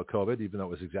wasn't about COVID, even though it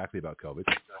was exactly about COVID.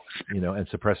 And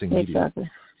suppressing media. Exactly.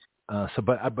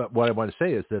 But what I want to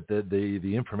say is that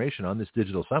the information on this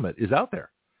digital summit is out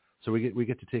there. So we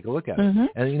get to take a look at it.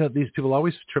 And, these people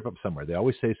always trip up somewhere. They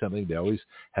always say something. They always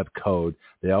have code.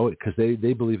 Because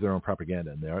they believe their own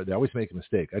propaganda, and they always make a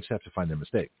mistake. I just have to find their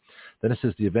mistake. Then it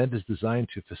says the event is designed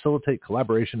to facilitate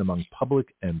collaboration among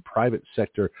public and private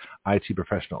sector IT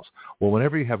professionals. Well,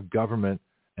 whenever you have government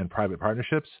and private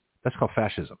partnerships, that's called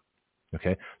fascism.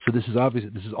 Okay? So this is obvious.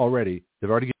 They've already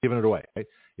given it away. Right?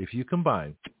 If you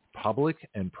combine public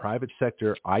and private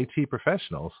sector IT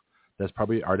professionals, that's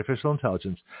probably artificial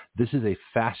intelligence. This is a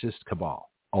fascist cabal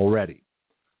already.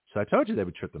 So I told you they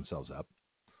would trip themselves up.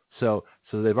 So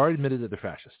they've already admitted that they're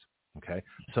fascist. Okay.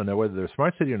 So now whether they're a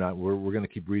smart city or not, we're going to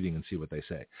keep reading and see what they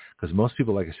say. Because most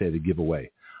people, like I say, they give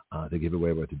away. They give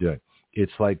away what they're doing.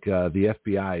 It's like the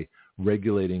FBI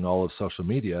regulating all of social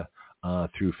media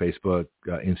through Facebook,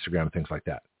 Instagram, things like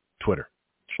that. Twitter.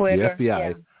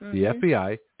 The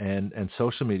FBI and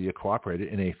social media cooperated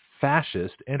in a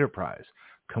fascist enterprise,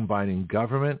 combining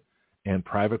government and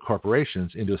private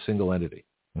corporations into a single entity.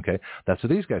 Okay, that's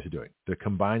what these guys are doing. They're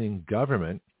combining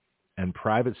government and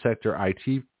private sector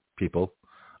IT people,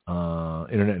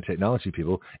 internet and technology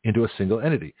people, into a single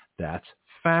entity. That's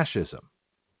fascism.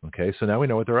 Okay, so now we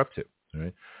know what they're up to. All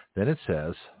right. Then it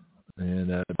says,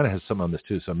 and it kind of has some on this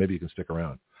too, so maybe you can stick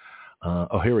around.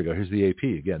 Here we go. Here's the AP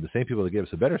again. The same people that gave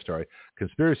us a better story.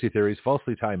 Conspiracy theories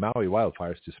falsely tie Maui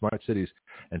wildfires to smart cities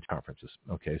and conferences.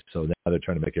 Okay, so now they're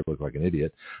trying to make it look like an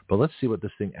idiot. But let's see what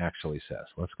this thing actually says.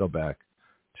 Let's go back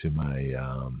to my.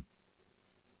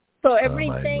 So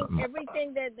everything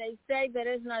that they say that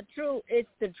is not true,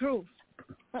 it's the truth.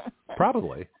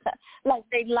 Probably. Like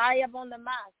they lie about the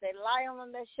mask, they lie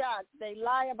on the shots, they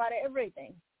lie about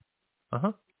everything.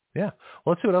 Yeah.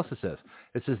 Well, let's see what else it says.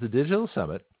 It says the Digital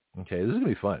Summit. Okay, this is going to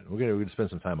be fun. We're going to spend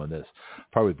some time on this,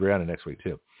 probably with Brianna next week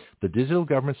too. The Digital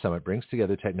Government Summit brings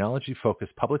together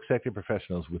technology-focused public sector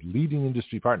professionals with leading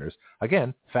industry partners,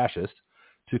 again, fascist,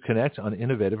 to connect on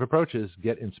innovative approaches,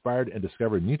 get inspired, and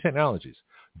discover new technologies.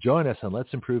 Join us and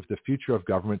let's improve the future of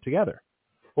government together.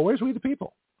 Well, where's we the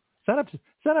people?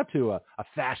 It's not up to a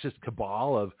fascist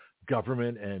cabal of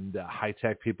government and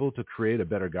high-tech people to create a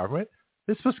better government.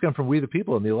 It's supposed to come from we the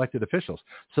people and the elected officials.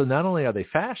 So not only are they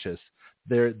fascists,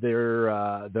 they're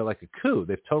like a coup.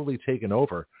 They've totally taken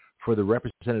over for the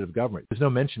representative government. There's no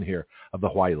mention here of the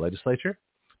Hawaii legislature.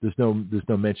 There's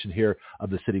no mention here of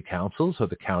the city councils or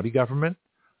the county government.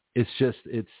 It's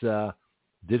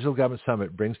Digital Government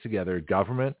Summit brings together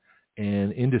government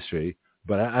and industry,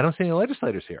 but I don't see any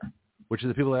legislators here, which are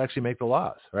the people that actually make the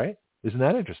laws, right? Isn't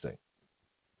that interesting?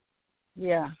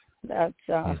 Yeah, that's.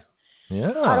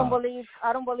 Yeah. I don't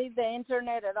believe the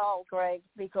internet at all, Greg,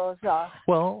 because they're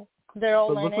all but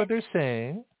look in what it. they're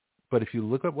saying. But if you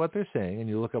look at what they're saying and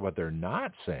you look at what they're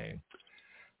not saying,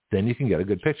 then you can get a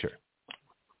good picture.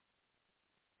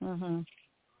 Mm-hmm.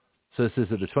 So this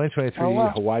is at the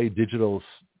 2023 Hawaii Digital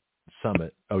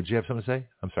Summit. Oh, do you have something to say?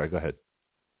 I'm sorry. Go ahead.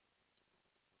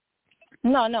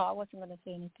 No, I wasn't going to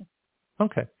say anything.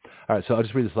 Okay. All right. So I'll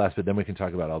just read this last bit, then we can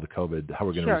talk about all the COVID, how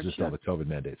we're going to resist all the COVID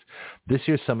mandates. This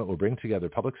year's summit will bring together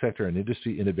public sector and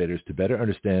industry innovators to better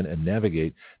understand and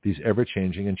navigate these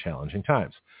ever-changing and challenging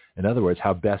times. In other words,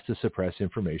 how best to suppress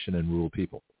information and rule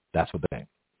people. That's what they're saying.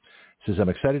 It says, I'm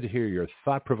excited to hear your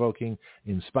thought-provoking,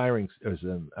 inspiring,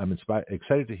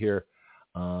 excited to hear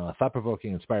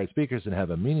thought-provoking, inspired speakers and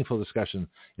have a meaningful discussion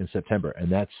in September.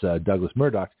 And that's Douglas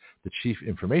Murdoch, the Chief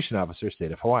Information Officer,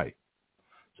 State of Hawaii.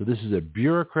 So this is a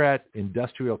bureaucrat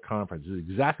industrial conference. It's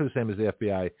exactly the same as the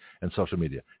FBI and social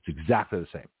media. It's exactly the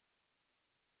same.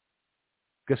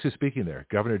 Guess who's speaking there?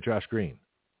 Governor Josh Green,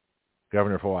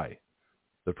 governor of Hawaii,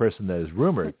 the person that is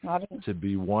rumored to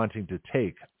be wanting to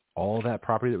take all that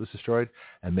property that was destroyed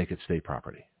and make it state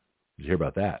property. Did you hear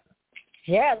about that?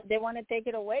 Yeah, they want to take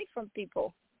it away from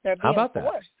people. They're being forced.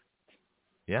 That?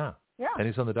 Yeah. Yeah.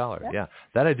 Pennies on the dollar. Yeah.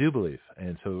 That I do believe.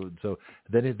 And so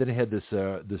then he had this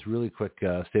really quick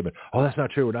statement. Oh, that's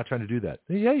not true. We're not trying to do that.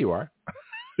 Yeah, you are.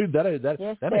 that makes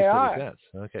perfect sense.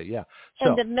 Okay, yeah.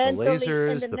 So the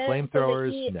lasers, the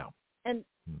flamethrowers, no. And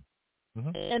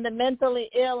the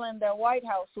mentally ill in the White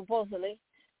House, supposedly,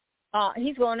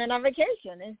 he's going on a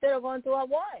vacation instead of going to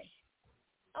Hawaii.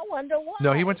 I wonder why.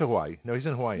 No, he went to Hawaii. No, he's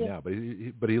in Hawaii now, but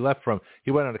he left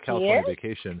he went on a California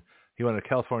vacation. He went on a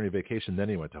California vacation, then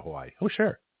he went to Hawaii. Oh,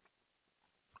 sure.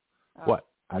 What?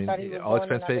 I mean, all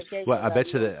expense paid. Well, I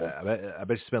bet you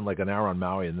spend like an hour on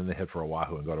Maui and then they head for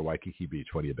Oahu and go to Waikiki Beach.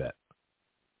 What do you bet?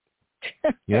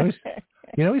 He's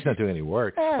not doing any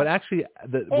work. But actually,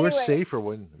 we're safer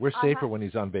when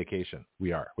he's on vacation.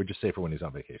 We are. We're just safer when he's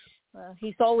on vacation.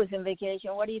 He's always on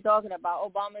vacation. What are you talking about?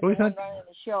 Obama's the one running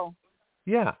the show.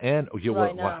 Yeah, and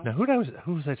now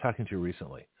who was I talking to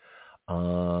recently?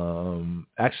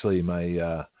 Actually,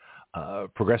 my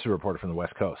progressive reporter from the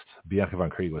West Coast, Bianca Von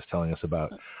Krieg, was telling us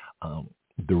about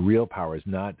the real power is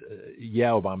not.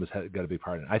 Obama's got a big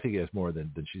part in it. I think he has more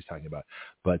than she's talking about.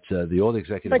 But the old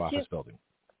executive office building,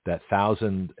 that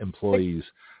 1,000 employees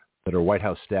that are White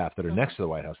House staff that are next to the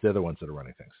White House, they're the ones that are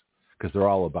running things because they're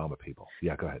all Obama people.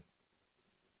 Yeah, go ahead.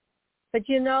 But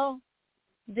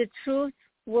the truth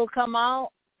will come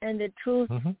out, and the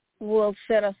truth will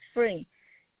set us free.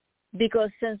 Because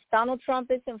since Donald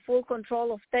Trump is in full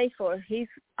control of State Force,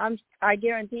 I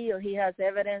guarantee you he has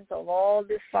evidence of all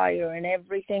this fire and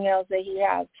everything else that he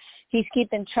has. He's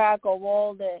keeping track of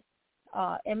all the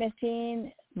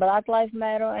MSC, Black Lives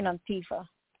Matter, and Antifa.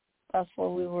 That's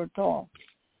what we were told.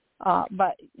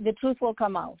 But the truth will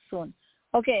come out soon.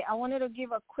 Okay, I wanted to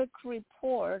give a quick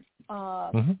report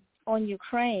on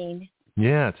Ukraine.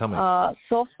 Yeah, tell me.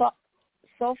 So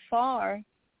far,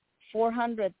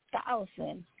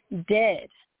 400,000 dead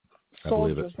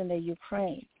soldiers in the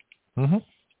Ukraine.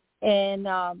 And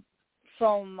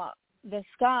from the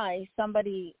sky,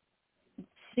 somebody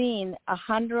seen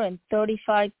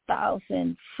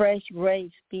 135,000 fresh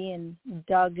graves being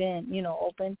dug in,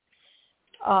 open.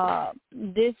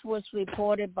 This was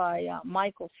reported by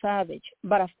Michael Savage.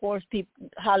 But, of course,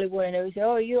 Hollywood and everybody say,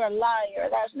 oh, you're a liar.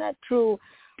 That's not true.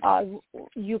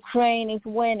 Ukraine is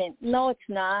winning. No, it's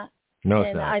not. No,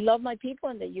 it's not. I love my people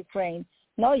in the Ukraine.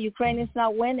 No, Ukraine is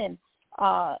not winning.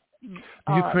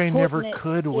 Ukraine never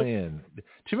could win. Do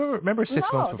you remember 6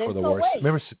 months before the war?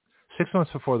 Remember 6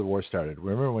 months before the war started?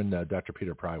 Remember when Dr.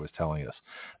 Peter Pry was telling us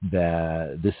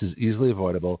that this is easily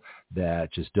avoidable,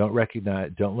 that just don't let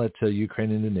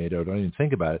Ukraine into NATO, don't even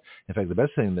think about it. In fact, the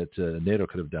best thing that NATO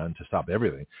could have done to stop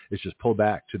everything is just pull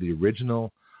back to the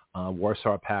original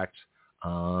Warsaw Pact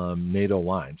NATO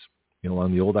lines,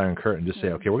 along the old Iron Curtain, just say,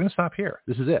 okay, we're going to stop here.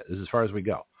 This is it. This is as far as we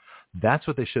go. That's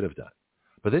what they should have done.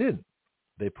 But they didn't.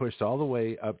 They pushed all the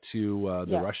way up to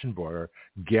the Russian border,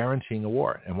 guaranteeing a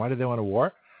war. And why do they want a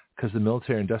war? Because the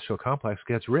military-industrial complex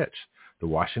gets rich. The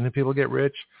Washington people get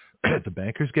rich. the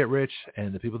bankers get rich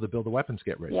and the people that build the weapons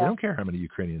get rich. Yeah. They don't care how many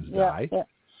Ukrainians die.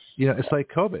 Yeah. It's like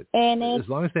COVID. And as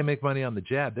long as they make money on the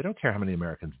jab, they don't care how many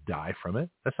Americans die from it.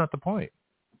 That's not the point.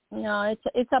 No,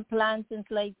 it's a plan since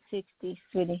late 60s,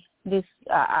 sweetie. This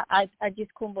I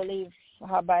just couldn't believe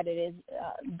how bad it is.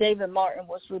 David Martin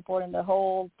was reporting the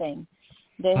whole thing.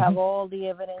 They have all the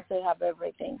evidence. They have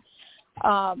everything.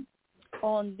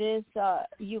 On this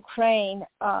Ukraine,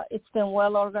 it's been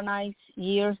well organized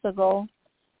years ago.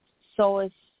 So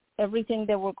it's everything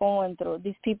that we're going through.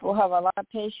 These people have a lot of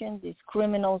patience. These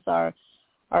criminals are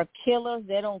killers.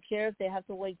 They don't care if they have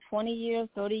to wait 20 years,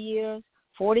 30 years,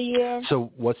 40 years.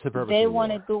 So what's the purpose they of the war?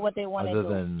 want to do what they want to do. Other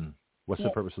than, what's the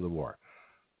purpose of the war?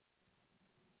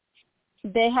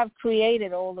 They have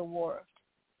created all the war.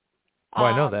 Oh,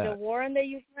 I know that. The war in the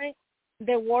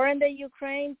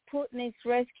Ukraine, Putin is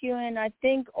rescuing, I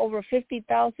think, over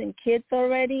 50,000 kids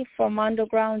already from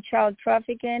underground child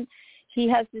trafficking. He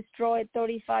has destroyed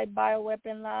 35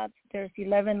 bioweapon labs. There's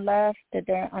 11 left that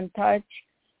they're untouched.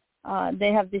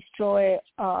 They have destroyed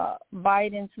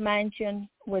Biden's mansion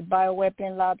with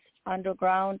bioweapon labs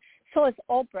underground. So it's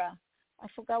Oprah. I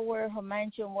forgot where her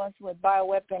mansion was with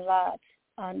bioweapon labs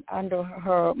under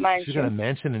her mansion. She's got a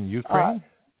mansion in Ukraine?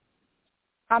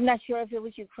 I'm not sure if it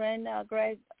was Ukraine,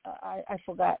 Greg. I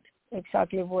forgot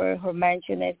exactly where her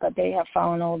mansion is, but they have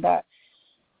found all that.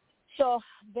 So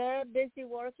they're busy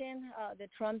working, the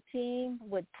Trump team,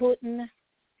 with Putin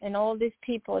and all these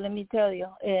people, let me tell you.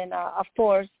 And, of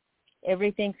course,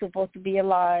 everything's supposed to be a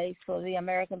lie, so the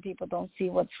American people don't see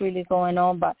what's really going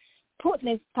on. But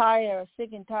Putin is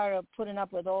sick and tired of putting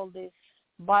up with all these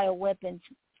bioweapons,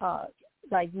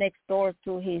 like next door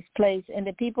to his place. And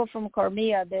the people from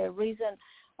Crimea, the reason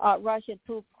Russia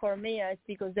took Crimea is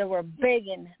because they were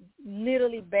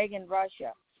literally begging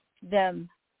Russia, them,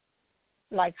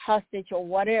 like hostage or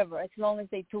whatever, as long as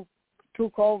they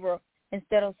took over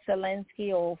instead of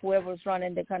Zelensky or whoever's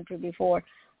running the country before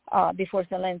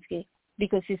Zelensky,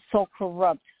 because he's so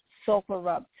corrupt.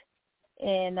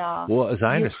 And well, as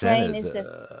I understand it,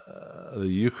 the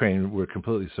Ukraine were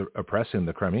completely oppressing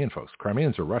the Crimean folks.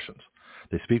 Crimeans are Russians.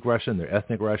 They speak Russian. They're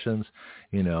ethnic Russians,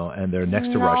 and they're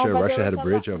next to Russia. Russia had a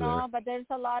bridge over there. No, but there's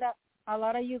a lot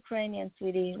of Ukrainians,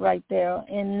 sweetie, right there.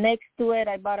 And next to it,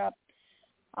 I bought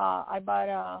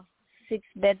a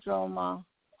 6-bedroom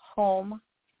home,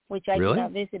 which I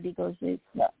cannot visit because it's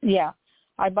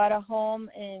I bought a home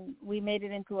and we made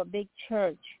it into a big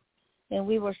church, and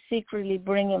we were secretly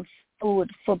bringing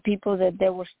food for people that they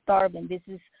were starving. This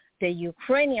is the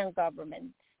Ukrainian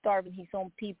government starving his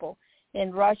own people,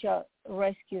 and Russia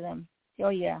rescued them. Oh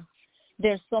yeah,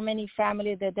 there's so many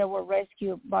families that they were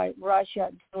rescued by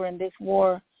Russia during this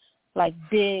war. Like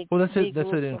big. Well, that's it. That's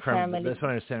what I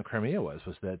understand. Crimea was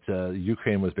that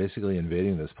Ukraine was basically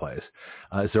invading this place.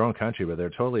 It's their own country, but they're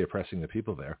totally oppressing the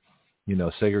people there.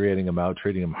 Segregating them out,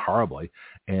 treating them horribly,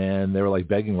 and they were like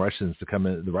begging Russia to come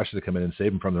in and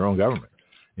save them from their own government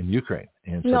in Ukraine.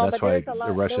 And so that's why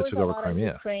Russia took over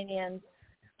Crimea.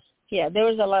 Yeah, there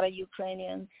was a lot of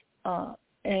Ukrainians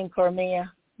in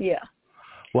Crimea. Yeah.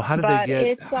 Well, how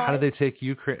did they take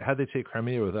Ukraine? How did they take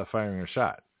Crimea without firing a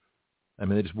shot? I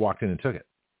mean, they just walked in and took it.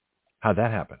 How'd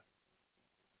that happen?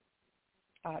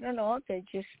 I don't know. They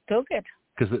just took it.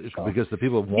 Because the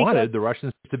people wanted the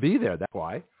Russians to be there. That's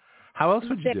why. How else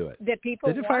would you do it? The people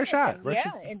they didn't fire a shot.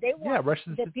 And they want.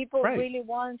 Russians. The people really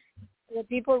want. The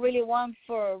people really want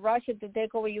for Russia to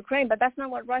take over Ukraine, but that's not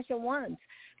what Russia wants.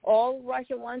 All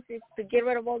Russia wants is to get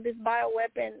rid of all these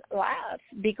bioweapon labs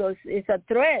because it's a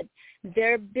threat.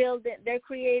 They're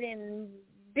creating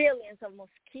billions of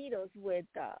mosquitoes with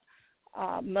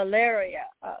malaria.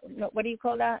 What do you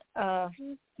call that? That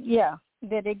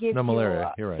they give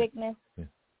malaria. You're right. Sickness.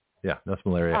 Yeah, that's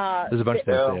malaria. There's a bunch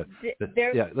of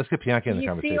things. Let's get Bianca in the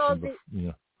conversation.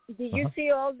 Did you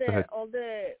see all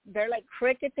the they're like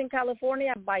crickets in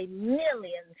California by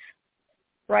millions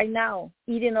right now,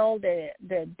 eating all the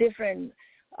different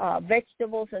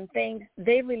vegetables and things.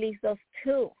 They release those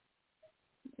too.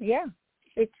 Yeah,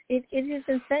 it is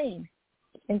insane.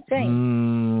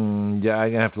 Yeah,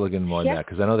 I'm gonna have to look into more on that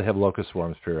because I know they have locust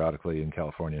swarms periodically in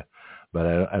California, but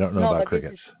I don't know about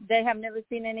crickets. They have never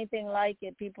seen anything like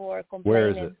it. People are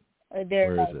complaining.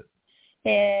 Where is it?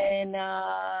 And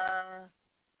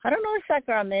I don't know,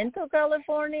 Sacramento,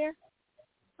 California.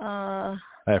 I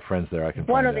have friends there. I can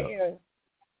one find of the areas.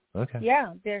 Okay.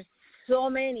 Yeah, there's so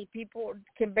many people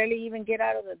can barely even get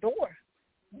out of the door.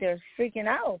 They're freaking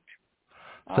out.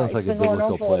 Sounds like a for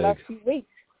biblical plague. The last few weeks.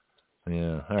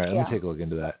 Yeah. All right. Let me take a look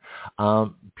into that.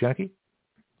 Jackie?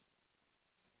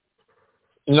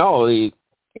 No,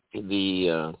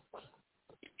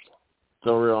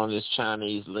 story on this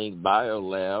Chinese-linked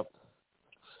biolab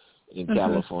in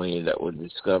California that was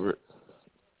discovered.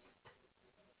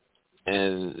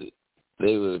 And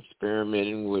they were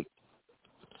experimenting with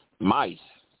mice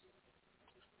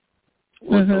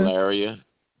with malaria,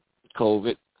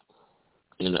 COVID,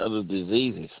 and other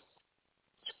diseases.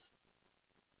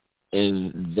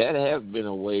 And that has been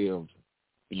a way of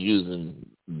using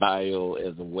bio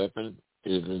as a weapon.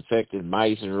 It has infected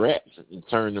mice and rats and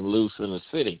turned them loose in a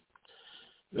city.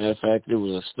 Matter of fact, there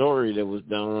was a story that was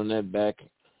done on that back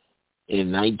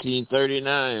in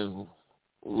 1939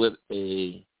 with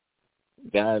a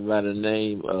guy by the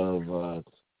name of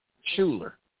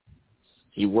Schuler.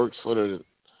 He wrote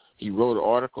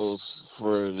articles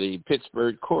for the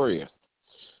Pittsburgh Courier.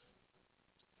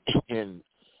 And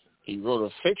he wrote a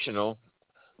fictional,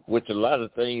 which a lot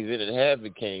of things in it have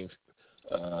became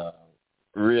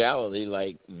reality,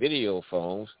 like video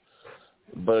phones.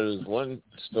 But it was one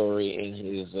story in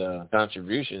his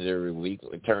contributions every week.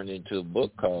 It turned into a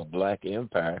book called Black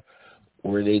Empire,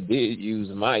 where they did use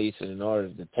mice in order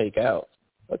to take out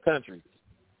a country.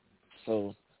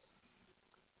 So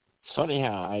it's funny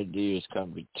how ideas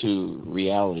come to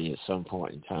reality at some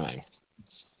point in time.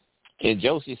 And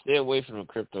Josie, stay away from the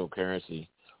cryptocurrency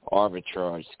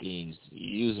arbitrage schemes.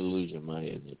 You use to lose your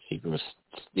money and people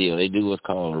steal. They do what's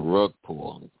called a rug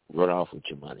pull, run off with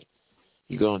your money.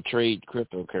 You're going to trade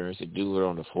cryptocurrency, do it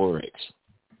on the Forex,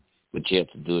 but you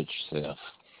have to do it yourself.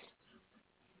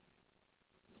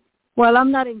 Well,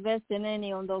 I'm not investing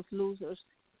any on those losers,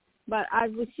 but I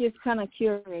was just kind of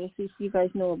curious if you guys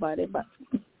know about it, but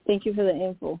thank you for the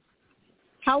info.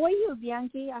 How are you,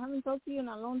 Bianchi? I haven't talked to you in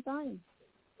a long time.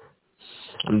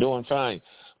 I'm doing fine.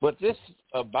 But this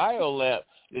biolab,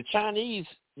 the Chinese,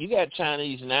 you got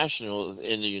Chinese nationals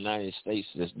in the United States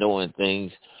that's doing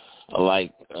things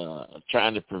like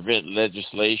trying to prevent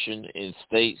legislation in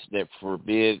states that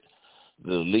forbid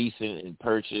the leasing and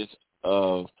purchase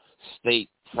of state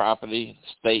property,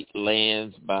 state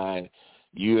lands by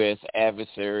U.S.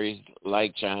 adversaries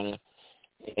like China.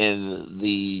 And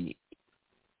the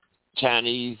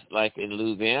Chinese, like in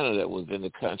Louisiana, that was in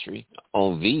the country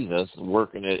on visas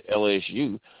working at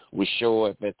LSU, would show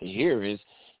up at the hearings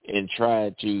and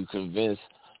try to convince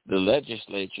the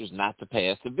legislatures not to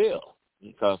pass the bill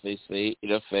because they say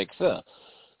it affects us.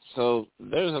 So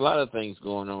there's a lot of things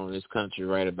going on in this country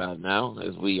right about now,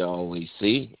 as we always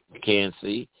can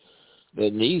see,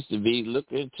 that needs to be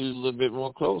looked into a little bit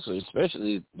more closely,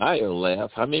 especially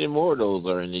biolabs. How many more of those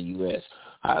are in the U.S.?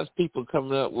 How's people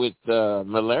coming up with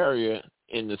malaria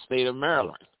in the state of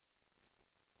Maryland?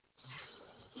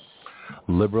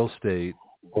 Liberal state,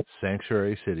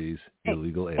 sanctuary cities,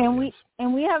 illegal aliens.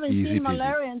 And we haven't Easy seen peasy.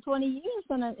 malaria in 20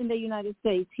 years in the United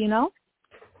States, you know?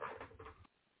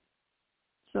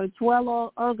 So it's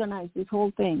well organized, this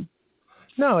whole thing.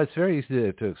 No, it's very easy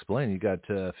to explain. You got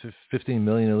 15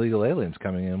 million illegal aliens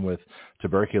coming in with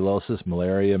tuberculosis,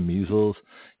 malaria, measles.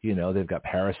 You know, they've got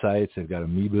parasites, they've got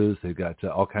amoebas, they've got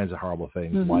all kinds of horrible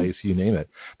things, lice, you name it.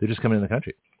 They're just coming in the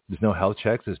country. There's no health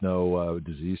checks. There's no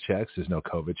disease checks. There's no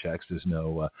COVID checks. There's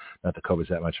no, not that COVID's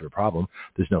that much of a problem.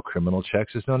 There's no criminal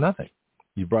checks. There's no nothing.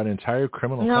 You brought an entire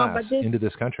criminal class into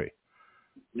this country.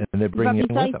 And they're bringing in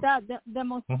with them. Besides that,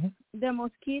 the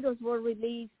mosquitoes were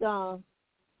released.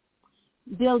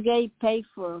 Bill Gates paid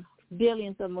for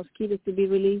billions of mosquitoes to be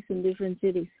released in different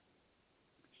cities.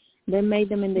 They made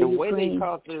them in the Ukraine.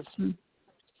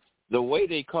 The way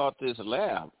they caught this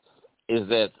lab is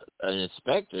that an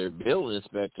building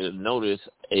inspector, noticed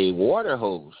a water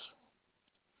hose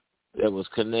that was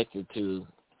connected to,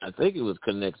 I think it was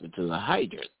connected to a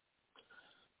hydrant.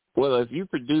 Well, if you're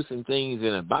producing things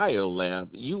in a biolab,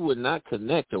 you would not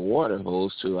connect a water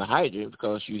hose to a hydrant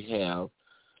because you have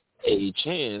a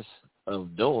chance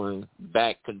of doing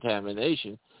back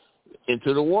contamination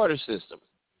into the water system.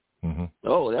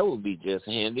 Oh, that would be just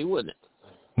handy, wouldn't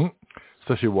it?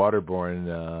 Especially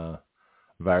waterborne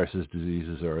viruses,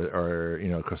 diseases, or you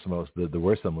know, of course, the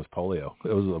worst of them was polio.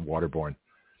 It was waterborne.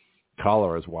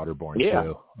 Cholera is waterborne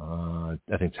too.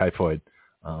 I think typhoid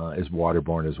is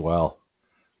waterborne as well.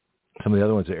 Some of the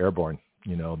other ones are airborne.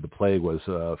 You know, the plague was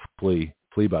flea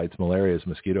bites. Malaria is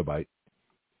mosquito bite.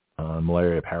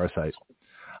 Malaria parasite.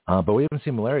 But we haven't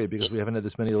seen malaria because we haven't had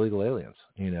this many illegal aliens,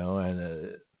 you know,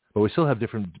 and but we still have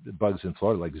different bugs in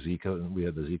Florida, like Zika, and we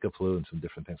have the Zika flu and some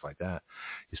different things like that.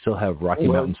 You still have Rocky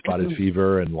Mountain spotted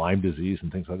fever and Lyme disease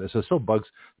and things like that. So still bugs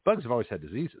have always had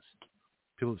diseases.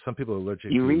 Some people are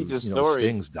allergic to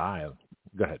stings die.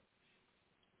 Go ahead.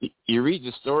 You read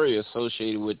the story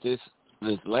associated with this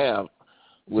lab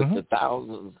with the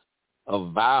thousands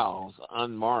of vials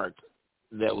unmarked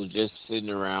that was just sitting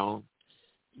around.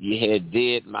 You had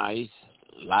dead mice,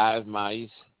 live mice,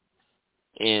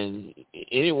 and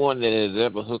anyone that has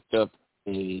ever hooked up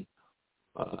a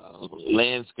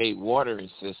landscape watering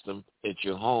system at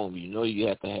your home, you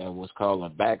have to have what's called a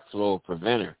backflow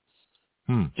preventer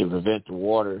to prevent the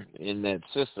water in that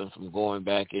system from going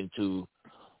back into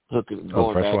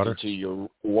into your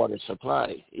water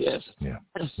supply. Yes. Yeah.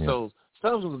 So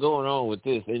something's going on with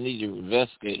this. They need to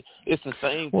investigate. It's the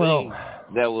same thing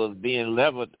that was being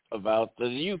leveled about the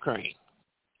Ukraine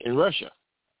and Russia.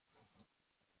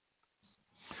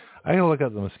 I got to look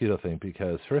at the mosquito thing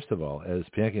because, first of all, as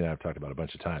Bianchi and I have talked about a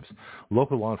bunch of times,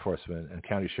 local law enforcement and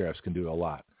county sheriffs can do a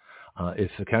lot.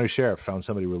 If the county sheriff found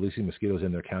somebody releasing mosquitoes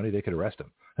in their county, they could arrest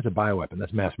them. That's a bioweapon.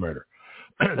 That's mass murder.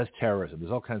 That's terrorism.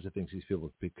 There's all kinds of things these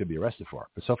people could be arrested for.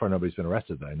 But so far, nobody's been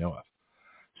arrested that I know of.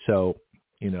 So,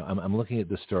 I'm looking at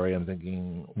this story. I'm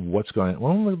thinking, what's going on?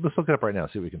 Well, let's look it up right now,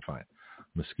 see what we can find.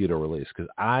 Mosquito release, because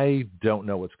I don't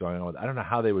know what's going on. I don't know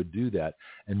how they would do that,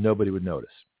 and nobody would notice.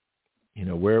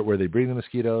 Where they breeding the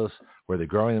mosquitoes, where they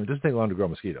growing them. It doesn't take long to grow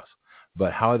mosquitoes.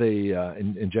 But how are they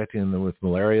injecting them with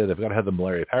malaria? They've got to have the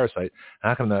malaria parasite.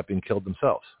 How come they're not being killed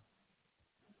themselves?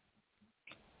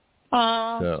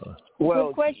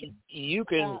 Well, you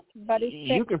can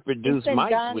produce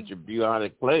mice with your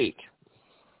bubonic plague.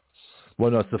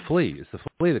 Well, no, it's the flea. It's the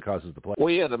flea that causes the plague.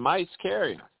 Well, yeah, the mice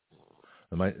carry.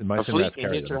 The mice and rats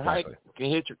carry them.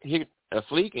 A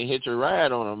flea can hit your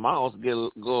ride on a mouse,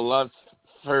 go a lot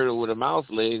further with a mouse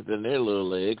legs than their little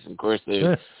legs. And of course, they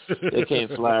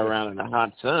can't fly around in the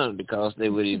hot sun because they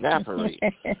would evaporate.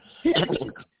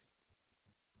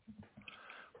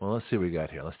 Well, let's see what we got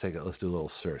here. Let's do a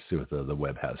little search, see what the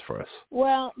web has for us.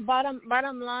 Well, bottom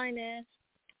line is,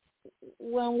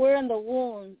 when we're in the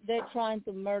womb, they're trying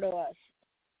to murder us.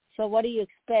 So what do you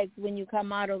expect when you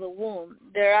come out of the womb?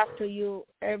 They're after you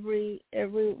every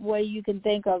way you can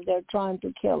think of. They're trying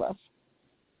to kill us.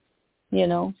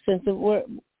 Since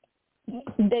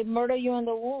they murder you in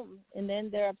the womb, and then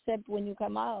they're upset when you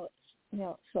come out.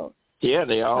 So yeah,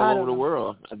 they all over the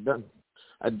world.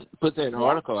 I put that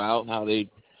article out how they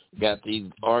got these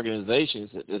organizations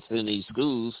that's in these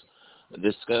schools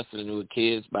discussing with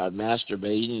kids about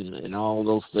masturbating and all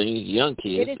those things. Young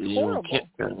kids, it is horrible.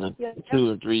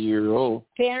 2 and 3 year old.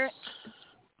 Parents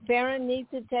need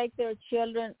to take their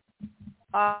children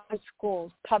out of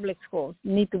schools. Public schools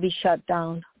need to be shut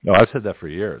down. No, I've said that for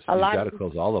years. You've got to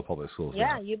close all the public schools.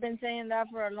 Yeah, now. You've been saying that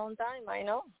for a long time. I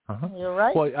know. You're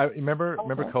right. Well, I remember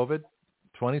COVID,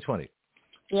 2020.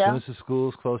 Yeah. As soon as the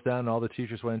schools closed down and all the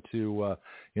teachers went to,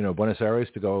 Buenos Aires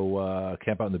to go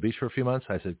camp out on the beach for a few months,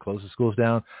 I said, close the schools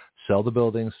down, sell the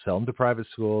buildings, sell them to private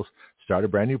schools, start a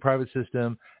brand new private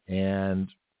system, and,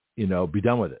 be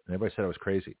done with it. And everybody said I was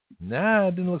crazy. Nah,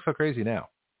 it didn't look so crazy now.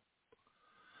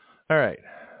 All right.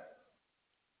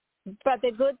 But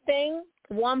the good thing,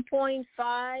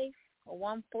 1.5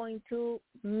 or 1.2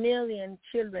 million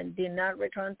children did not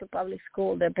return to public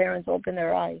school. Their parents opened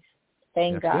their eyes.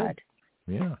 Thank God. Good.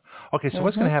 Yeah. Okay, so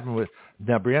what's going to happen with –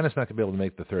 now, Brianna's not going to be able to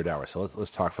make the third hour, so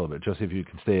let's talk for a little bit. Josie, if you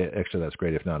can stay extra, that's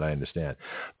great. If not, I understand.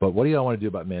 But what do y'all want to do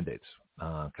about mandates?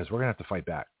 Because we're going to have to fight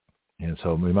back. And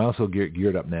so we might as well get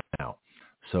geared up now.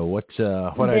 So what ideas do you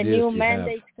have? The new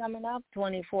mandates coming up,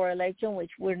 24 election,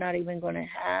 which we're not even going to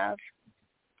have.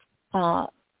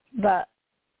 But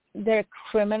they're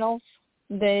criminals.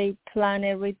 They plan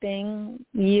everything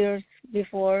years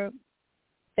before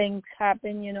things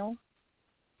happen,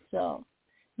 So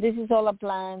this is all a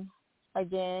plan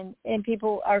again, and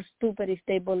people are stupid if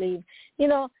they believe.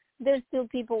 There's still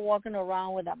people walking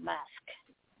around with a mask.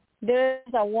 There's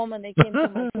a woman that came to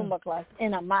my Zumba class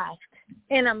in a mask.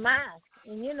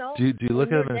 And, do you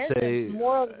look at them and say,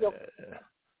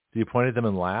 do you point at them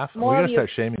and laugh? We got to start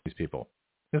shaming these people.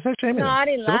 Start shaming them. I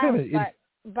didn't laugh,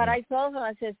 but I told her,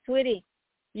 I said, sweetie,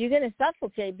 you're going to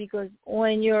suffocate because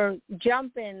when you're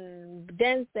jumping,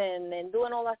 dancing, and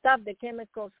doing all that stuff, the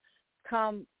chemicals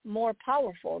come more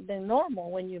powerful than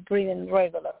normal when you breathe in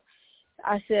regular.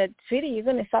 I said, sweetie, you're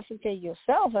going to suffocate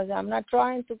yourself. I said, I'm not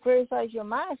trying to criticize your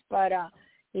mask, but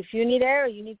if you need air,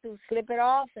 you need to slip it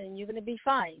off, and you're going to be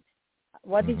fine.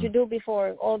 What did you do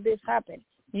before all this happened?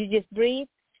 You just breathe,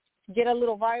 get a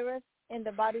little virus, and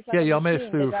the body's like y'all made it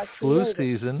through flu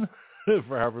season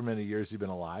for however many years you've been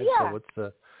alive. Yeah.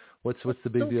 So what's the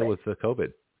big deal with the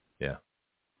COVID? Yeah.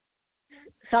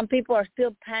 Some people are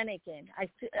still panicking. I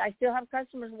still have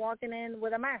customers walking in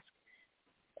with a mask.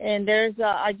 And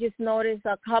I just noticed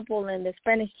a couple in the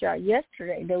Spanish jar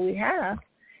yesterday that we have.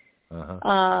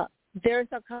 There's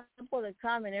a couple that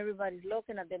come and everybody's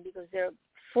looking at them because they're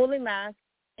fully masked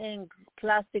and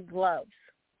plastic gloves,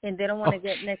 and they don't want to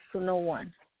get next to no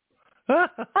one.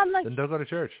 I'm like, then don't go to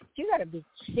church. You got to be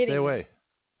kidding. Stay away.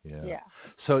 Yeah.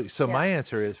 So my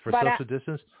answer is for social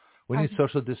distance, we need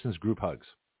social distance group hugs.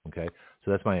 Okay,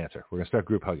 so that's my answer. We're gonna start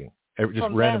group hugging, just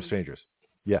random strangers.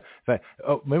 Yeah. In fact,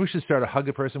 maybe we should start a hug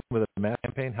a person with a mask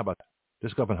campaign. How about that?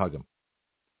 Just go up and hug them.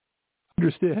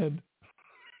 Understand?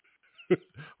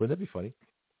 Wouldn't that be funny?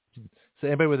 So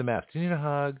anybody with a mask, do you need a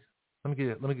hug? Let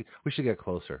me get. We should get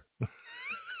closer.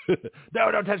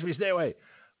 No, don't touch me. Stay away.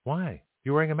 Why?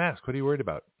 You're wearing a mask. What are you worried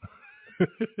about?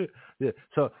 Yeah.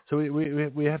 So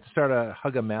we have to start a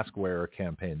hug a mask wearer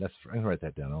campaign. I'm gonna write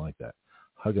that down. I like that.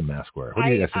 Hug a mask wearer. What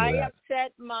do you guys think of that? I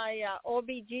upset my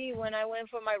OBG when I went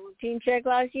for my routine check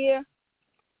last year.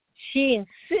 She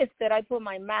insisted I put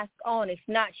my mask on. If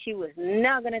not, she was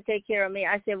not going to take care of me.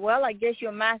 I said, well, I guess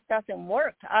your mask doesn't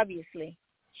work, obviously.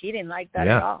 She didn't like that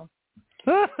at all.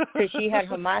 So she had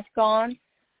her mask on.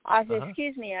 I said,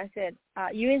 excuse me. I said,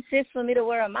 you insist for me to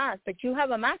wear a mask, but you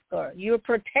have a mask on. You're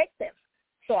protective.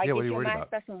 So I guess your mask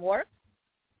doesn't work?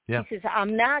 Yeah. She says,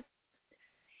 I'm not.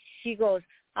 She goes,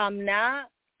 I'm not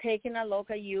taking a look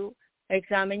at you,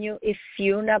 examine you, if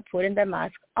you're not putting the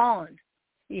mask on.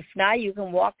 If not, you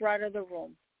can walk right out of the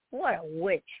room. What a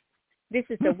witch. This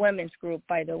is the women's group,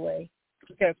 by the way.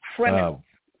 They're criminals.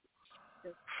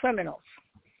 They're criminals.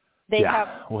 They have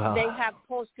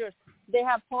posters. They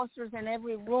have posters in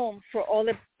every room for all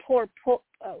the poor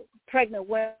pregnant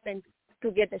women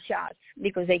to get the shots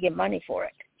because they get money for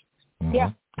it. Mm-hmm.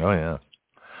 Yeah. Oh, yeah.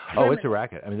 Oh, it's a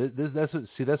racket. I mean, that's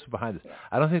what's behind this.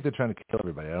 I don't think they're trying to kill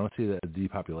everybody. I don't see the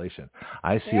depopulation.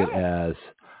 I see it as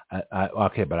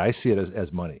but I see it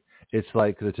as money. It's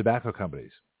like the tobacco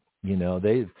companies. You know,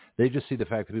 they just see the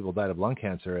fact that people died of lung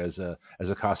cancer as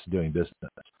a cost of doing business.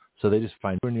 So they just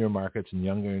find newer markets and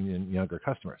younger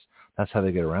customers. That's how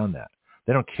they get around that.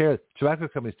 They don't care. Tobacco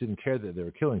companies didn't care that they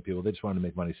were killing people. They just wanted to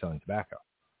make money selling tobacco,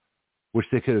 which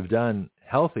they could have done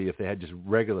healthy if they had just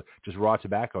raw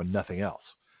tobacco and nothing else.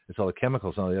 It's all the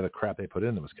chemicals and all the other crap they put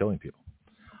in that was killing people.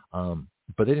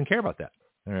 But they didn't care about that.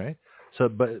 All right. So,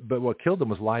 but what killed them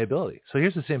was liability. So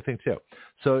here's the same thing too.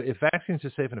 So if vaccines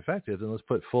are safe and effective, then let's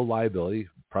put full liability,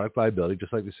 product liability,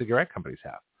 just like the cigarette companies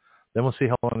have. Then we'll see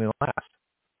how long they last.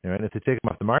 All right. And if they take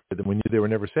them off the market, then we knew they were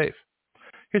never safe.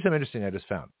 Here's something interesting I just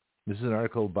found. This is an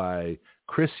article by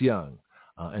Chris Young,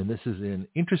 and this is in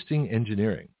Interesting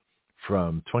Engineering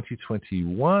from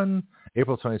 2021,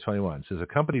 April 2021. It says a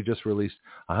company just released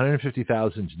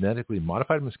 150,000 genetically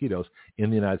modified mosquitoes in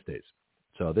the United States.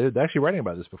 So they're actually writing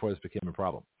about this before this became a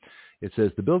problem. It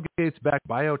says the Bill Gates-backed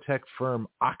biotech firm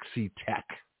Oxitec,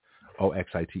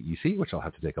 OXITEC, which I'll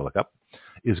have to take a look up,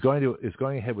 is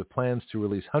going ahead with plans to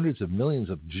release hundreds of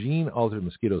millions of gene-altered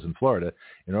mosquitoes in Florida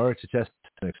in order to test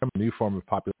an experimental new form of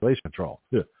population control.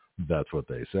 That's what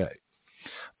they say.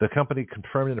 The company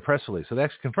confirmed in a press release. So they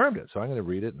actually confirmed it. So I'm going to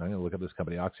read it, and I'm going to look up this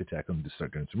company, Oxitec, and just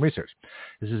start doing some research.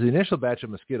 This is the initial batch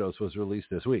of mosquitoes was released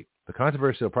this week. The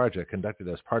controversial project, conducted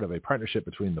as part of a partnership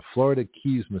between the Florida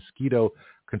Keys Mosquito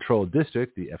Control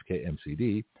District, the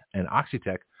FKMCD, and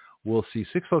Oxitec, will see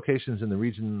 6 locations in the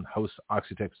region host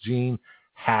Oxitec's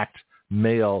gene-hacked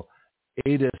male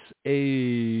Aedes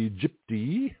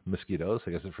aegypti mosquitoes,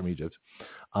 I guess it's from Egypt,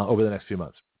 over the next few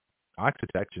months.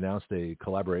 Oxitec announced a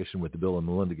collaboration with the Bill and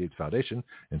Melinda Gates Foundation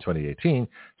in 2018,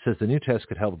 says the new test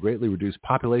could help greatly reduce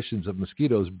populations of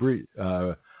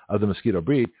of the mosquito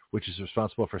breed, which is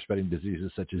responsible for spreading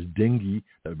diseases such as dengue,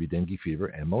 that would be dengue fever,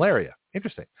 and malaria.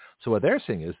 Interesting. So what they're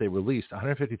saying is they released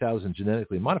 150,000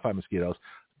 genetically modified mosquitoes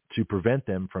to prevent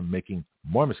them from making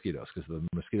more mosquitoes, because the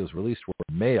mosquitoes released were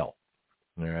male,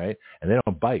 all right, and they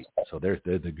don't bite, so they're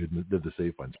the good, they're the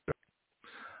safe ones.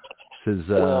 Here's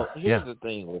the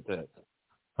thing with that.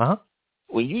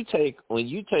 When you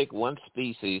take one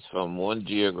species from one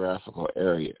geographical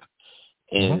area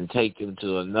and take them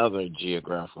to another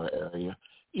geographical area,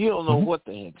 you don't know what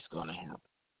the heck's going to happen.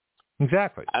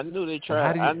 Exactly. I knew they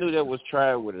tried. I knew that was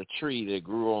tried with a tree that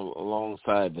grew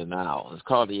alongside the Nile. It's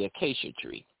called the acacia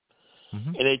tree.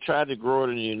 And they tried to grow it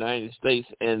in the United States,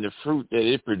 and the fruit that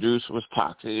it produced was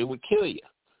toxic. It would kill you.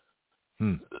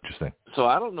 Interesting. So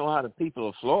I don't know how the people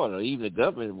of Florida, even the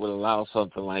government, would allow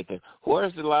something like that.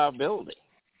 Where's the liability?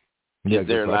 Is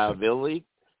there liability?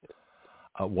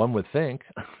 One would think.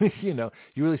 You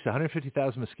released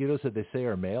 150,000 mosquitoes that they say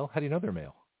are male. How do you know they're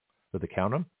male? Did they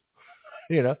count them?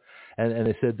 And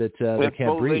they said that they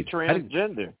can't breed. They're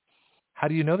transgender. How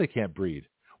do you know they can't breed?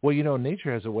 Well,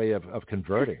 nature has a way of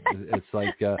converting. It's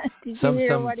like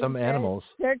some animals.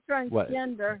 They're transgender.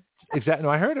 What? Exactly. No,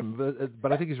 I heard him,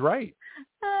 but I think he's right.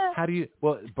 How do you?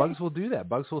 Well, bugs will do that.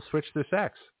 Bugs will switch their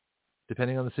sex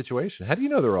depending on the situation. How do you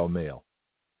know they're all male?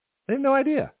 They have no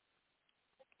idea.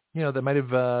 They might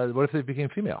have. What if they became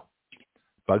female?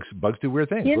 Bugs do weird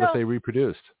things. What if they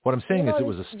reproduced? What I'm saying is it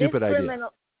was a stupid idea.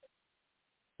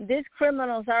 These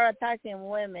criminals are attacking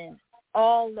women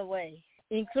all the way,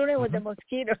 including with the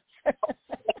mosquitoes.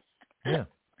 Yeah.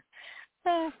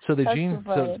 So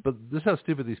but this is how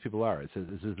stupid these people are. It says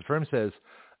the firm says,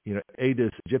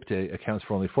 Aedes aegypti accounts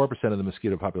for only 4% of the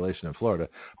mosquito population in Florida,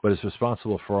 but is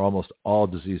responsible for almost all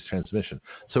disease transmission.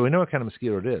 So we know what kind of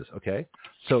mosquito it is, okay?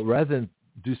 So rather than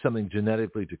do something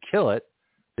genetically to kill it,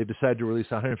 they decided to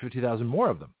release 150,000 more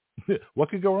of them.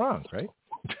 What could go wrong, right?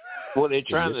 Well, they're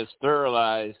trying to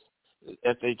sterilize.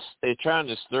 They're trying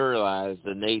to sterilize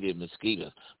the native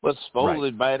mosquitoes, but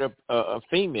supposedly bite a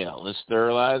female and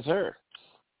sterilize her.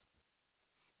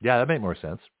 Yeah, that makes more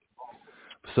sense.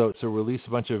 So release a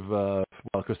bunch of,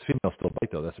 because the females still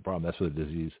bite, though. That's the problem. That's where the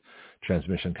disease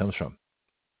transmission comes from.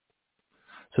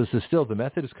 So it says still, the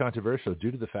method is controversial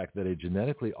due to the fact that a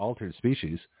genetically altered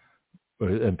species,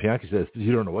 and Bianchi says,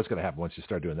 you don't know what's going to happen once you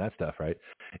start doing that stuff, right,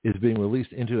 is being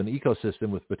released into an ecosystem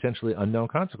with potentially unknown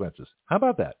consequences. How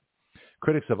about that?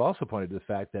 Critics have also pointed to the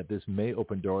fact that this may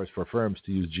open doors for firms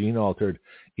to use gene-altered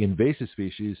invasive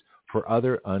species for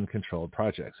other uncontrolled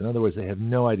projects. In other words, they have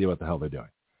no idea what the hell they're doing,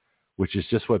 which is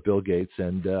just what Bill Gates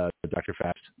and Dr.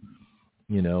 Fast,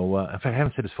 in fact, I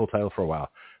haven't said his full title for a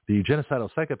while. The genocidal,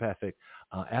 psychopathic,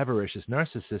 avaricious,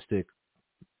 narcissistic,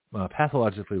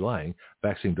 pathologically lying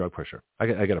vaccine drug pusher. I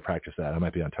got to practice that. I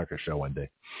might be on Tucker's show one day.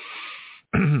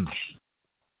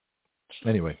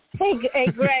 Anyway. Hey,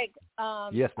 Greg.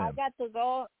 Yes, ma'am. I got to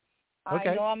go. Okay.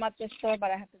 I know I'm at the store,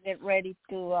 but I have to get ready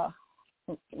to.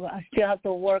 I still have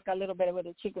to work a little bit with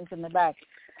the chickens in the back.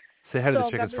 Say hi to the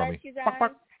chickens for me. You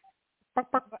guys.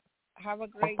 Have a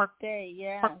great day.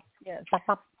 Yes.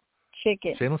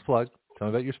 Chicken. Shameless plug. Tell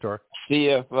me about your store. See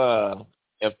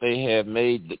if they have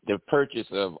made the purchase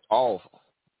of off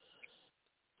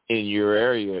in your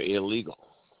area illegal.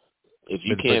 If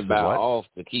you can't buy off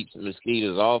to keep the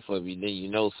mosquitoes off of you, then you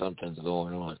know something's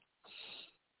going on.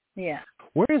 Yeah.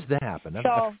 Where does that happen?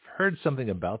 I've heard something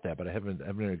about that, but I haven't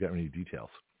gotten any details.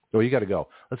 Oh, you got to go.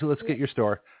 Let's get your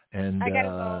store. And I gotta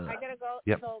go.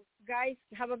 Yep. So, guys,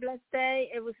 have a blessed day.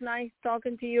 It was nice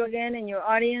talking to you again and your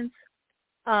audience.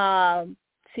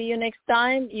 See you next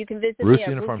time. You can visit me at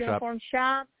Uniform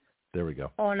Shop. There we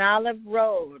go. On Olive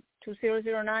Road,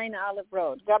 2009 Olive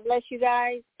Road. God bless you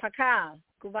guys. Пока.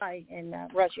 Goodbye in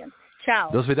Russian. Ciao.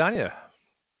 До свидания.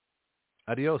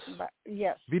 Adios.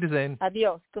 Yes. Wiedersehen.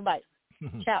 Adios. Goodbye.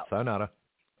 Ciao. Sayonara.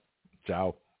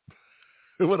 Ciao.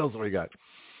 What else have we got?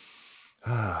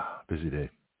 Busy day.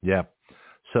 Yeah.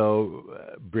 So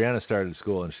Brianna started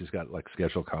school and she's got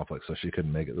schedule conflicts, so she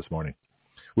couldn't make it this morning,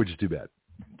 which is too bad.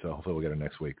 So hopefully we'll get her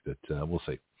next week. That we'll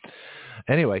see.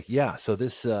 Anyway, yeah. So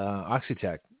this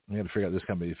Oxytec, we got to figure out this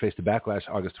company faced a backlash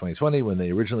August 2020 when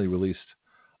they originally released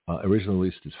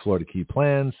its Florida Key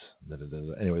plans.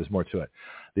 Anyway, there's more to it.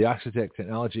 The Oxytec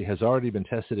technology has already been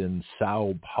tested in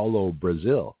Sao Paulo,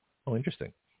 Brazil. Oh,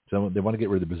 interesting. So they want to get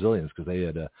rid of the Brazilians because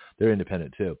they're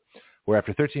independent too. Where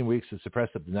after 13 weeks, it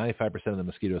suppressed up to 95% of the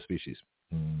mosquito species.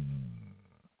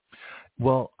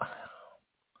 Well,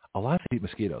 a lot of people eat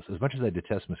mosquitoes. As much as I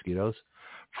detest mosquitoes,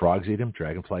 frogs eat them,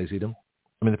 dragonflies eat them.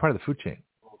 I mean, they're part of the food chain.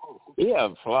 Yeah,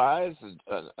 flies,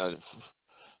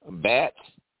 bats.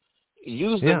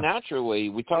 Use the natural way.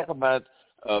 We talk about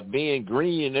being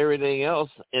green and everything else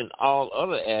in all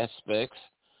other aspects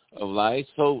of life.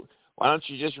 So why don't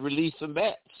you just release some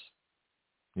bats?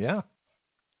 Yeah.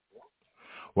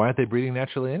 Why aren't they breeding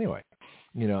naturally anyway?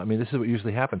 This is what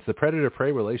usually happens. The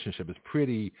predator-prey relationship is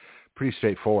pretty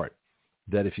straightforward.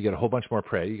 That if you get a whole bunch more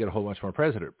prey, you get a whole bunch more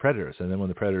predators. And then when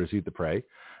the predators eat the prey,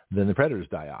 then the predators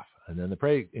die off. And then the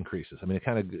prey increases. I mean, it's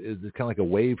kind of like a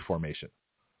wave formation.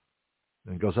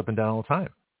 And it goes up and down all the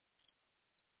time.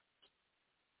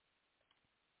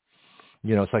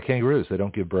 It's like kangaroos. They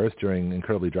don't give birth during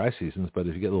incredibly dry seasons, but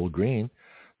if you get a little green,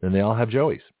 then they all have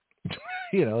joeys.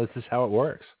 This is how it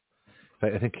works.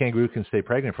 I think kangaroo can stay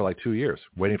pregnant for 2 years,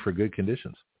 waiting for good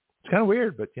conditions. It's kind of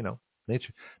weird, but,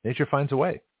 nature finds a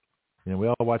way. We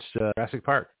all watched Jurassic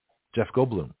Park. Jeff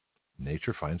Goldblum.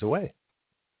 Nature finds a way.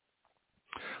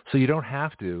 So you don't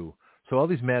have to. So all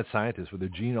these mad scientists with their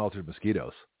gene-altered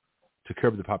mosquitoes to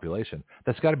curb the population,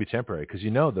 that's got to be temporary because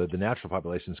the natural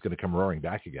population is going to come roaring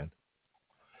back again.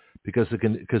 Because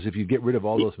if you get rid of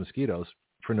all those mosquitoes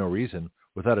for no reason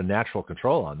without a natural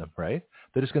control on them, right,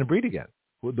 they're just going to breed again.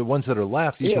 The ones that are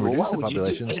left, you can reduce the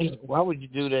population. Why would you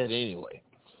do that anyway?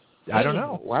 I don't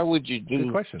know. Why would you do?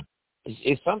 Good question.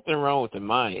 It's something wrong with the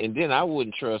mind. And then I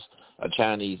wouldn't trust a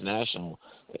Chinese national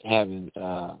having,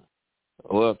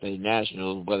 if they're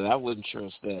nationals, but I wouldn't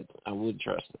trust that. I wouldn't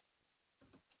trust it.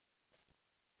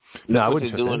 No, I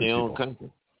wouldn't trust what they do in their own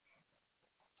country.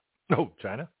 Oh,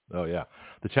 China? Oh, yeah.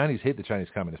 The Chinese hate the Chinese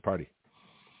Communist Party.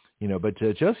 But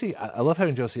Josie, I love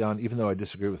having Josie on, even though I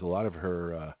disagree with a lot of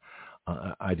her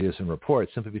ideas and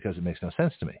reports, simply because it makes no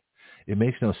sense to me. It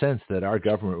makes no sense that our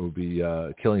government would be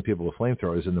killing people with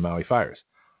flamethrowers in the Maui fires.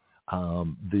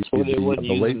 They wouldn't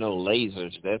use no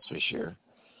lasers, that's for sure.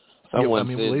 Someone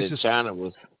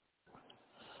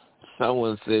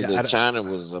said China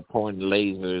was pointing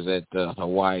lasers at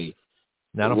Hawaii.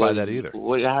 I don't buy that either.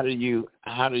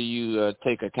 How do you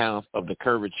take account of the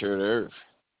curvature of the Earth?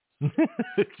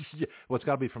 Well, it's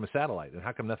got to be from a satellite, and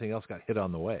how come nothing else got hit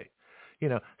on the way?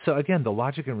 So again, the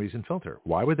logic and reason filter.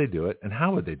 Why would they do it, and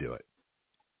how would they do it?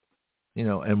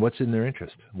 And what's in their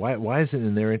interest? Why is it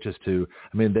in their interest to?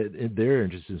 I mean, their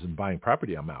interest is in buying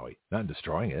property on Maui, not in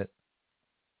destroying it.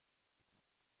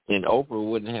 And Oprah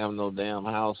wouldn't have no damn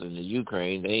house in the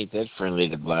Ukraine. They ain't that friendly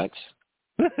to blacks.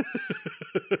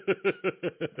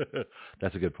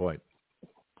 That's a good point.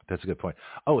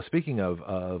 Oh, speaking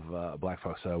of black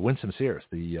folks, Winsome Sears,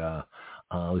 the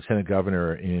lieutenant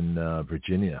governor in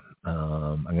Virginia.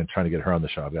 I'm going to try to get her on the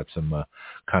show. I've got some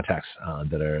contacts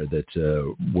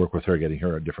that work with her, getting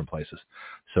her at different places.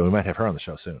 So we might have her on the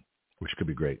show soon, which could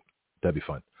be great. That'd be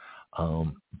fun.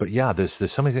 But yeah, there's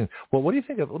so many things. Well, what do you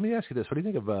think of? Let me ask you this: what do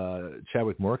you think of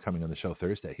Chadwick Moore coming on the show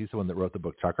Thursday? He's the one that wrote the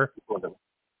book Tucker.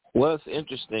 Well, it's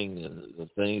interesting the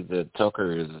things that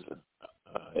Tucker is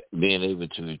being able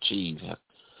to achieve.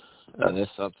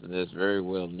 That's something that's very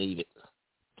well needed.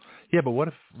 Yeah, but what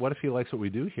if he likes what we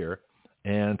do here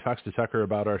and talks to Tucker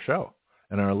about our show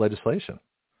and our legislation?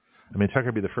 I mean, Tucker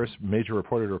would be the first major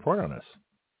reporter to report on us.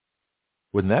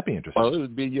 Wouldn't that be interesting? Well, it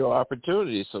would be your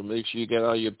opportunity, so make sure you get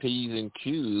all your P's and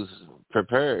Q's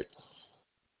prepared.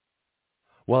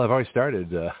 Well, I've already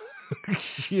started. I've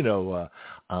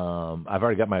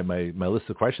already got my list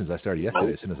of questions I started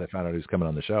yesterday as soon as I found out he was coming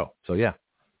on the show. So, yeah,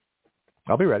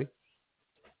 I'll be ready.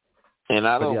 And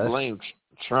I don't blame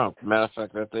Trump. Matter of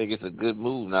fact, I think it's a good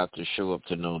move not to show up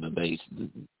to no debates.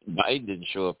 Biden didn't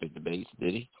show up at debates,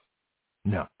 did he?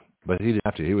 No, but he didn't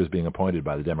have to. He was being appointed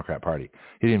by the Democrat Party.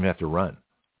 He didn't even have to run.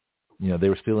 They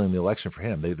were stealing the election for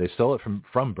him. They stole it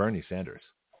from Bernie Sanders.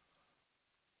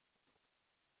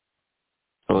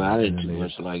 Well, I didn't too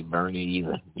much like Bernie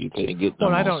either. You can't get no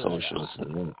more socialists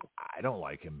than that. I don't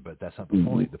like him, but that's not the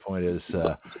point. The point is,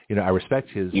 I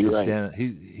respect his stand.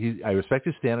 I respect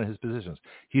his stand on his positions.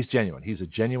 He's genuine. He's a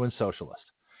genuine socialist.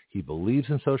 He believes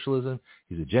in socialism.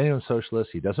 He's a genuine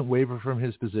socialist. He doesn't waver from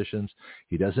his positions.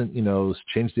 He doesn't,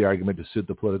 change the argument to suit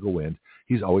the political wind.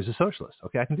 He's always a socialist.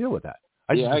 Okay, I can deal with that.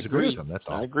 I just disagree with him. That's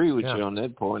all. I agree with you on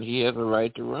that point. He has a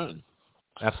right to run.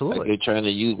 Absolutely. Like they're trying to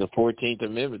use the 14th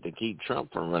Amendment to keep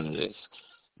Trump from running this.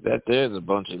 There's a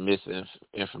bunch of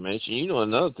misinformation.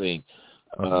 Another thing,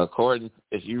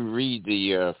 if you read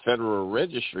the Federal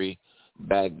Registry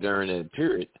back during that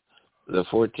period, the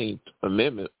 14th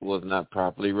Amendment was not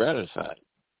properly ratified,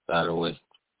 by the way.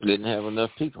 Didn't have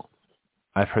enough people.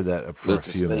 I've heard that for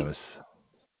a few minutes.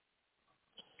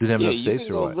 Didn't have enough states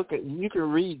or what? You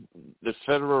can read the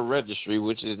Federal Registry,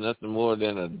 which is nothing more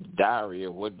than a diary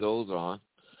of what goes on.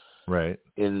 Right.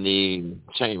 In the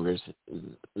chambers.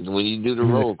 When you do the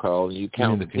roll call, you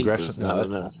count the people. Not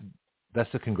enough.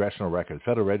 That's the congressional record.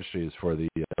 Federal Registry is for the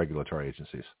regulatory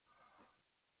agencies.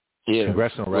 Yeah.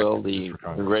 Congressional records is for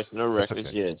Congress. Congressional records,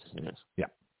 okay. Yes. Yeah.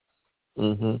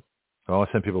 Mm-hmm. I want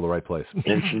to send people to the right place.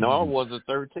 And Snarl was the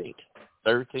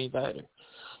 13th item.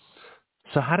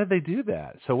 So how did they do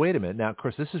that? So wait a minute. Now, of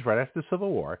course, this is right after the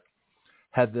Civil War.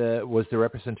 Was the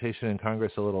representation in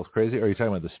Congress a little crazy, or are you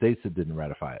talking about the states that didn't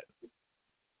ratify it?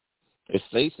 The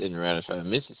states didn't ratify it.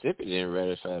 Mississippi didn't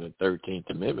ratify the 13th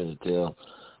Amendment until,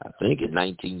 I think, in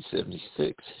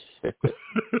 1976.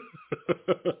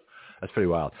 That's pretty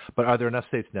wild. But are there enough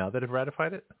states now that have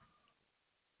ratified it?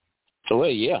 Well,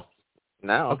 yeah.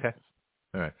 Now. Okay.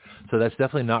 All right. So that's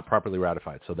definitely not properly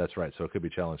ratified. So that's right. So it could be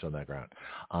challenged on that ground.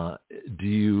 Well,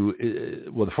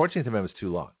 the 14th Amendment is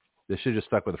too long. They should have just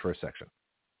stuck with the first section.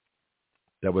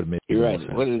 That would have made You're right.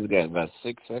 sense. What has it got? About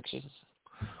 6 sections?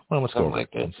 Well, let's go over like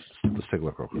it. Let's take a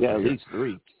look real quick. Yeah, at least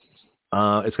 3.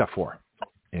 It's got 4.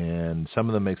 And some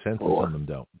of them make sense and some of them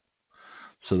don't.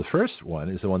 So the first one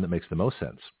is the one that makes the most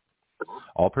sense.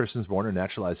 All persons born or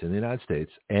naturalized in the United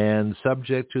States and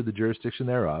subject to the jurisdiction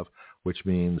thereof, which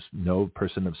means no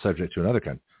person subject to another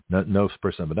country, no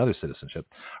person of another citizenship,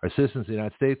 are citizens of the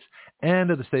United States and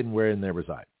of the state wherein they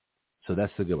reside. So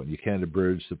that's the good one. You can't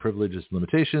abridge the privileges and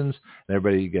limitations. And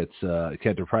everybody gets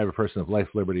can't deprive a person of life,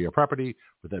 liberty, or property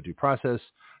without due process,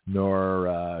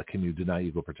 nor can you deny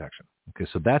equal protection. Okay,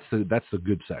 so that's the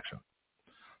good section.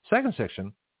 Second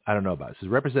section I don't know about it. It says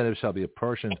representatives shall be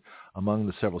apportioned among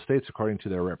the several states according to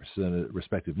their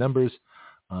respective numbers,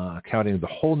 counting the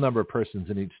whole number of persons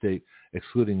in each state,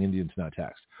 excluding Indians not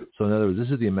taxed. So in other words, this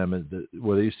is the amendment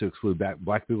where they used to exclude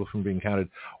black people from being counted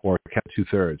or count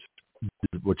 2/3.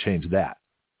 Would change that,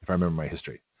 if I remember my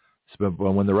history. So,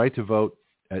 but when the right to vote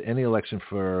at any election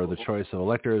for the choice of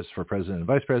electors for president and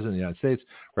vice president of the United States,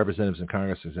 representatives in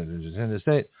Congress, in the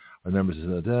state, or members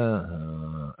of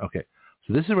the... Okay,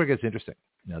 so this is where it gets interesting.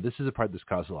 Now, this is the part that's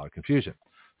caused a lot of confusion.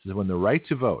 This is when the right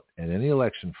to vote at any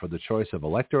election for the choice of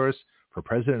electors for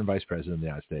president and vice president of the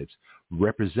United States,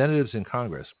 representatives in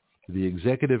Congress, the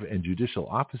executive and judicial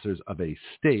officers of a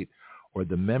state, or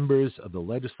the members of the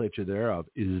legislature thereof,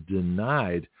 is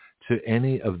denied to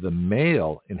any of the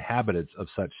male inhabitants of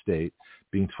such state,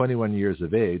 being 21 years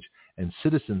of age and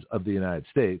citizens of the United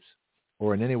States,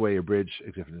 or in any way abridged,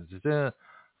 except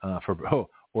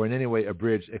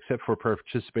for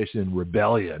participation in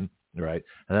rebellion, right?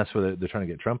 And that's what they're trying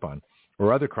to get Trump on,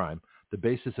 or other crime. The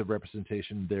basis of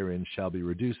representation therein shall be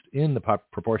reduced in the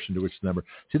proportion to which the number.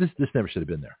 See, this never should have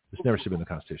been there. This never should have been in the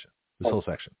Constitution. This whole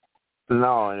section.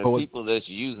 No, and the people that's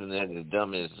using that are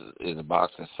dumb as a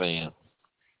box of sand.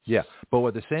 Yeah, but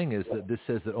what they're saying is that this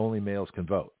says that only males can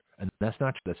vote, and that's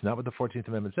not true. That's not what the 14th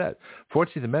Amendment said.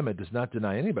 14th Amendment does not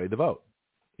deny anybody the vote.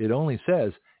 It only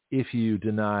says if you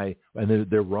deny, and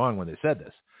they're wrong when they said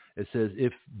this. It says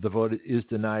if the vote is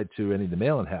denied to any of the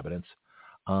male inhabitants,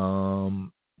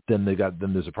 then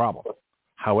there's a problem.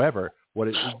 However, what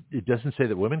it doesn't say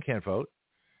that women can't vote.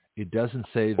 It doesn't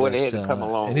say that. Well, they had to come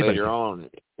along later on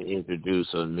to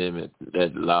introduce an amendment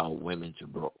that allowed women to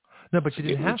vote. No, but you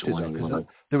didn't have to, though, because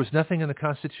there was nothing in the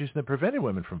Constitution that prevented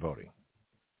women from voting.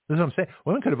 That's what I'm saying.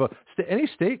 Women could have voted. Any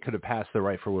state could have passed the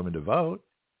right for women to vote.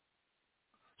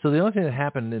 So the only thing that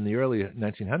happened in the early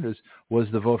 1900s was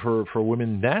the vote for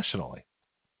women nationally.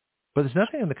 But there's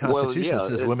nothing in the Constitution that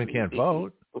says women can't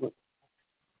vote.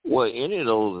 Well, any of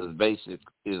those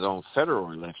is on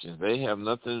federal elections. They have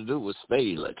nothing to do with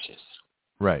state elections.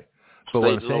 Right. But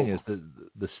what I'm saying is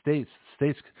the state's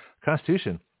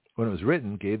Constitution, when it was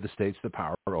written, gave the states the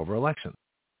power over elections,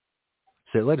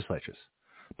 state legislatures.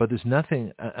 But there's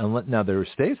nothing. Now there are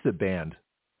states that banned,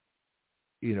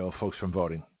 folks from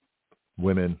voting,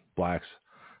 women, blacks,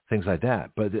 things like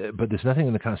that. But there's nothing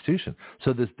in the Constitution.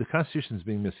 So the Constitution is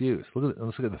being misused.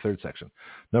 Let's look at the third section.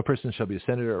 No person shall be a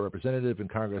senator or representative in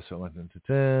Congress or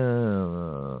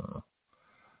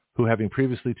who, having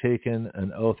previously taken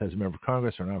an oath as a member of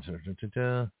Congress or an officer,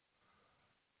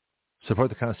 support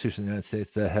the Constitution of the United States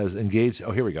that has engaged.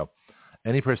 Oh, here we go.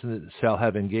 Any person that shall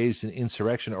have engaged in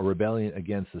insurrection or rebellion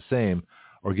against the same,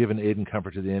 or given aid and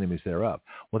comfort to the enemies thereof.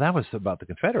 Well, that was about the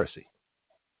Confederacy.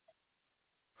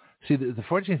 See, the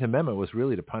 14th Amendment was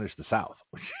really to punish the South,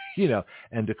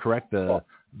 and to correct to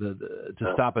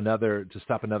stop another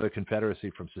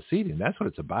Confederacy from seceding. That's what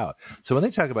it's about. So when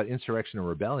they talk about insurrection or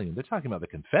rebellion, they're talking about the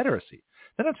Confederacy.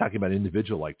 They're not talking about an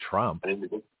individual like Trump. This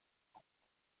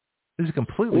is a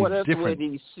completely different. That's where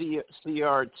these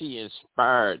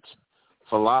CRT-inspired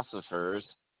philosophers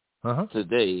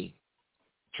today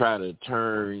try to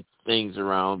turn things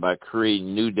around by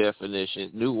creating new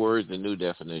definitions, new words and new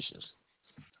definitions,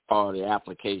 or the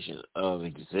application of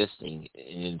existing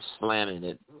and slanting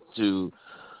it to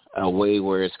a way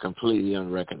where it's completely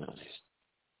unrecognized.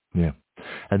 Yeah.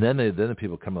 And then the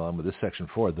people come along with this Section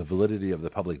 4, the validity of the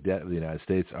public debt of the United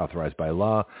States authorized by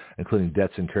law, including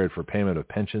debts incurred for payment of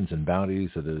pensions and bounties,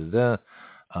 so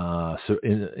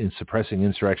in suppressing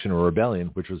insurrection or rebellion,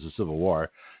 which was the Civil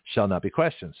War, shall not be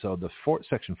questioned. So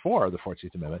Section 4 of the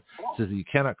 14th Amendment says that you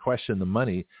cannot question the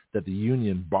money that the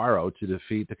Union borrowed to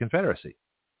defeat the Confederacy.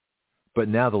 But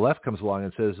now the left comes along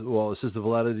and says, well, it says the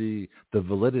validity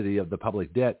of the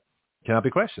public debt cannot be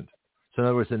questioned. So in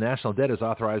other words, the national debt is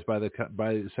authorized by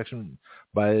Section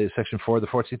 4 of the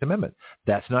 14th Amendment.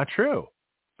 That's not true.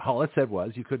 All it said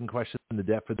was you couldn't question the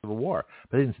debt for the Civil War.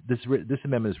 But this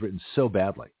amendment is written so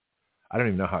badly, I don't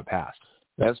even know how it passed.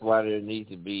 That's why there need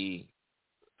to be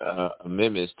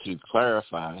amendments to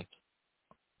clarify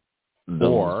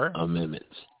those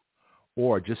amendments.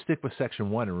 Or just stick with Section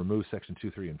 1 and remove Section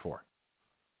 2, 3, and 4.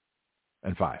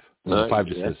 And 5. 5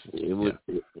 just says, you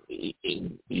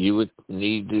would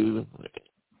need to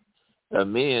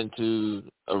amend to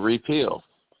repeal.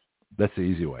 That's the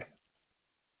easy way.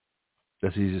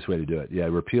 That's the easiest way to do it. Yeah,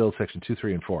 repeal Section 2,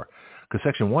 3, and 4. Because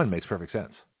Section 1 makes perfect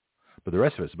sense. But the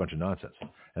rest of it's a bunch of nonsense.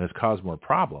 And it's caused more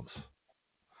problems.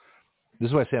 This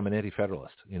is why I say I'm an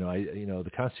anti-federalist.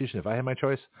 The Constitution, if I had my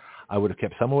choice, I would have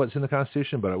kept some of what's in the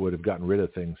Constitution, but I would have gotten rid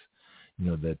of things,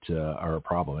 that are a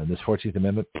problem. And this 14th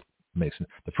Amendment,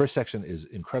 The first section is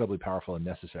incredibly powerful and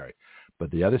necessary, but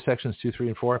the other sections 2, 3,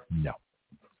 and 4, no.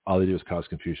 All they do is cause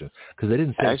confusion because they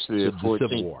didn't say actually the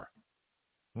Civil War.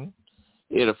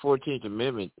 Yeah, the 14th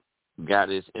Amendment got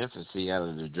its infancy out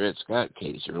of the Dred Scott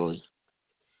case, really.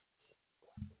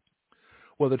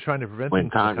 Well, they're trying to prevent when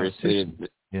Congress said,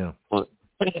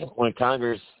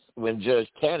 when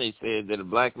Judge Taney said that a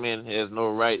black man has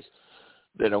no rights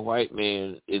that a white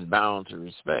man is bound to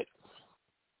respect.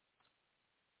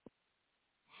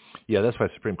 Yeah, that's why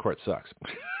the Supreme Court sucks.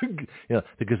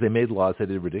 Because they made laws, they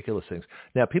did ridiculous things.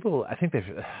 Now, people, I think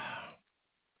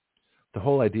the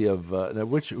whole idea of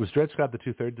which was Dred Scott the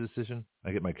 2/3 decision?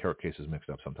 I get my court cases mixed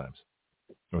up sometimes.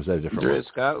 Or was that a different Dred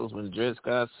Scott was when Dred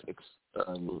Scott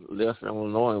left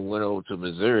Illinois and went over to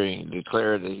Missouri and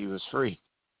declared that he was free.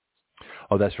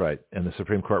 Oh, that's right. And the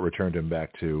Supreme Court returned him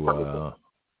back to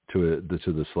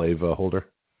the slave holder.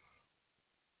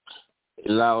 It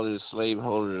allowed the slave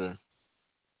holder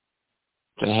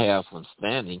to have some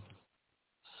standing.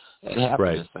 It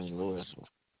happened in St. Louis.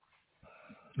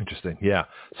 Interesting. Yeah.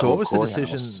 So what was the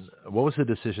decision? What was the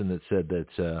decision that said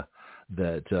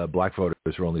that black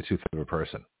voters were only 2/3 of a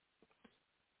person?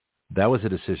 That was a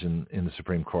decision in the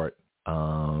Supreme Court,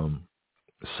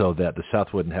 so that the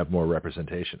South wouldn't have more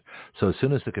representation. So as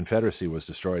soon as the Confederacy was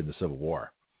destroyed in the Civil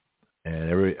War,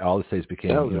 and all the states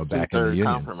became back in the Union.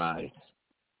 Compromise.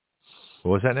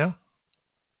 What was that now?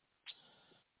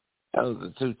 That was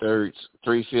the 2/3,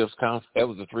 3/5. That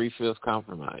was the 3/5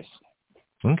 compromise.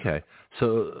 Okay,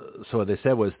 so what they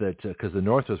said was that because the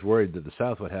North was worried that the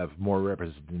South would have more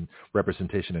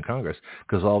representation in Congress,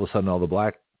 because all of a sudden all the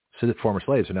black former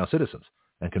slaves are now citizens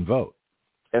and can vote.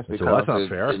 That's because that's not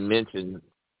fair.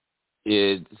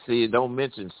 It don't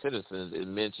mention citizens; it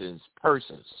mentions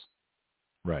persons.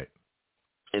 Right.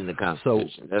 In the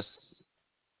Constitution.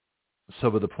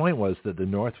 But the point was that the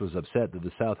North was upset that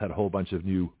the South had a whole bunch of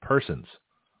new persons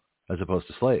as opposed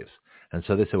to slaves, and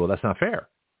so they said, "Well, that's not fair."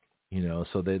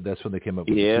 So that's when they came up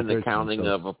with the counting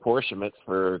of apportionment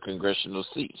for congressional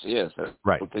seats. Yes, that's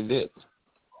what they did.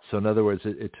 So in other words,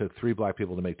 it took 3 black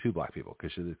people to make 2 black people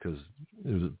because it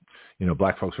was,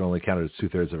 black folks were only counted as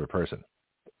 2/3 of a person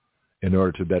in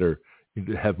order to better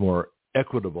have more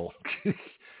equitable,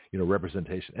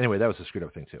 representation. Anyway, that was a screwed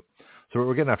up thing too. So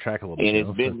we're getting off track a little bit. And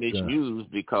it's been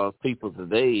misused because people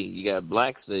today, you got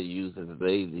blacks that use it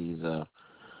today. These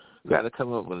got to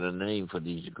come up with a name for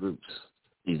these groups.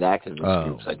 These activist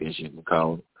groups, I guess you can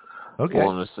call them. Okay.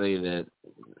 Want to say that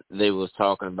they was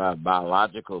talking about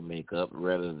biological makeup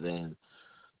rather than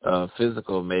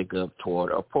physical makeup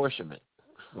toward apportionment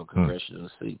for congressional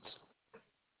seats.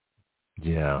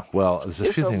 Yeah, well, there's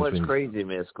a few so things. Much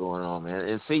craziness going on, man.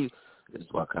 And see,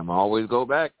 it's like I'm always go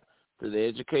back to the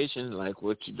education, like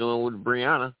what you're doing with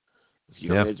Brianna. If you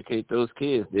don't educate those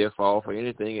kids, they'll fall for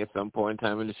anything at some point in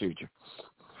time in the future.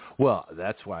 Well,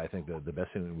 that's why I think the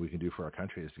best thing that we can do for our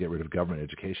country is to get rid of government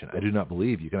education. I do not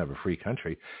believe you can have a free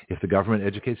country if the government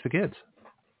educates the kids,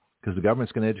 because the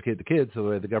government's going to educate the kids the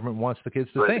way the government wants the kids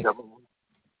to think.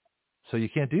 So you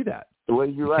can't do that. Well,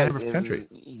 you're you right. Can't have a country.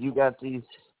 You got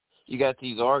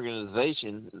these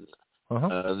organizations,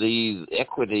 these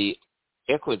equity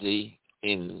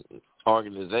in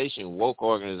organization, woke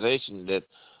organization that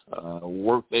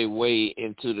work their way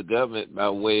into the government by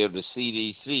way of the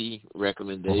CDC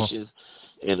recommendations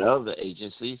and other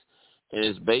agencies, and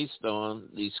it's based on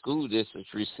the school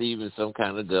districts receiving some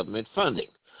kind of government funding.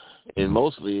 And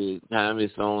mostly the time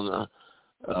it's on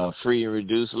free and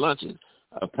reduced lunches.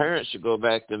 Parents should go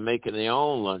back to making their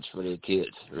own lunch for their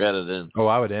kids rather than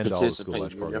I would end all the school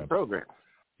lunch in their program.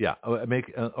 Yeah,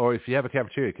 or if you have a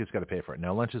cafeteria, kids got to pay for it.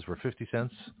 Now lunches were 50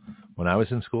 cents when I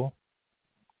was in school.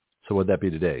 So what'd that be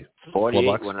today?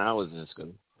 48 when I was in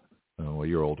school. Oh, well,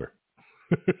 you're older.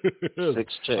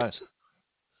 6 checks.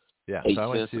 8 so I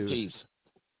went cents to. A piece.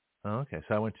 Oh, okay,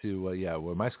 so I went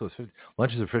to my school was 50.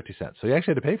 Lunches are 50 cents, so you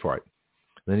actually had to pay for it.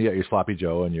 And then you got your sloppy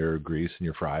Joe and your grease and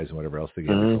your fries and whatever else they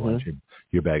give you for lunch.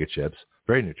 Your bag of chips,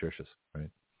 very nutritious,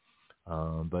 right?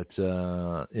 But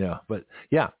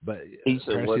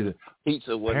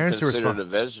pizza wasn't considered a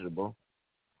vegetable.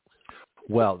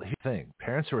 Well, the thing,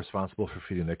 parents are responsible for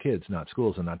feeding their kids, not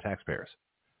schools and not taxpayers.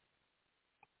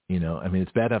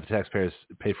 It's bad enough taxpayers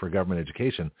pay for government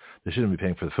education. They shouldn't be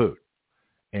paying for the food.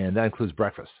 And that includes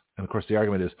breakfast. And, of course, the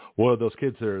argument is, well, those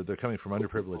kids, they're coming from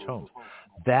underprivileged homes.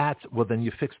 Then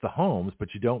you fix the homes,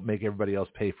 but you don't make everybody else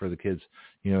pay for the kids,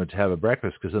 to have a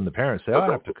breakfast, because then the parents say, I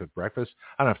don't have to cook breakfast.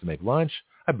 I don't have to make lunch.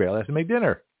 I barely have to make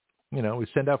dinner. We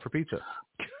send out for pizza,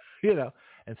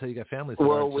 And so you got families.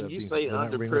 When you say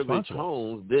underprivileged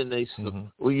homes, then they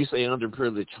when you say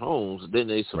underprivileged homes, then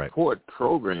they support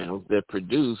programs that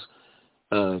produce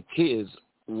kids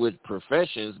with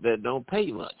professions that don't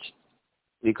pay much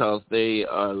because they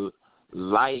are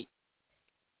light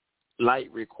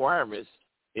requirements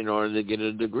in order to get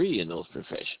a degree in those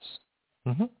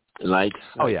professions, like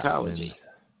psychology. Yeah.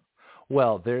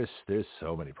 Well, there's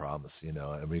so many problems,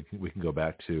 and we can go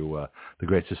back to the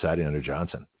Great Society under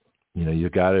Johnson.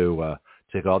 You've got to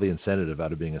take all the incentive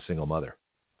out of being a single mother.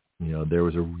 There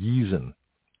was a reason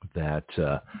that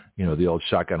the old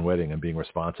shotgun wedding and being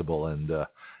responsible and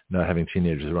not having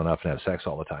teenagers run off and have sex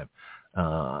all the time.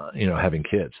 Having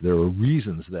kids. There were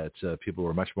reasons that people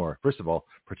were much more, first of all,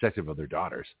 protective of their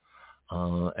daughters,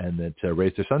 and that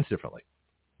raised their sons differently.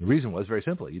 The reason was very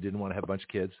simple. You didn't want to have a bunch of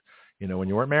kids, when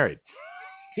you weren't married.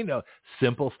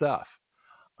 Simple stuff.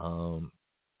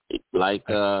 Like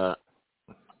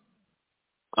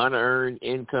unearned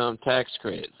income tax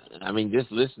credits. I mean,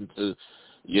 just listen to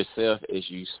yourself as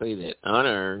you say that.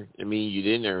 Unearned, I mean, you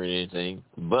didn't earn anything,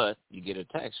 but you get a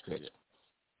tax credit.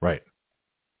 Right.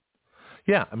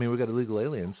 Yeah, I mean, we've got illegal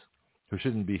aliens who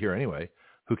shouldn't be here anyway,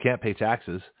 who can't pay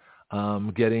taxes,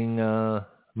 getting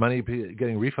money,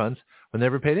 getting refunds when they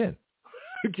never paid in.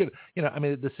 I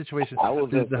mean, the situation,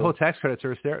 the whole tax credits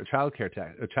are child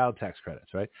tax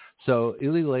credits, right? So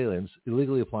illegal aliens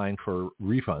illegally applying for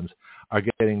refunds are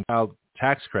getting child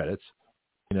tax credits,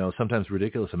 sometimes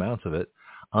ridiculous amounts of it,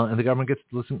 and the government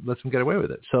lets them get away with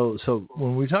it. So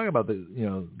when we talk about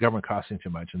the government costing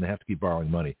too much and they have to keep borrowing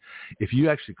money, if you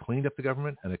actually cleaned up the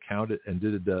government and accounted and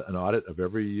did an audit of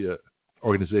every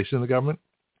organization in the government,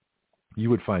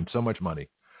 you would find so much money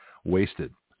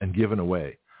wasted and given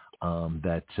away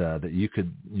that you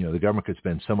could, the government could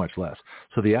spend so much less.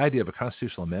 So the idea of a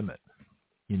constitutional amendment,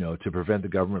 to prevent the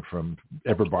government from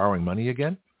ever borrowing money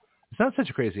again, it's not such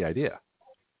a crazy idea.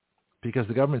 Because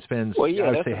the government spends, I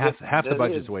would say half the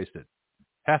budget's wasted.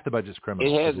 Half the budget's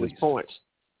criminal. It has its points.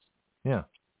 Yeah.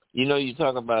 You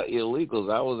talk about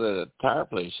illegals. I was at a tire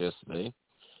place yesterday,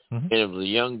 and it was a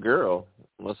young girl,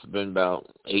 must have been about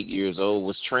 8 years old,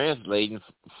 was translating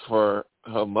for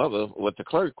her mother what the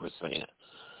clerk was saying.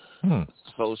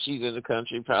 So she's in the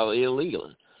country probably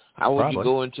illegal. How would you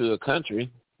go into a country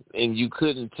and you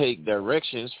couldn't take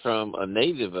directions from a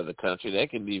native of the country? That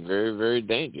can be very, very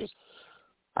dangerous.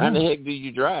 How the heck do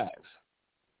you drive?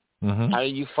 How do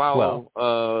you follow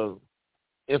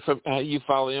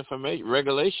information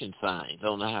regulation signs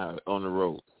on the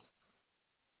road?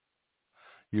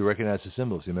 You recognize the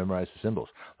symbols. You memorize the symbols.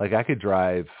 Like I could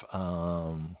drive,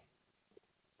 in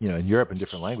Europe in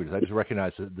different languages. I just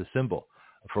recognize the symbol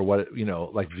for what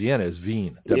like Vienna is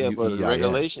Wien. Yeah, but the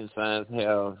regulation signs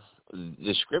have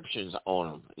descriptions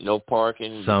on them. No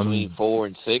parking between 4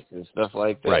 and 6 and stuff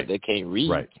like that. Right. They can't read.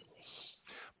 Right.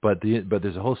 But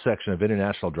there's a whole section of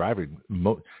international driving,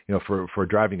 for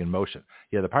driving in motion.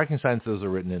 Yeah, the parking signs, those are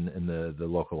written in the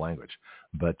local language.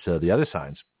 But the other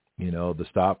signs, the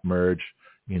stop, merge,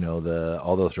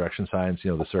 all those direction signs,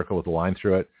 the circle with the line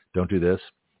through it, don't do this.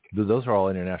 Those are all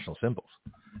international symbols.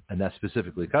 And that's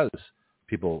specifically because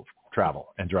people travel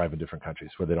and drive in different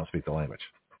countries where they don't speak the language.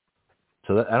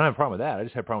 So I don't have a problem with that. I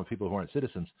just have a problem with people who aren't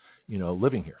citizens,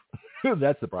 living here.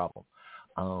 That's the problem.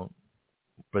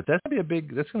 But that's gonna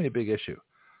be a big issue.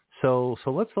 So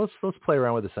let's play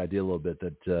around with this idea a little bit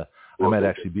that I might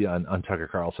actually be on Tucker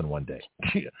Carlson one day.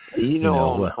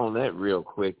 On that real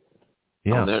quick.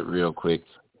 Yeah. On that real quick.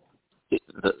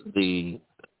 The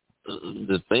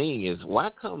thing is,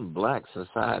 why come black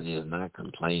society is not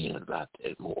complaining about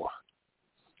that more?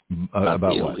 About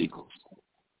the what? illegals.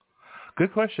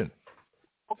 Good question.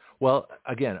 Well,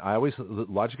 again, I always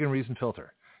logic and reason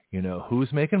filter.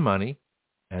 Who's making money.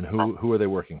 And who are they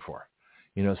working for?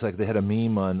 It's like they had a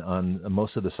meme on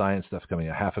most of the science stuff coming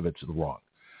out. Half of it's wrong.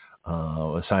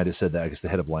 A scientist said that, I guess the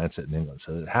head of Lancet in England.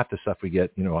 So half the stuff we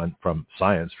get, from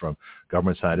science, from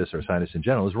government scientists or scientists in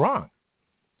general is wrong.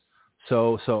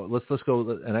 So let's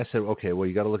go. And I said, okay, well,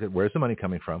 you got to look at where's the money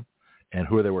coming from and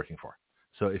who are they working for?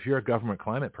 So if you're a government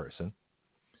climate person,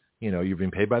 you're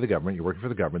being paid by the government, you're working for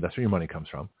the government, that's where your money comes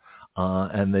from.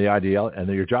 And the idea, and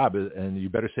your job is, and you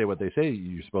better say what they say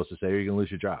you're supposed to say, or you're going to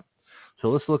lose your job. So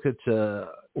let's look at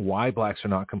why blacks are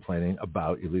not complaining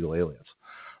about illegal aliens.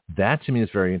 That to me is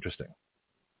very interesting,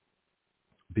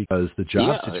 because the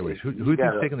job situation. Who do you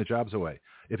think is taking the jobs away?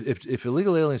 If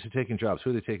illegal aliens are taking jobs,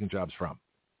 who are they taking jobs from?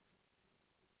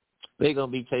 They're going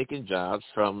to be taking jobs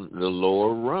from the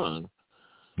lower rung.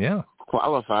 Yeah.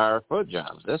 Qualifier for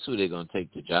jobs. That's who they're going to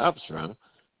take the jobs from.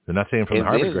 They're not saying from the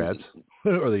Harvard grads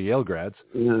or the Yale grads.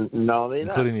 No, they're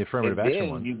not. Including the affirmative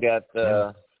action one.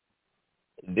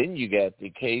 Then you got the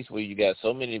case where you got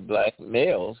so many black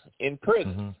males in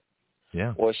prison.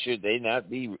 Yeah. Or should they not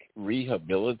be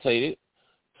rehabilitated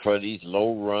for these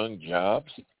low-rung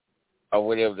jobs or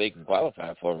whatever they can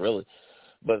qualify for, really.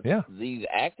 But these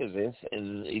activists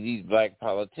and these black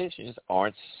politicians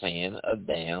aren't saying a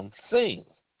damn thing.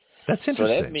 That's interesting.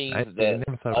 So that means that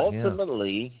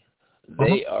ultimately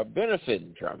they are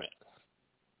benefiting from it.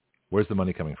 Where's the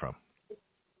money coming from?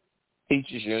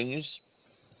 Teachers' unions,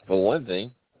 for one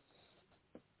thing.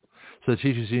 So the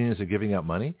teachers' unions are giving out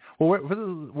money? Well,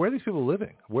 where are these people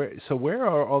living? Where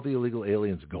are all the illegal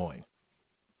aliens going?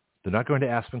 They're not going to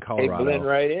Aspen, Colorado. They blend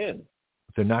right in.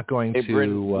 They're not going to,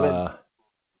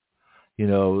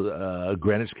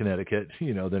 Greenwich, Connecticut.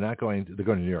 They're not going. They're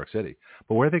going to New York City.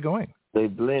 But where are they going? They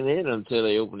blend in until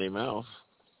they open their mouth.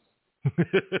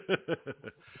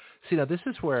 See, now this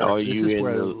is where. Or you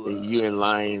in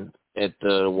line at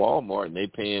the Walmart and they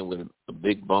paying with a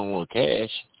big bundle of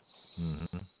cash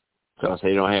because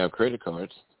they don't have credit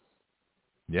cards.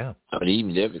 Yeah. Or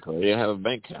even debit card. They don't have a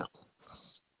bank account.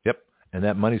 Yep. And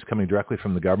that money's coming directly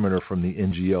from the government or from the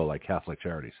NGO, like Catholic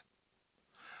Charities.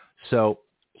 So,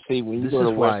 see, when you go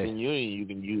to Western Union, you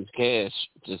can use cash.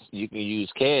 You can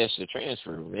use cash to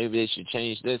transfer. Maybe they should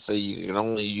change that so you can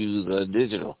only use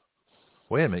digital.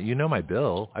 Wait a minute. You know my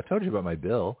bill. I've told you about my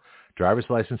bill. Driver's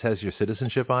license has your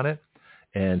citizenship on it,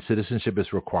 and citizenship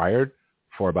is required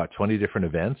for about 20 different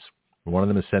events. One of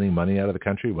them is sending money out of the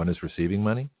country. One is receiving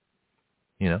money.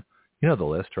 You know the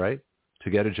list, right? To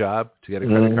get a job, to get a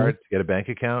credit card, to get a bank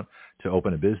account, to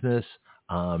open a business,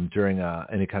 during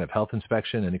any kind of health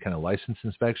inspection, any kind of license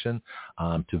inspection,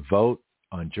 to vote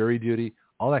on jury duty,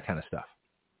 all that kind of stuff.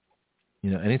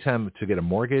 Anytime to get a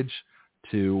mortgage,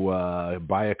 to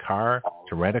buy a car,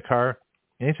 to rent a car,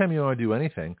 anytime you want to do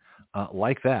anything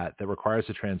like that requires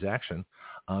a transaction,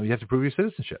 you have to prove your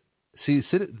citizenship. See,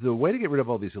 the way to get rid of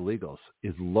all these illegals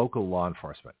is local law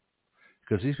enforcement.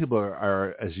 Because these people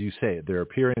are, as you say, they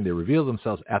reveal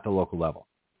themselves at the local level.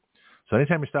 So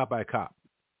anytime you're stopped by a cop,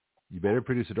 you better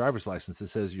produce a driver's license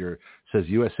that says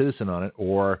U.S. citizen on it,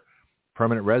 or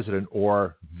permanent resident,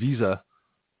 or visa,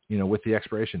 with the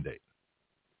expiration date.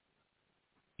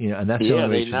 And that's the only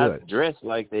way to do it. They're not dressed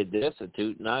like they're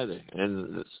destitute neither.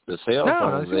 And the cell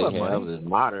phones they have is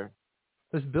modern.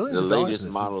 There's billions the of dollars latest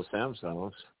model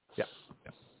Samsungs. Yeah.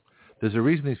 There's a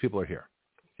reason these people are here.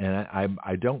 And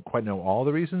I don't quite know all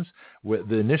the reasons.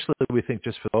 Initially, we think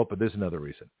just for the vote, but there's another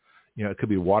reason. It could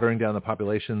be watering down the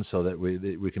population so that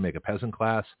we can make a peasant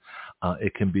class.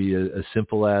 It can be as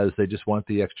simple as they just want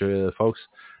the extra folks.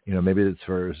 Maybe it's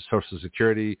for Social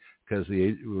Security because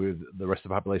the rest of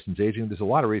the population is aging. There's a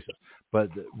lot of reasons, but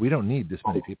we don't need this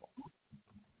many people.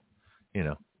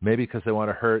 Maybe because they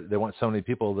want so many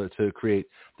people to create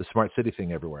the smart city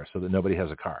thing everywhere so that nobody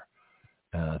has a car.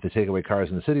 If they take away cars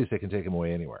in the cities, they can take them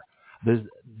away anywhere.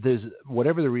 There's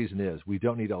whatever the reason is, we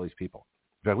don't need all these people.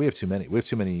 In fact, we have too many. We have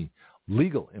too many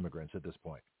legal immigrants at this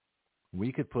point.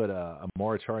 We could put a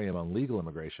moratorium on legal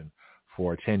immigration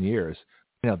for 10 years.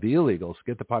 The illegals,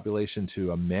 get the population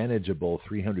to a manageable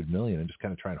 300 million and just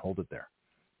kind of try and hold it there.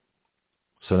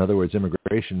 So in other words,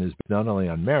 immigration is not only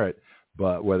on merit,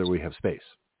 but whether we have space.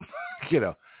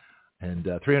 And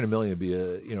 300 million would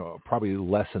be probably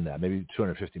less than that, maybe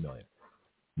 250 million.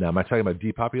 Now, am I talking about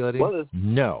depopulating?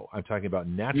 No, I'm talking about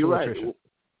natural attrition.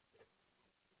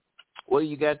 Well,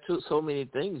 you got so many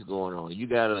things going on. You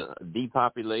got a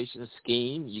depopulation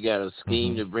scheme. You got a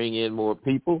scheme to bring in more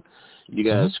people. You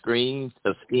got a scheme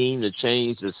to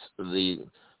change the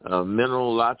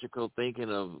mineralogical thinking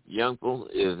of young people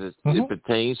as it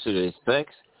pertains to their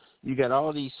sex. You got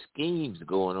all these schemes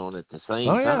going on at the same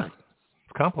time.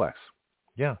 It's complex.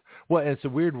 Yeah. Well, it's a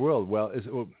weird world. Well,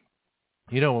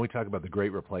 when we talk about the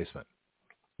Great Replacement,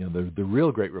 the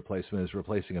real Great Replacement is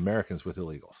replacing Americans with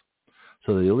illegals.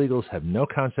 So the illegals have no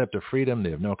concept of freedom. They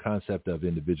have no concept of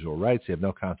individual rights. They have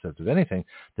no concept of anything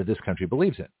that this country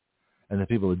believes in. And the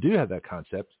people who do have that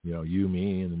concept, you,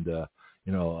 me, and,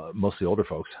 mostly older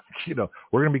folks, we're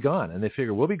going to be gone. And they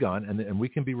figure we'll be gone, and we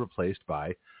can be replaced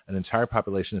by an entire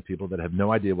population of people that have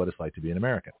no idea what it's like to be an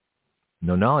American,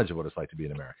 no knowledge of what it's like to be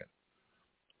an American.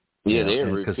 Yeah, they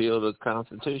repeal the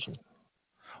Constitution.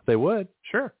 They would,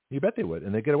 sure. You bet they would,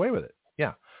 and they'd get away with it.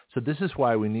 Yeah. So this is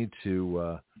why we need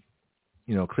to,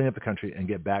 clean up the country and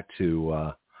get back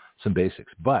to some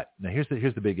basics. But now here's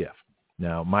the big if.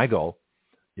 Now my goal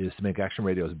is to make Action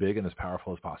Radio as big and as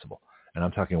powerful as possible, and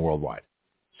I'm talking worldwide.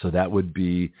 So that would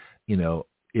be,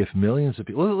 if millions of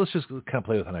people. Let's just kind of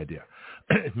play with an idea.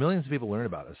 If millions of people learn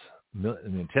about us,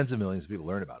 tens of millions of people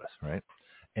learn about us, right?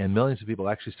 And millions of people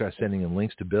actually start sending in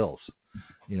links to bills.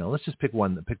 Let's just pick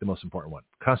the most important one.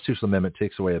 Constitutional amendment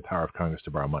takes away the power of Congress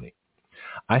to borrow money.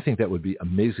 I think that would be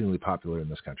amazingly popular in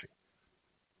this country.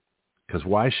 Because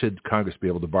why should Congress be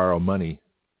able to borrow money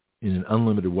in an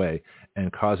unlimited way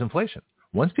and cause inflation.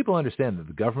 Once people understand that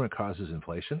the government causes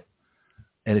inflation,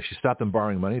 and if you stop them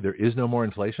borrowing money, there is no more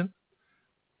inflation.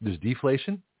 There's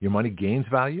deflation. Your money gains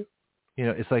value.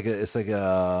 It's like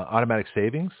a automatic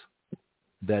savings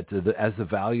that as the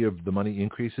value of the money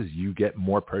increases, you get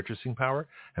more purchasing power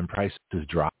and prices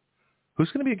drop.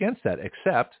 Who's going to be against that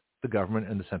except the government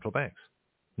and the central banks?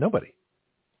 Nobody.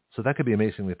 So that could be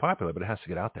amazingly popular, but it has to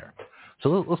get out there.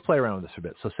 So let's play around with this for a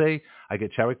bit. So say I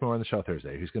get Chadwick Moore on the show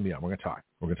Thursday. He's going to be on. We're going to talk.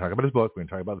 We're going to talk about his book. We're going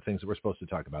to talk about the things that we're supposed to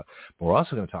talk about. But we're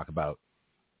also going to talk about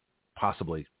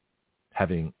possibly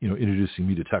having, introducing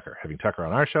me to Tucker, having Tucker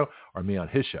on our show or me on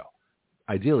his show.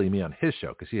 Ideally, me on his show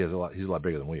because he's a lot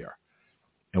bigger than we are.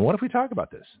 And what if we talk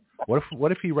about this?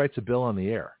 What if he writes a bill on the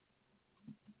air?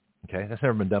 Okay, that's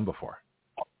never been done before.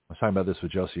 I was talking about this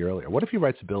with Josie earlier. What if he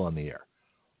writes a bill on the air?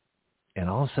 And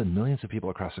all of a sudden, millions of people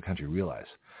across the country realize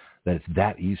that it's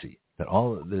that easy. That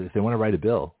if they want to write a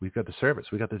bill, we've got the service,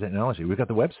 we've got the technology, we've got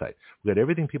the website, we've got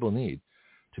everything people need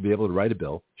to be able to write a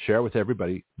bill, share it with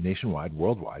everybody nationwide,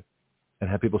 worldwide, and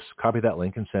have people copy that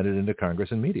link and send it into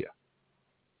Congress and media.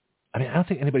 I mean, I don't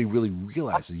think anybody really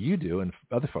realizes. You do, and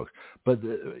other folks. But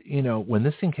when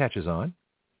this thing catches on,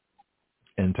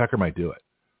 and Tucker might do it,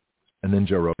 and then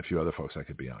Joe Rogan, a few other folks I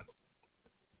could be on.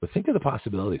 But think of the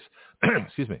possibilities.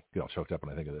 Excuse me, get all choked up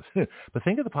when I think of this. But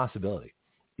think of the possibility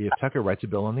if Tucker writes a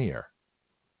bill on the air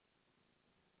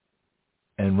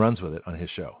and runs with it on his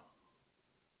show.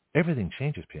 Everything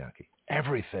changes, Bianchi.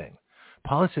 Everything.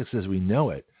 Politics as we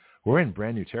know it, we're in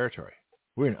brand new territory.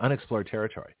 We're in unexplored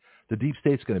territory. The deep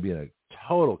state's going to be in a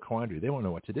total quandary. They won't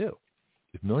know what to do.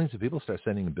 If millions of people start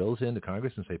sending bills into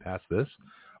Congress and say, pass this,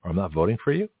 or I'm not voting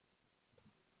for you,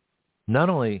 not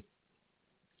only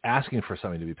asking for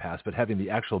something to be passed, but having the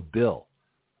actual bill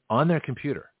on their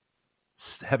computer,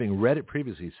 having read it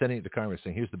previously, sending it to Congress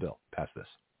saying, here's the bill, pass this.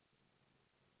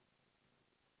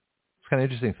 It's kind of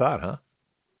an interesting thought, huh?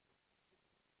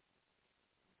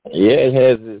 Yeah, it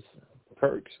has its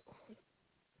perks.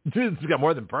 It's got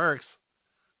more than perks.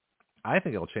 I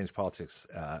think it'll change politics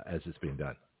as it's being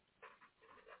done.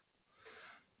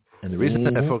 And the reason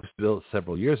I focused the bill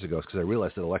several years ago is because I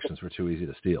realized that elections were too easy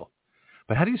to steal.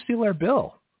 But how do you steal our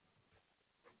bill?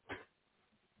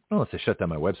 Well, unless they shut down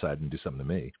my website and do something to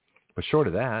me. But short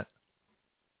of that.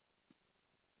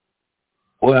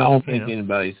 Well, I don't think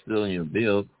anybody's stealing your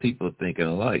bill. People are thinking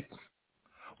alike.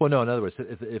 Well, no, in other words,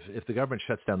 if the government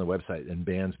shuts down the website and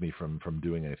bans me from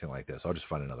doing anything like this, I'll just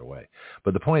find another way.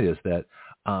 But the point is that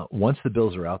once the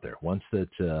bills are out there, once that,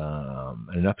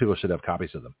 and enough people should have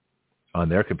copies of them on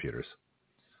their computers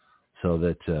so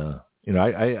that,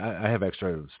 I have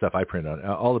extra stuff I print on.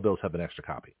 All the bills have an extra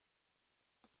copy.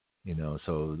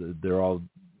 So they're all,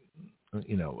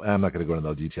 I'm not going to go into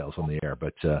those details on the air,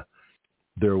 but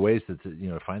there are ways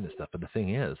to find this stuff. But the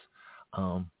thing is,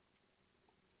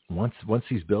 once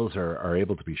these bills are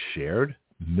able to be shared,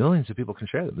 millions of people can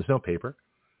share them. There's no paper.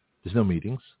 There's no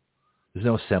meetings. There's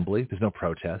no assembly. There's no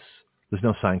protests. There's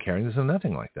no sign carrying. There's no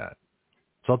nothing like that.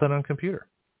 It's all done on computer.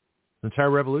 The entire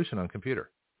revolution on computer,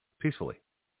 peacefully.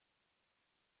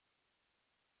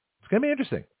 It's going to be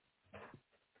interesting.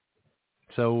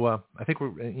 So I think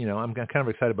I'm kind of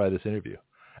excited by this interview.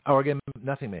 Oh, again,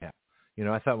 nothing may happen.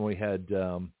 I thought when we had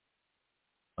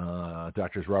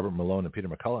Doctors Robert Malone and Peter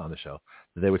McCullough on the show,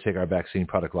 that they would take our vaccine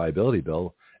product liability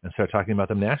bill and start talking about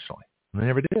them nationally. And they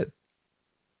never did.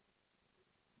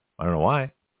 I don't know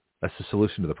why. That's the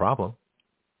solution to the problem.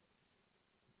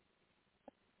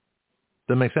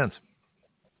 Doesn't make sense.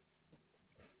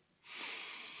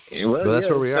 Well, but that's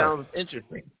where we are. Sounds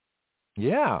interesting.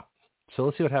 Yeah. So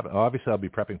let's see what happens. Obviously, I'll be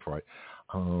prepping for it.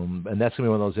 And that's going to be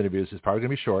one of those interviews. It's probably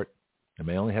going to be short. It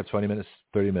may only have 20 minutes,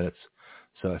 30 minutes.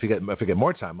 So if I get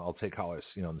more time, I'll take callers,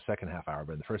 in the second half hour.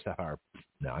 But in the first half hour,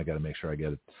 no, I got to make sure I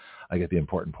get the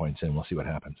important points in. We'll see what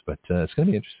happens. But it's going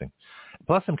to be interesting.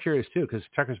 Plus, I'm curious too because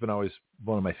Tucker's been always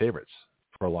one of my favorites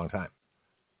for a long time.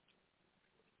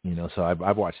 So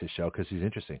I've watched his show because he's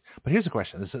interesting. But here's a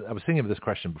question. I was thinking of this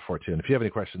question before too. And if you have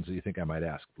any questions that you think I might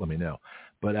ask, let me know.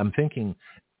 But I'm thinking,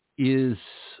 if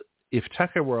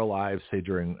Tucker were alive, say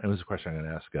during, and this is a question I'm going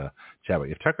to ask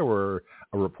Chadwick, if Tucker were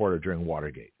a reporter during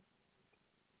Watergate,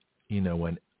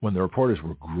 when the reporters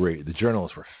were great, the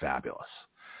journalists were fabulous.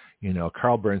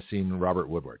 Carl Bernstein, Robert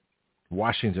Woodward,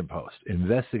 Washington Post,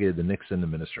 investigated the Nixon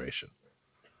administration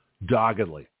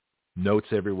doggedly. Notes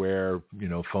everywhere,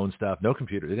 phone stuff, no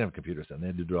computer. They didn't have computers then. They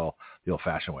had to do it all the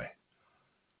old-fashioned way.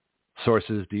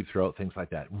 Sources, deep throat, things like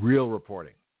that. Real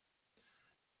reporting.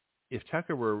 If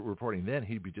Tucker were reporting then,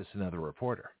 he'd be just another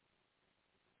reporter.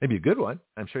 Maybe a good one.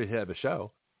 I'm sure he'd have a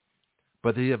show.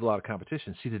 But he'd have a lot of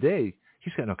competition. See, today,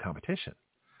 he's got no competition.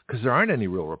 because there aren't any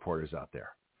real reporters out there.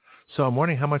 So I'm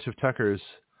wondering how much of Tucker's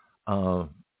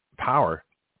power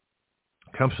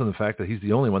comes from the fact that he's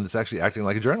the only one that's actually acting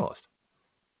like a journalist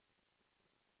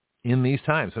in these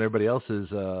times when everybody else is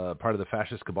part of the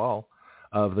fascist cabal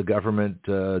of the government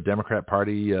Democrat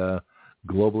Party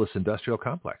globalist industrial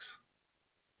complex.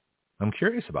 I'm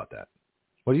curious about that.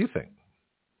 What do you think?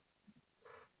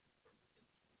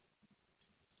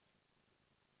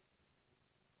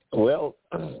 Well,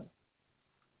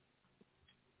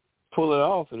 pull it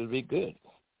off, it'll be good.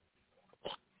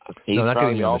 No, not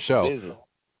getting on the show. Busy.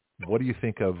 What do you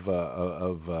think of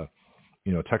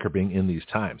Tucker being in these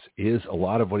times? Is a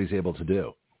lot of what he's able to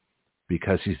do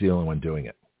because he's the only one doing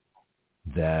it?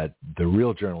 That the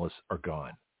real journalists are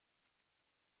gone.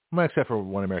 Well, except for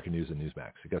One American News and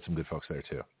Newsmax. You got some good folks there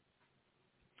too.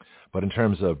 But in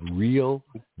terms of real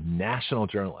national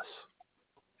journalists,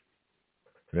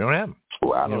 we don't have them.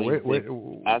 Well,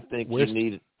 I think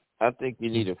you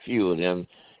need a few of them.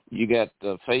 You got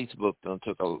Facebook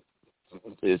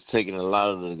is taking a lot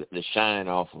of the shine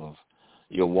off of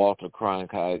your Walter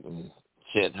Cronkite and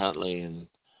Chet Huntley and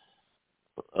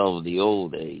of the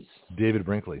old days. David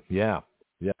Brinkley, yeah.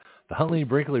 The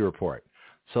Huntley-Brinkley report.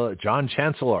 So John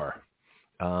Chancellor,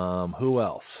 who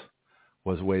else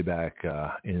was way back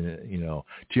do you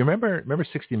remember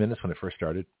 60 Minutes when it first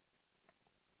started?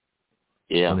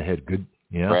 Yeah. When they had good,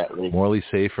 Bradley. Morley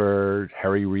Safer,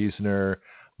 Harry Reasoner,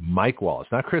 Mike Wallace,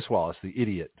 not Chris Wallace, the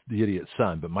idiot's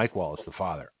son, but Mike Wallace, the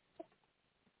father.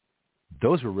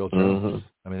 Those were real journalists.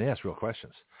 Mm-hmm. I mean, they asked real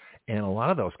questions. And a lot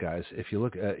of those guys, if you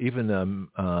look at even,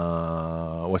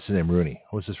 what's his name, Rooney?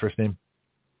 What was his first name?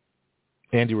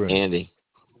 Andy Rooney.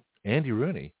 Andy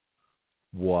Rooney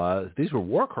these were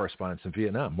war correspondents in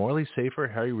Vietnam. Morley Safer,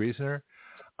 Harry Reasoner,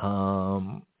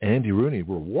 Andy Rooney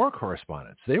were war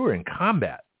correspondents. They were in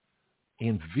combat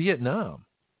in Vietnam.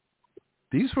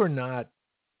 These were not,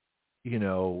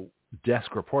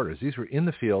 desk reporters. These were in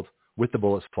the field with the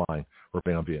bullets flying,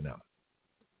 reporting on Vietnam.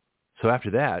 So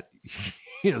after that,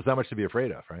 there's not much to be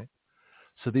afraid of, right?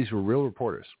 So these were real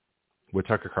reporters. Would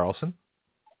Tucker Carlson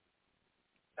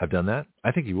have done that?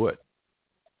 I think he would.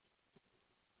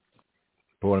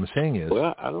 But what I'm saying is,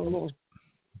 well, I don't know.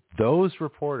 Those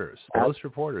reporters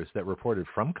that reported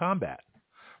from combat,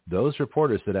 those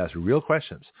reporters that asked real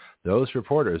questions, those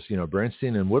reporters,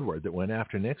 Bernstein and Woodward that went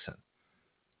after Nixon,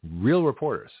 real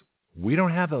reporters, we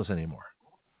don't have those anymore,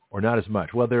 or not as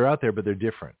much. Well, they're out there, but they're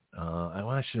different.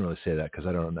 I shouldn't really say that because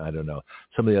I don't know.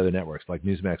 Some of the other networks like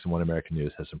Newsmax and One American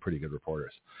News has some pretty good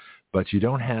reporters, but you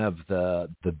don't have the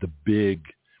big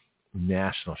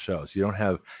national shows. You don't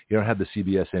have the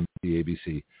CBS, NBC,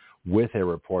 ABC with a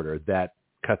reporter that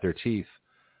cut their teeth,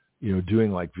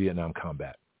 doing like Vietnam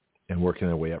combat and working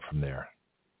their way up from there.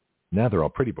 Now they're all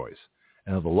pretty boys,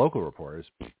 and the local reporters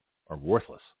are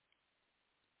worthless.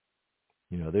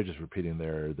 They're just repeating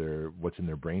their what's in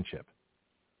their brain chip.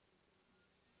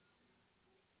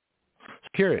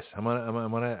 Curious. I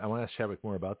want to ask Chadwick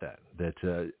more about that.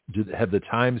 Have the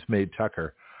Times made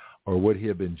Tucker, or would he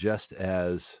have been just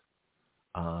as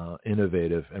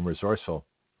innovative and resourceful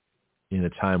in a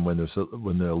time when there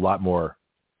are a lot more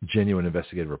genuine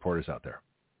investigative reporters out there?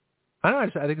 I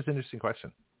don't know. I think it's an interesting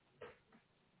question.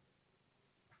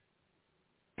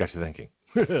 Got you thinking.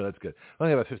 That's good. I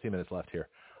only have about 15 minutes left here,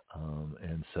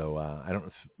 and so I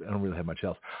don't really have much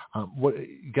else.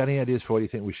 You got any ideas for what you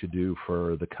think we should do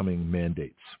for the coming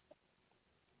mandates?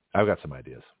 I've got some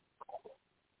ideas.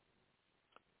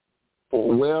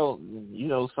 Well,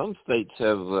 some states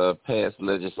have passed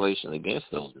legislation against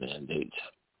those mandates.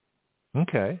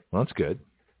 Okay, well, that's good.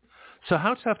 So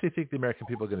how tough do you think the American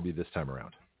people are going to be this time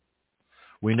around?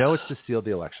 We know it's to steal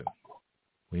the election.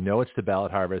 We know it's to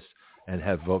ballot harvest and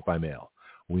have vote by mail.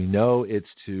 We know it's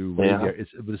to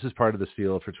this is part of the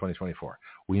steal for 2024.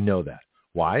 We know that.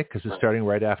 Why? Because it's starting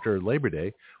right after Labor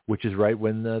Day, which is right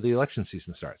when the election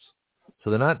season starts. So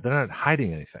they're not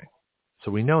hiding anything.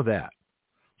 So we know that.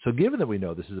 So given that we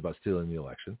know this is about stealing the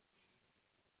election,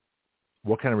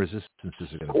 what kind of resistance is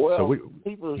there going to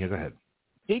be? Well, go ahead.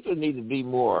 People need to be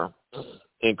more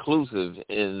inclusive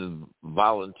in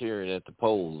volunteering at the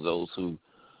polls. Those who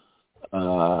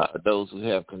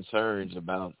have concerns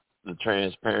about the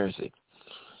transparency.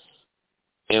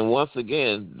 And once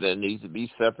again, there needs to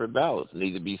be separate ballots. There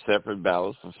need to be separate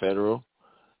ballots for federal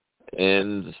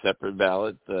and a separate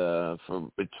ballot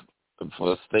for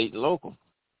state and local,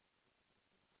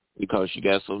 because you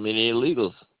got so many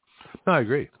illegals. No, I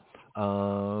agree.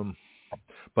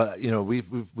 But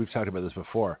we've talked about this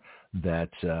before, that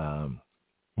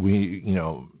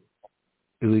illegal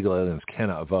aliens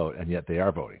cannot vote, and yet they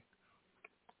are voting.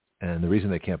 And the reason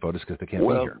they can't vote is because they can't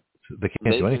be here. They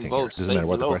can't do anything here. It doesn't matter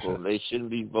what the question is. They shouldn't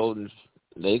be voting.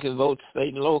 They can vote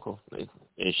state and local. They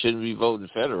shouldn't be voting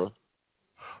federal.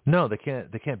 No, they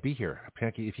can't. They can't be here.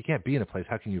 If you can't be in a place,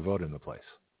 how can you vote in the place?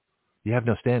 You have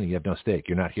no standing. You have no stake.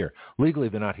 You're not here. Legally,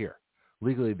 they're not here.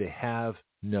 Legally, they have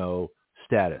no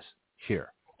status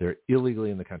here. They're illegally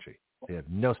in the country. They have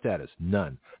no status,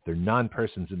 none. They're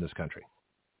non-persons in this country.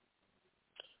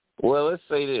 Well, let's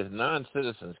say this: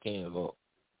 non-citizens can't vote.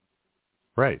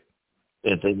 Right.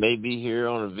 If they may be here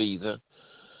on a visa,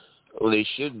 well, they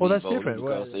shouldn't be that's voting different.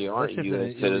 because they aren't U.S.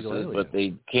 Illegal citizens, alien. but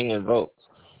they can vote.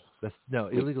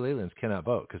 Illegal aliens cannot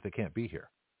vote because they can't be here.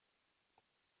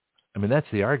 I mean, that's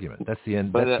the argument. That's the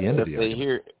end. But that's the end of the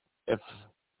argument.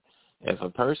 If a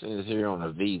person is here on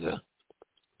a visa,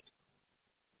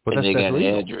 but and they got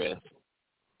legal. an address,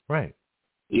 right?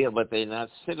 Yeah, but they're not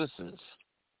citizens.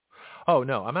 Oh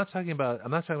no, I'm not talking about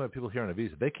people here on a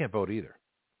visa. They can't vote either.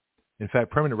 In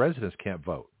fact, permanent residents can't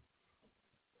vote.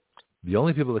 The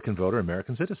only people that can vote are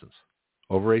American citizens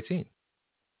over 18.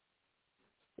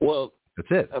 Well, that's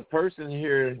it. A person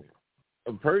here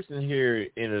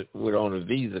on a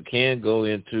visa can go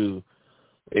into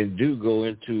and do go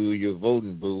into your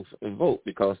voting booth and vote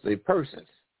because they're persons.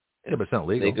 Yeah, but it's not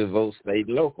legal. They can vote state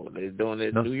and local. They're doing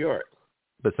it in New York.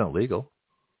 But it's not legal.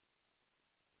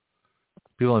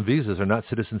 People on visas are not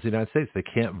citizens of the United States. They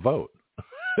can't vote.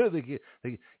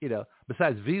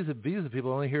 Besides visa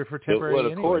people are only here for temporary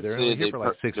anyway. They're only here for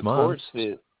like 6 months.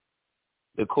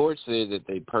 The court said that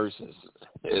they persons,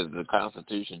 as the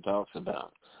Constitution talks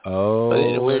about. Oh,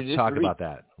 let's talk about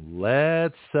that.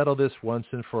 Let's settle this once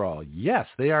and for all. Yes,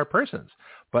 they are persons,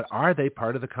 but are they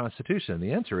part of the Constitution?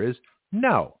 The answer is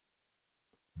no.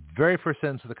 Very first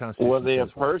sentence of the Constitution. Well, they are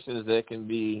persons that can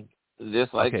be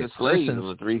just like the slaves in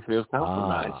the 3/5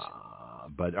 Compromise.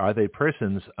 But are they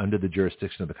persons under the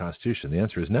jurisdiction of the Constitution? The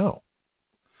answer is no.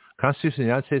 Constitution of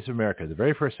the United States of America, the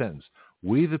very first sentence,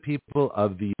 we the people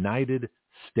of the United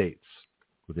States.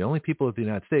 Well, the only people of the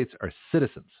United States are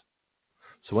citizens.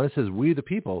 So when it says we the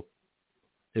people,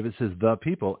 if it says the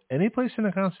people, any place in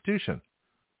the Constitution,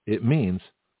 it means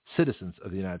citizens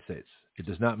of the United States. It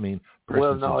does not mean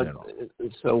persons in general.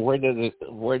 So where does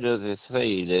it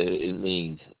say that it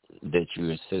means that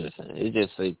you're a citizen? It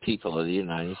just say people of the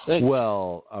United States.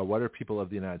 Well, what are people of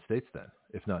the United States then,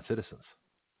 if not citizens?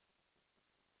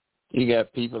 You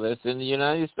got people that's in the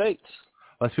United States.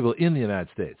 Well, that's people in the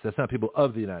United States. That's not people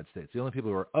of the United States. The only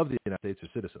people who are of the United States are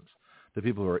citizens. The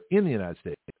people who are in the United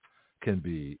States can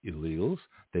be illegals.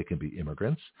 They can be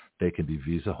immigrants. They can be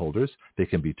visa holders. They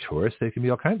can be tourists. They can be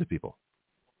all kinds of people.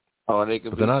 Or they can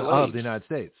be they're not slaves. of the United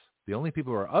States. The only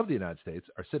people who are of the United States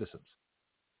are citizens.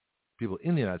 People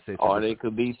in the United States. Or they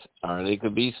could be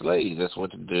slaves.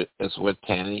 That's what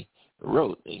Taney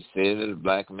wrote. He said that a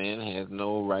black man has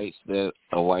no rights that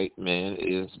a white man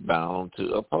is bound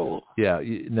to uphold. Yeah.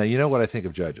 Now, you know what I think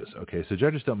of judges. Okay, so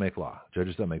judges don't make law.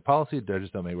 Judges don't make policy. Judges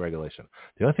don't make regulation.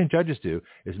 The only thing judges do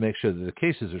is make sure that the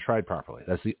cases are tried properly.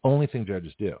 That's the only thing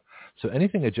judges do. So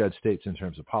anything a judge states in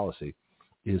terms of policy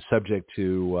is subject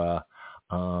to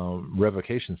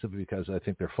revocation simply because I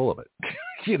think they're full of it.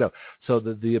 So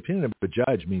the opinion of a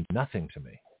judge means nothing to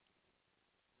me,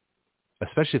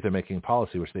 especially if they're making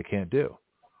policy, which they can't do,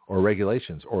 or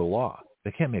regulations or law.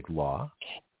 They can't make law.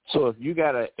 So if you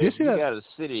got a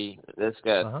city that's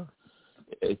got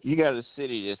if you got a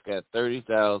city that's got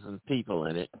 30,000 people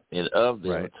in it, and of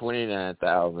them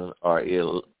 29,000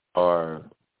 are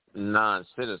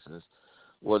non-citizens,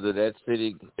 whether that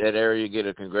area get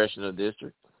a congressional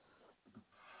district?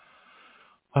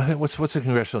 What's a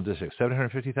congressional district?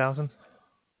 750,000?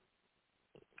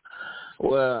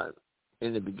 Well,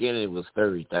 in the beginning it was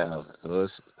 30,000. So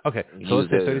let's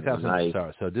say 30,000.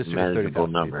 Sorry, so district is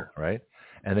 30,000 number, people, right?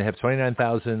 And they have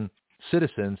 29,000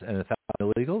 citizens and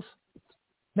 1,000 illegals.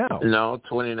 No,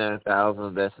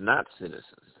 29,000 that's not citizens.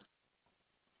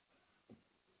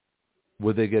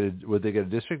 Would they get a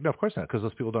district? No, of course not, because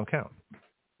those people don't count.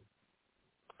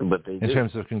 But they do. In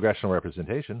terms of congressional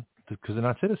representation, because they're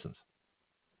not citizens.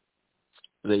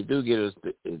 They do get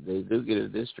a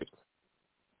district.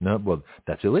 No, well,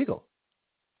 that's illegal.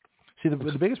 See, the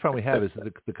biggest problem we have is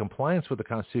that the compliance with the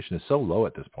Constitution is so low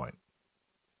at this point.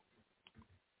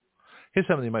 Here's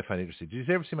something you might find interesting. Did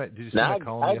you ever see my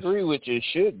column? I agree with you. It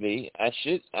should be.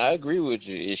 I agree with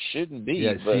you. It shouldn't be.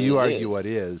 Yeah. But you argue what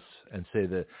is and say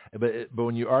that, but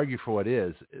when you argue for what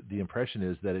is, the impression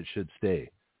is that it should stay.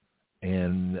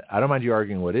 And I don't mind you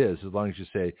arguing what is, as long as you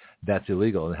say that's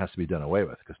illegal and it has to be done away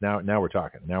with. Because now we're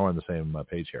talking. Now we're on the same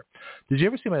page here. Did you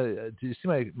see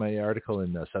my article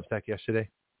in Substack yesterday?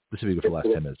 This will be for the last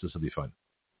 10 minutes. This will be fun.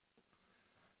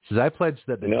 It says, I pledge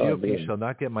that the GOP shall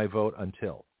not get my vote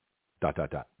until ...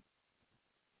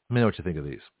 Let me know what you think of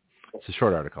these. It's a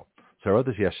short article. So I wrote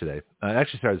this yesterday. I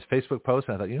actually started as a Facebook post,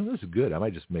 and I thought, this is good. I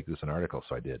might just make this an article,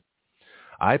 so I did.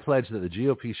 I pledge that the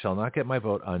GOP shall not get my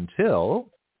vote until,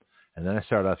 and then I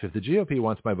start off, if the GOP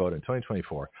wants my vote in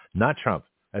 2024, not Trump,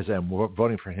 as I'm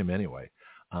voting for him anyway,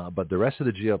 but the rest of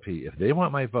the GOP, if they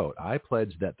want my vote, I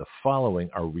pledge that the following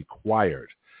are required.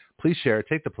 Please share,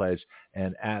 take the pledge,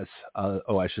 and ask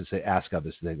others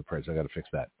to take the pledge. I got to fix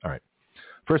that. All right.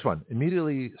 First one,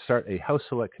 immediately start a House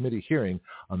Select Committee hearing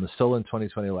on the stolen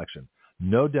 2020 election.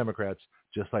 No Democrats,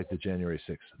 just like their January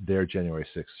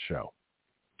 6th show.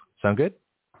 Sound good?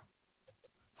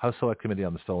 House Select Committee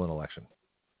on the stolen election.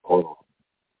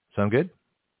 Sound good?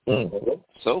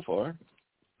 So far.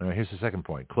 All right, here's the second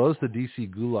point. Close the D.C.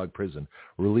 Gulag prison.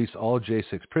 Release all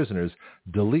J6 prisoners.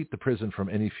 Delete the prison from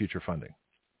any future funding.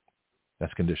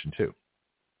 That's condition 2.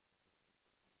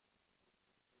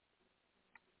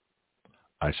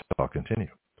 I shall continue.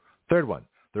 Third one,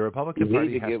 the Republican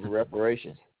Party has to give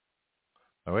reparations.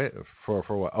 Oh, wait, for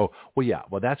what? Oh, well, yeah.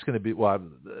 Well, that's going to be,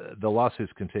 the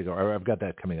lawsuits can take, or I've got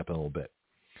that coming up in a little bit.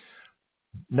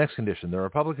 Next condition, the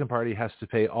Republican Party has to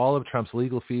pay all of Trump's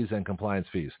legal fees and compliance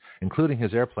fees, including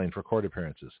his airplane for court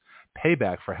appearances.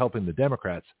 Payback for helping the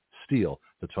Democrats steal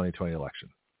the 2020 election.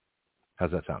 How's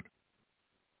that sound?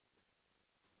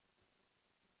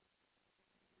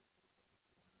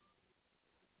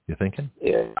 You thinking?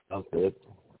 Yeah, sounds good.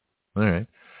 All right.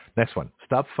 Next one.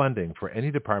 Stop funding for any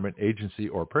department, agency,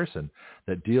 or person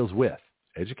that deals with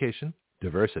education,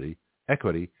 diversity,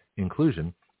 equity,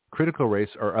 inclusion, critical race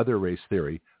or other race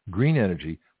theory, green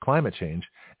energy, climate change,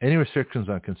 any restrictions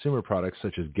on consumer products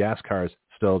such as gas cars,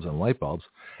 stoves, and light bulbs,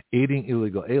 aiding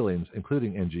illegal aliens,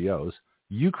 including NGOs,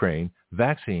 Ukraine,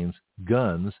 vaccines,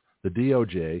 guns, the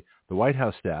DOJ, the White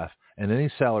House staff, and any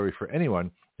salary for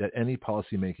anyone at any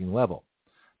policymaking level.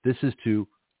 This is to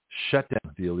shut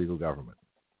down the illegal government.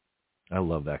 I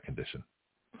love that condition.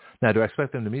 Now, do I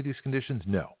expect them to meet these conditions?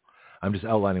 No. I'm just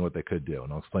outlining what they could do,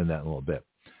 and I'll explain that in a little bit.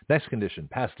 Next condition,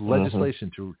 pass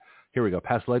legislation to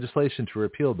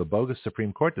repeal the bogus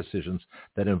Supreme Court decisions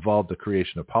that involve the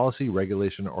creation of policy,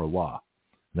 regulation, or law.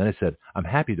 And then I said, I'm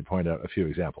happy to point out a few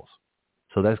examples.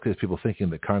 So that's because people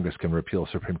thinking that Congress can repeal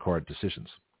Supreme Court decisions,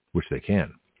 which they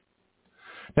can.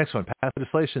 Next one, pass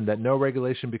legislation that no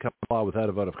regulation becomes law without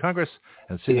a vote of Congress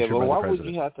and signature by the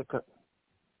president.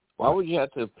 Why would you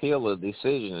have to appeal a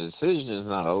decision? A decision is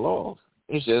not a law.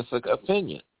 It's just an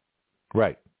opinion.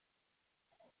 Right.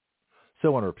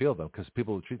 Still want to repeal them because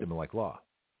people treat them like law.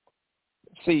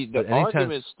 See, the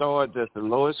argument starts at the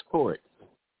lowest court.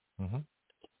 Mm-hmm.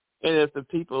 And if the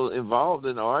people involved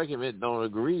in the argument don't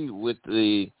agree with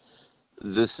the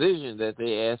decision that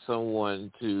they ask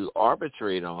someone to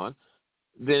arbitrate on,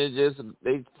 then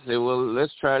they say, well,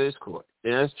 let's try this court.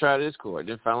 Then let's try this court.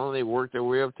 Then finally they work their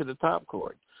way up to the top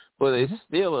court. But it's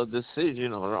still a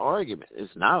decision on an argument.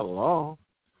 It's not a law.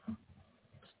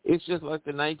 It's just like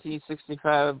the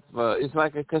 1965, it's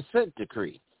like a consent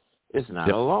decree. It's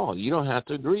not a law. You don't have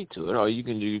to agree to it, or you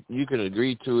can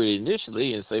agree to it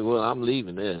initially and say, well, I'm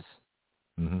leaving this.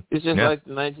 Mm-hmm. It's just like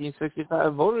the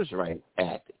 1965 Voters' Right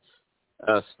Act.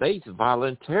 States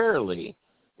voluntarily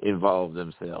involve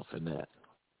themselves in that.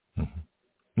 Mm-hmm.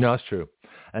 No, that's true.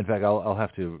 In fact, I'll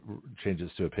have to change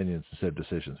this to opinions instead of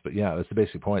decisions. But yeah, it's the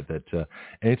basic point that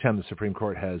anytime the Supreme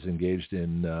Court has engaged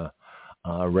in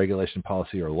regulation,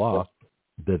 policy, or law,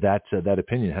 that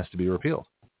opinion has to be repealed.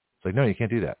 It's like, no, you can't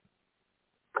do that.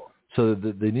 So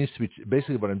there needs to be,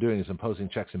 basically what I'm doing is imposing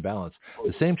checks and balance.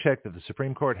 The same check that the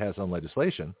Supreme Court has on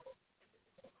legislation,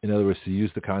 in other words, to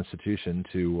use the Constitution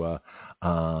to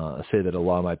say that a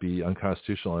law might be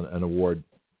unconstitutional and award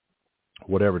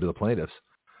whatever to the plaintiffs,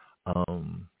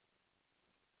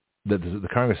 the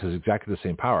Congress has exactly the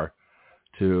same power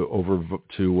to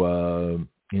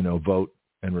vote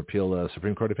and repeal a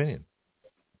Supreme Court opinion.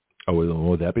 Oh,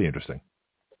 would that be interesting?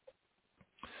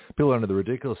 People are under the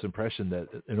ridiculous impression that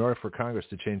in order for Congress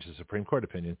to change the Supreme Court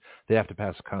opinion, they have to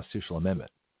pass a constitutional amendment.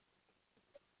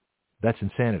 That's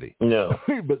insanity. No.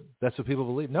 But that's what people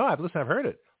believe. No, I've heard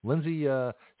it.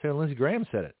 Senator Lindsey Graham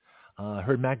said it. I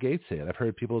heard Matt Gaetz say it. I've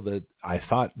heard people that I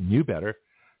thought knew better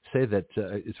say that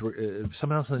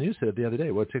someone else on the news said it the other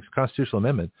day. Well, it takes a constitutional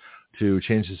amendment to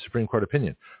change the Supreme Court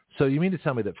opinion. So you mean to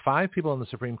tell me that 5 people on the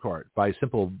Supreme Court, by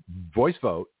simple voice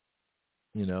vote,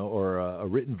 or a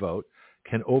written vote,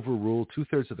 can overrule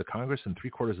 2/3 of the Congress and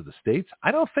 3/4 of the states?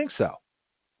 I don't think so.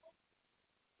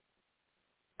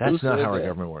 That's not how our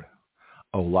government works.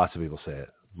 Oh, lots of people say it.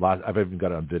 I've even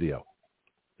got it on video.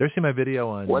 You ever seen my video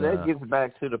on? Well, that gets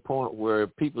back to the point where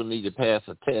people need to pass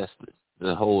a test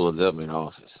to hold a government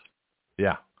office.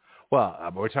 Yeah.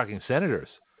 Well, we're talking senators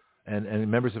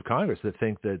and members of Congress that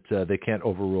think that they can't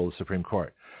overrule the Supreme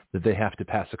Court, that they have to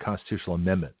pass a constitutional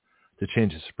amendment to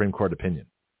change the Supreme Court opinion.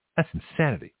 That's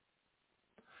insanity.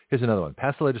 Here's another one.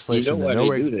 Pass the legislation. You know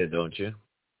why they do that, don't you?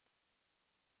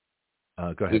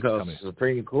 Go ahead. Because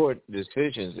Supreme Court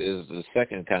decisions is the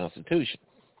second Constitution.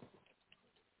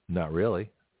 Not really.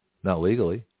 Not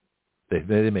legally.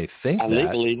 They may think that.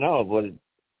 Legally, no,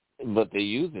 but they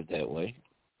use it that way.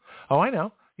 Oh, I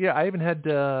know. Yeah, I even had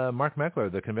Mark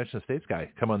Meckler, the Convention of States guy,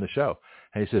 come on the show.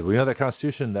 And he said, well, you know that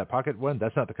Constitution, that pocket one,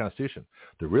 that's not the Constitution.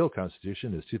 The real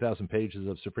Constitution is 2,000 pages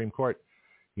of Supreme Court,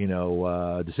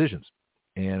 decisions.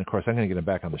 And, of course, I'm going to get him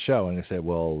back on the show. And I say,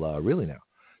 well, really now?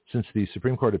 Since the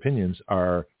Supreme Court opinions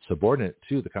are subordinate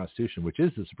to the Constitution, which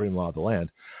is the supreme law of the land,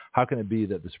 how can it be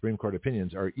that the Supreme Court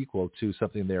opinions are equal to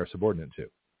something they are subordinate to?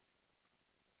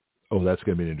 Oh, that's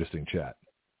going to be an interesting chat.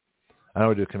 I don't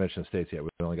want to do a Convention of States yet.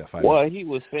 We've only got 5 minutes. Well, he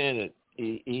was saying it.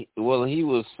 He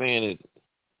was saying it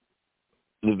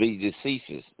to be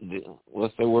facetious.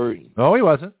 What's the word? No, he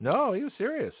wasn't. No, he was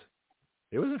serious.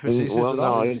 It wasn't facetious. Well,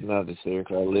 no, he's not serious.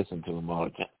 I listen to him all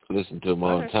the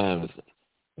time.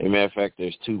 As a matter of fact,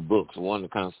 there's 2 books. One, the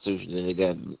Constitution, then they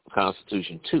got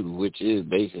Constitution 2, which is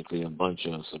basically a bunch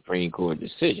of Supreme Court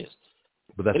decisions.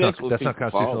 But that's not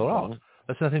constitutional at all.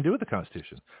 That's nothing to do with the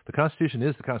Constitution. The Constitution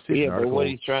is the Constitution. Yeah, but what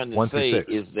he's trying to say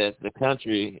is that the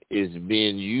country is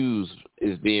being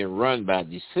run by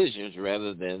decisions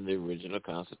rather than the original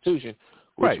Constitution,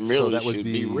 which merely should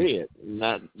be read,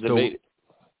 not debated.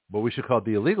 But we should call it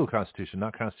the illegal Constitution,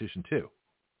 not Constitution 2.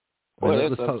 Well,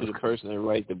 that's up to the person that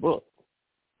write the book.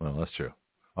 Well, that's true.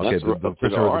 Okay, the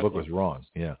person who wrote the book was wrong.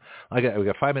 Yeah, we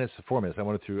got 5 minutes to 4 minutes. I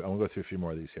want to go through a few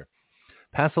more of these here.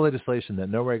 Pass a legislation that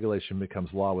no regulation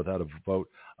becomes law without a vote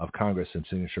of Congress and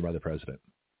signature by the president.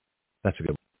 That's a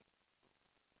good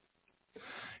one.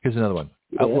 Here's another one.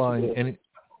 Outlining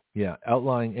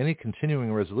any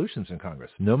continuing resolutions in Congress.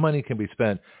 No money can be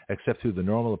spent except through the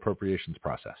normal appropriations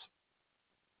process.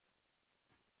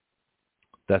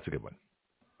 That's a good one.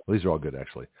 Well, these are all good,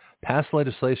 actually. Pass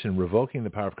legislation revoking the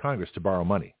power of Congress to borrow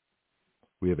money.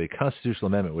 We have a constitutional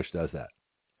amendment which does that.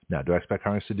 Now, do I expect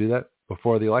Congress to do that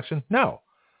before the election? No.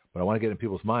 But I want to get in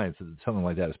people's minds that something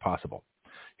like that is possible.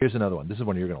 Here's another one. This is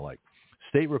one you're going to like.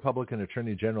 State Republican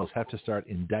attorney generals have to start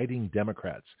indicting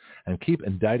Democrats and keep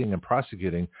indicting and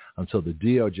prosecuting until the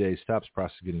DOJ stops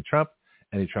prosecuting Trump,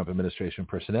 any Trump administration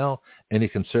personnel, any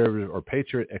conservative or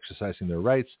patriot exercising their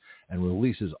rights, and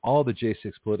releases all the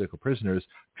J6 political prisoners,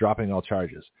 dropping all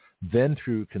charges. Then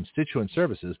through constituent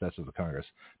services, that's of the Congress,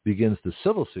 begins the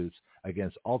civil suits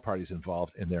against all parties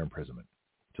involved in their imprisonment.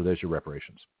 So there's your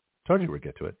reparations. Told you we'd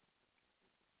get to it.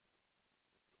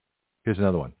 Here's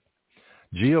another one.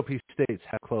 GOP states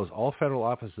have closed all federal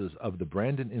offices of the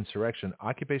Brandon insurrection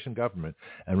occupation government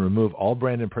and remove all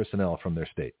Brandon personnel from their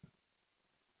state.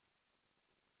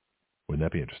 Wouldn't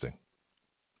that be interesting?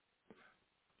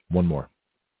 2 more.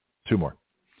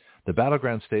 The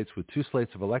battleground states with 2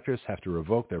 slates of electors have to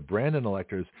revoke their Brandon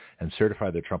electors and certify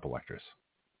their Trump electors.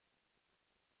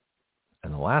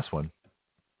 And the last one,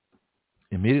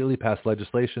 immediately pass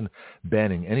legislation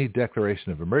banning any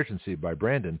declaration of emergency by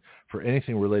Brandon for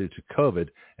anything related to COVID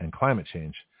and climate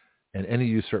change and any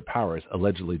usurped powers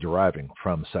allegedly deriving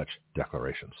from such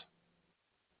declarations.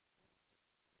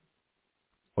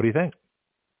 What do you think?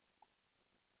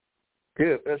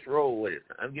 Good. Let's roll with it.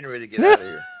 I'm getting ready to get out of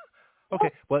here.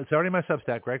 Okay. Well, it's already in my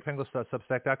Substack,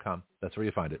 gregpenglis.substack.com. That's where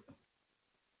you find it.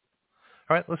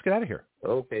 All right. Let's get out of here.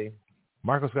 Okay.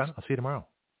 Marco's gone. I'll see you tomorrow.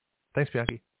 Thanks,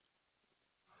 Bianchi.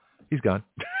 He's gone.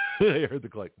 I heard the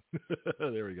click.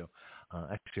 There we go.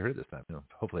 I actually heard it this time.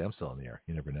 Hopefully I'm still on the air.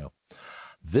 You never know.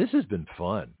 This has been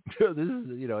fun. This is,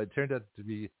 it turned out to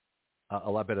be a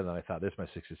lot better than I thought. This is my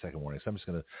 60-second warning. So I'm just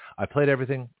I played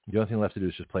everything. The only thing left to do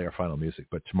is just play our final music.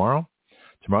 But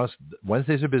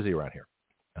Wednesdays are busy around here.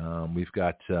 We've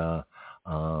got, who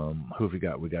have we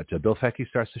got? We got Bill Fecky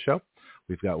starts the show.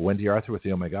 We've got Wendy Arthur with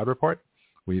the Oh My God Report.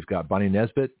 We've got Bonnie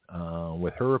Nesbitt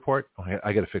with her report.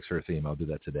 I got to fix her theme. I'll do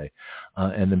that today.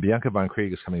 And then Bianca Von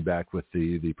Krieg is coming back with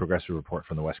the progressive report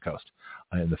from the West Coast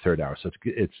in the 3rd hour. So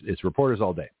it's reporters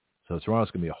all day. So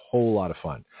tomorrow's going to be a whole lot of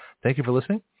fun. Thank you for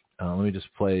listening. Let me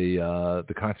just play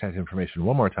the contact information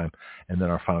one more time, and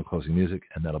then our final closing music,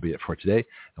 and that'll be it for today.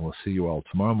 And we'll see you all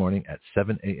tomorrow morning at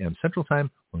 7 a.m. Central Time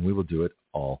when we will do it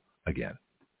all again.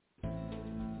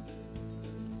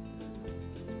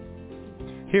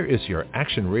 Here is your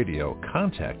Action Radio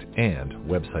contact and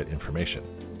website information.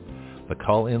 The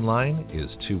call-in line is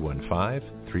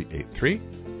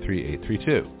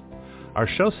 215-383-3832. Our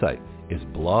show site is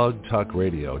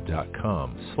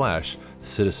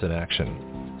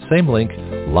blogtalkradio.com/citizanaction. same link,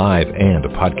 live and a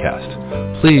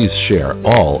podcast. Please share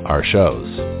all our shows.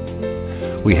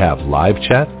 We have live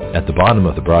chat at the bottom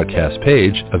of the broadcast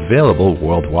page, available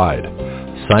worldwide.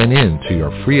 Sign in to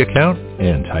your free account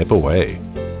and type away.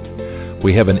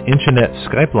 We have an internet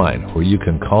Skype line where you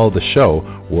can call the show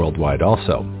worldwide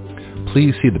also.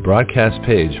 Please see the broadcast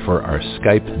page for our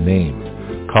Skype name.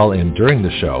 Call in during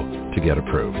the show to get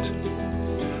approved.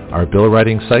 Our bill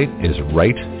writing site is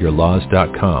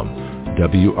writeyourlaws.com,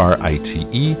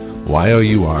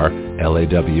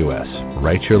 WRITEYOURLAWS,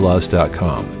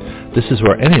 writeyourlaws.com. This is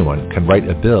where anyone can write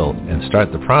a bill and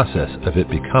start the process of it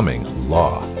becoming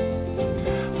law.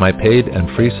 My paid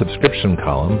and free subscription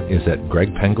column is at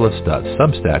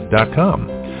gregpenglis.substack.com.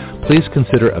 Please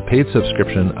consider a paid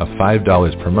subscription of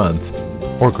 $5 per month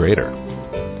or greater.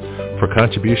 For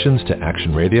contributions to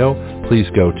Action Radio, please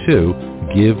go to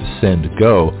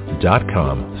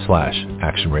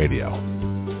givesendgo.com/Action Radio.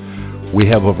 We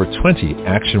have over 20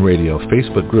 Action Radio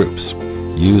Facebook groups.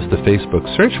 Use the Facebook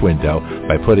search window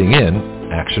by putting in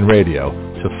Action Radio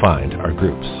to find our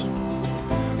groups.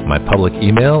 My public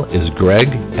email is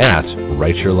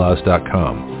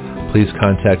greg@writeyourlaws.com. Please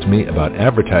contact me about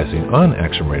advertising on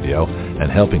Action Radio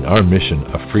and helping our mission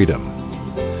of freedom.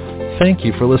 Thank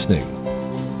you for listening.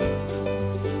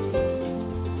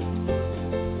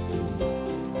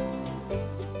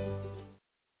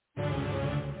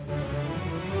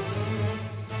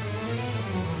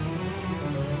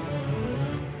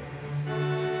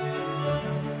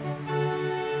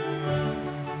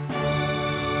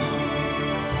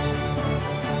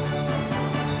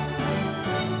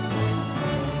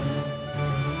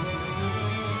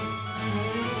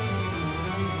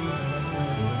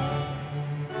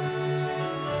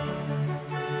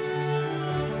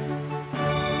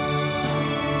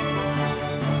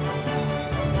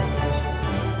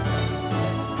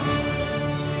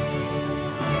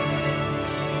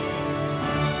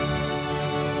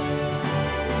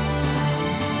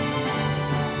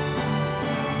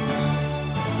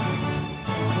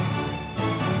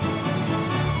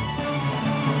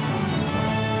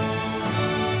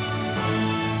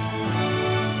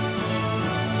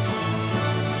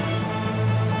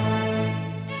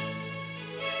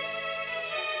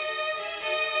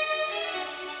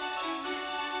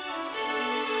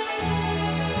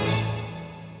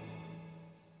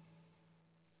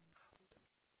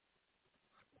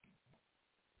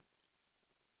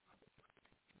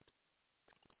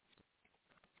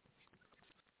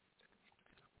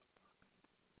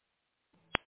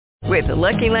 With the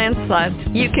Lucky Land Slots,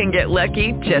 you can get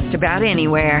lucky just about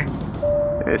anywhere.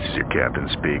 This is your captain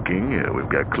speaking. We've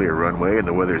got clear runway and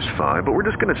the weather's fine, but we're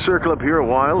just going to circle up here a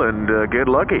while and get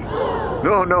lucky.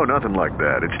 No, nothing like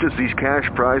that. It's just these cash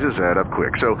prizes add up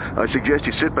quick. So I suggest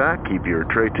you sit back, keep your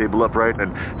tray table upright,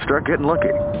 and start getting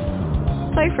lucky.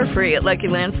 Play for free at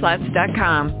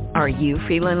LuckyLandSlots.com. Are you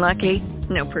feeling lucky?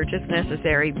 No purchase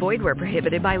necessary. Void where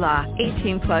prohibited by law.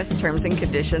 18 plus terms and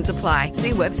conditions apply.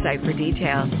 See website for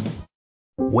details.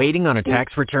 Waiting on a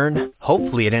tax return?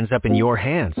 Hopefully it ends up in your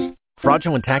hands.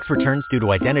 Fraudulent tax returns due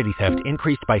to identity theft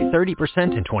increased by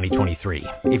 30% in 2023.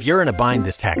 If you're in a bind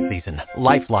this tax season,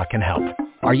 LifeLock can help.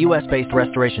 Our U.S.-based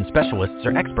restoration specialists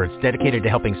are experts dedicated to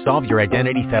helping solve your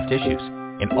identity theft issues.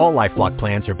 And all LifeLock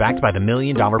plans are backed by the $1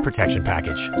 Million Protection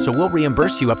Package. So we'll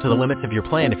reimburse you up to the limits of your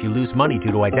plan if you lose money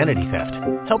due to identity theft.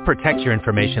 Help protect your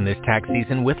information this tax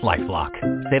season with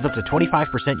LifeLock. Save up to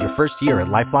 25% your first year at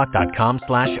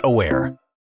LifeLock.com/aware.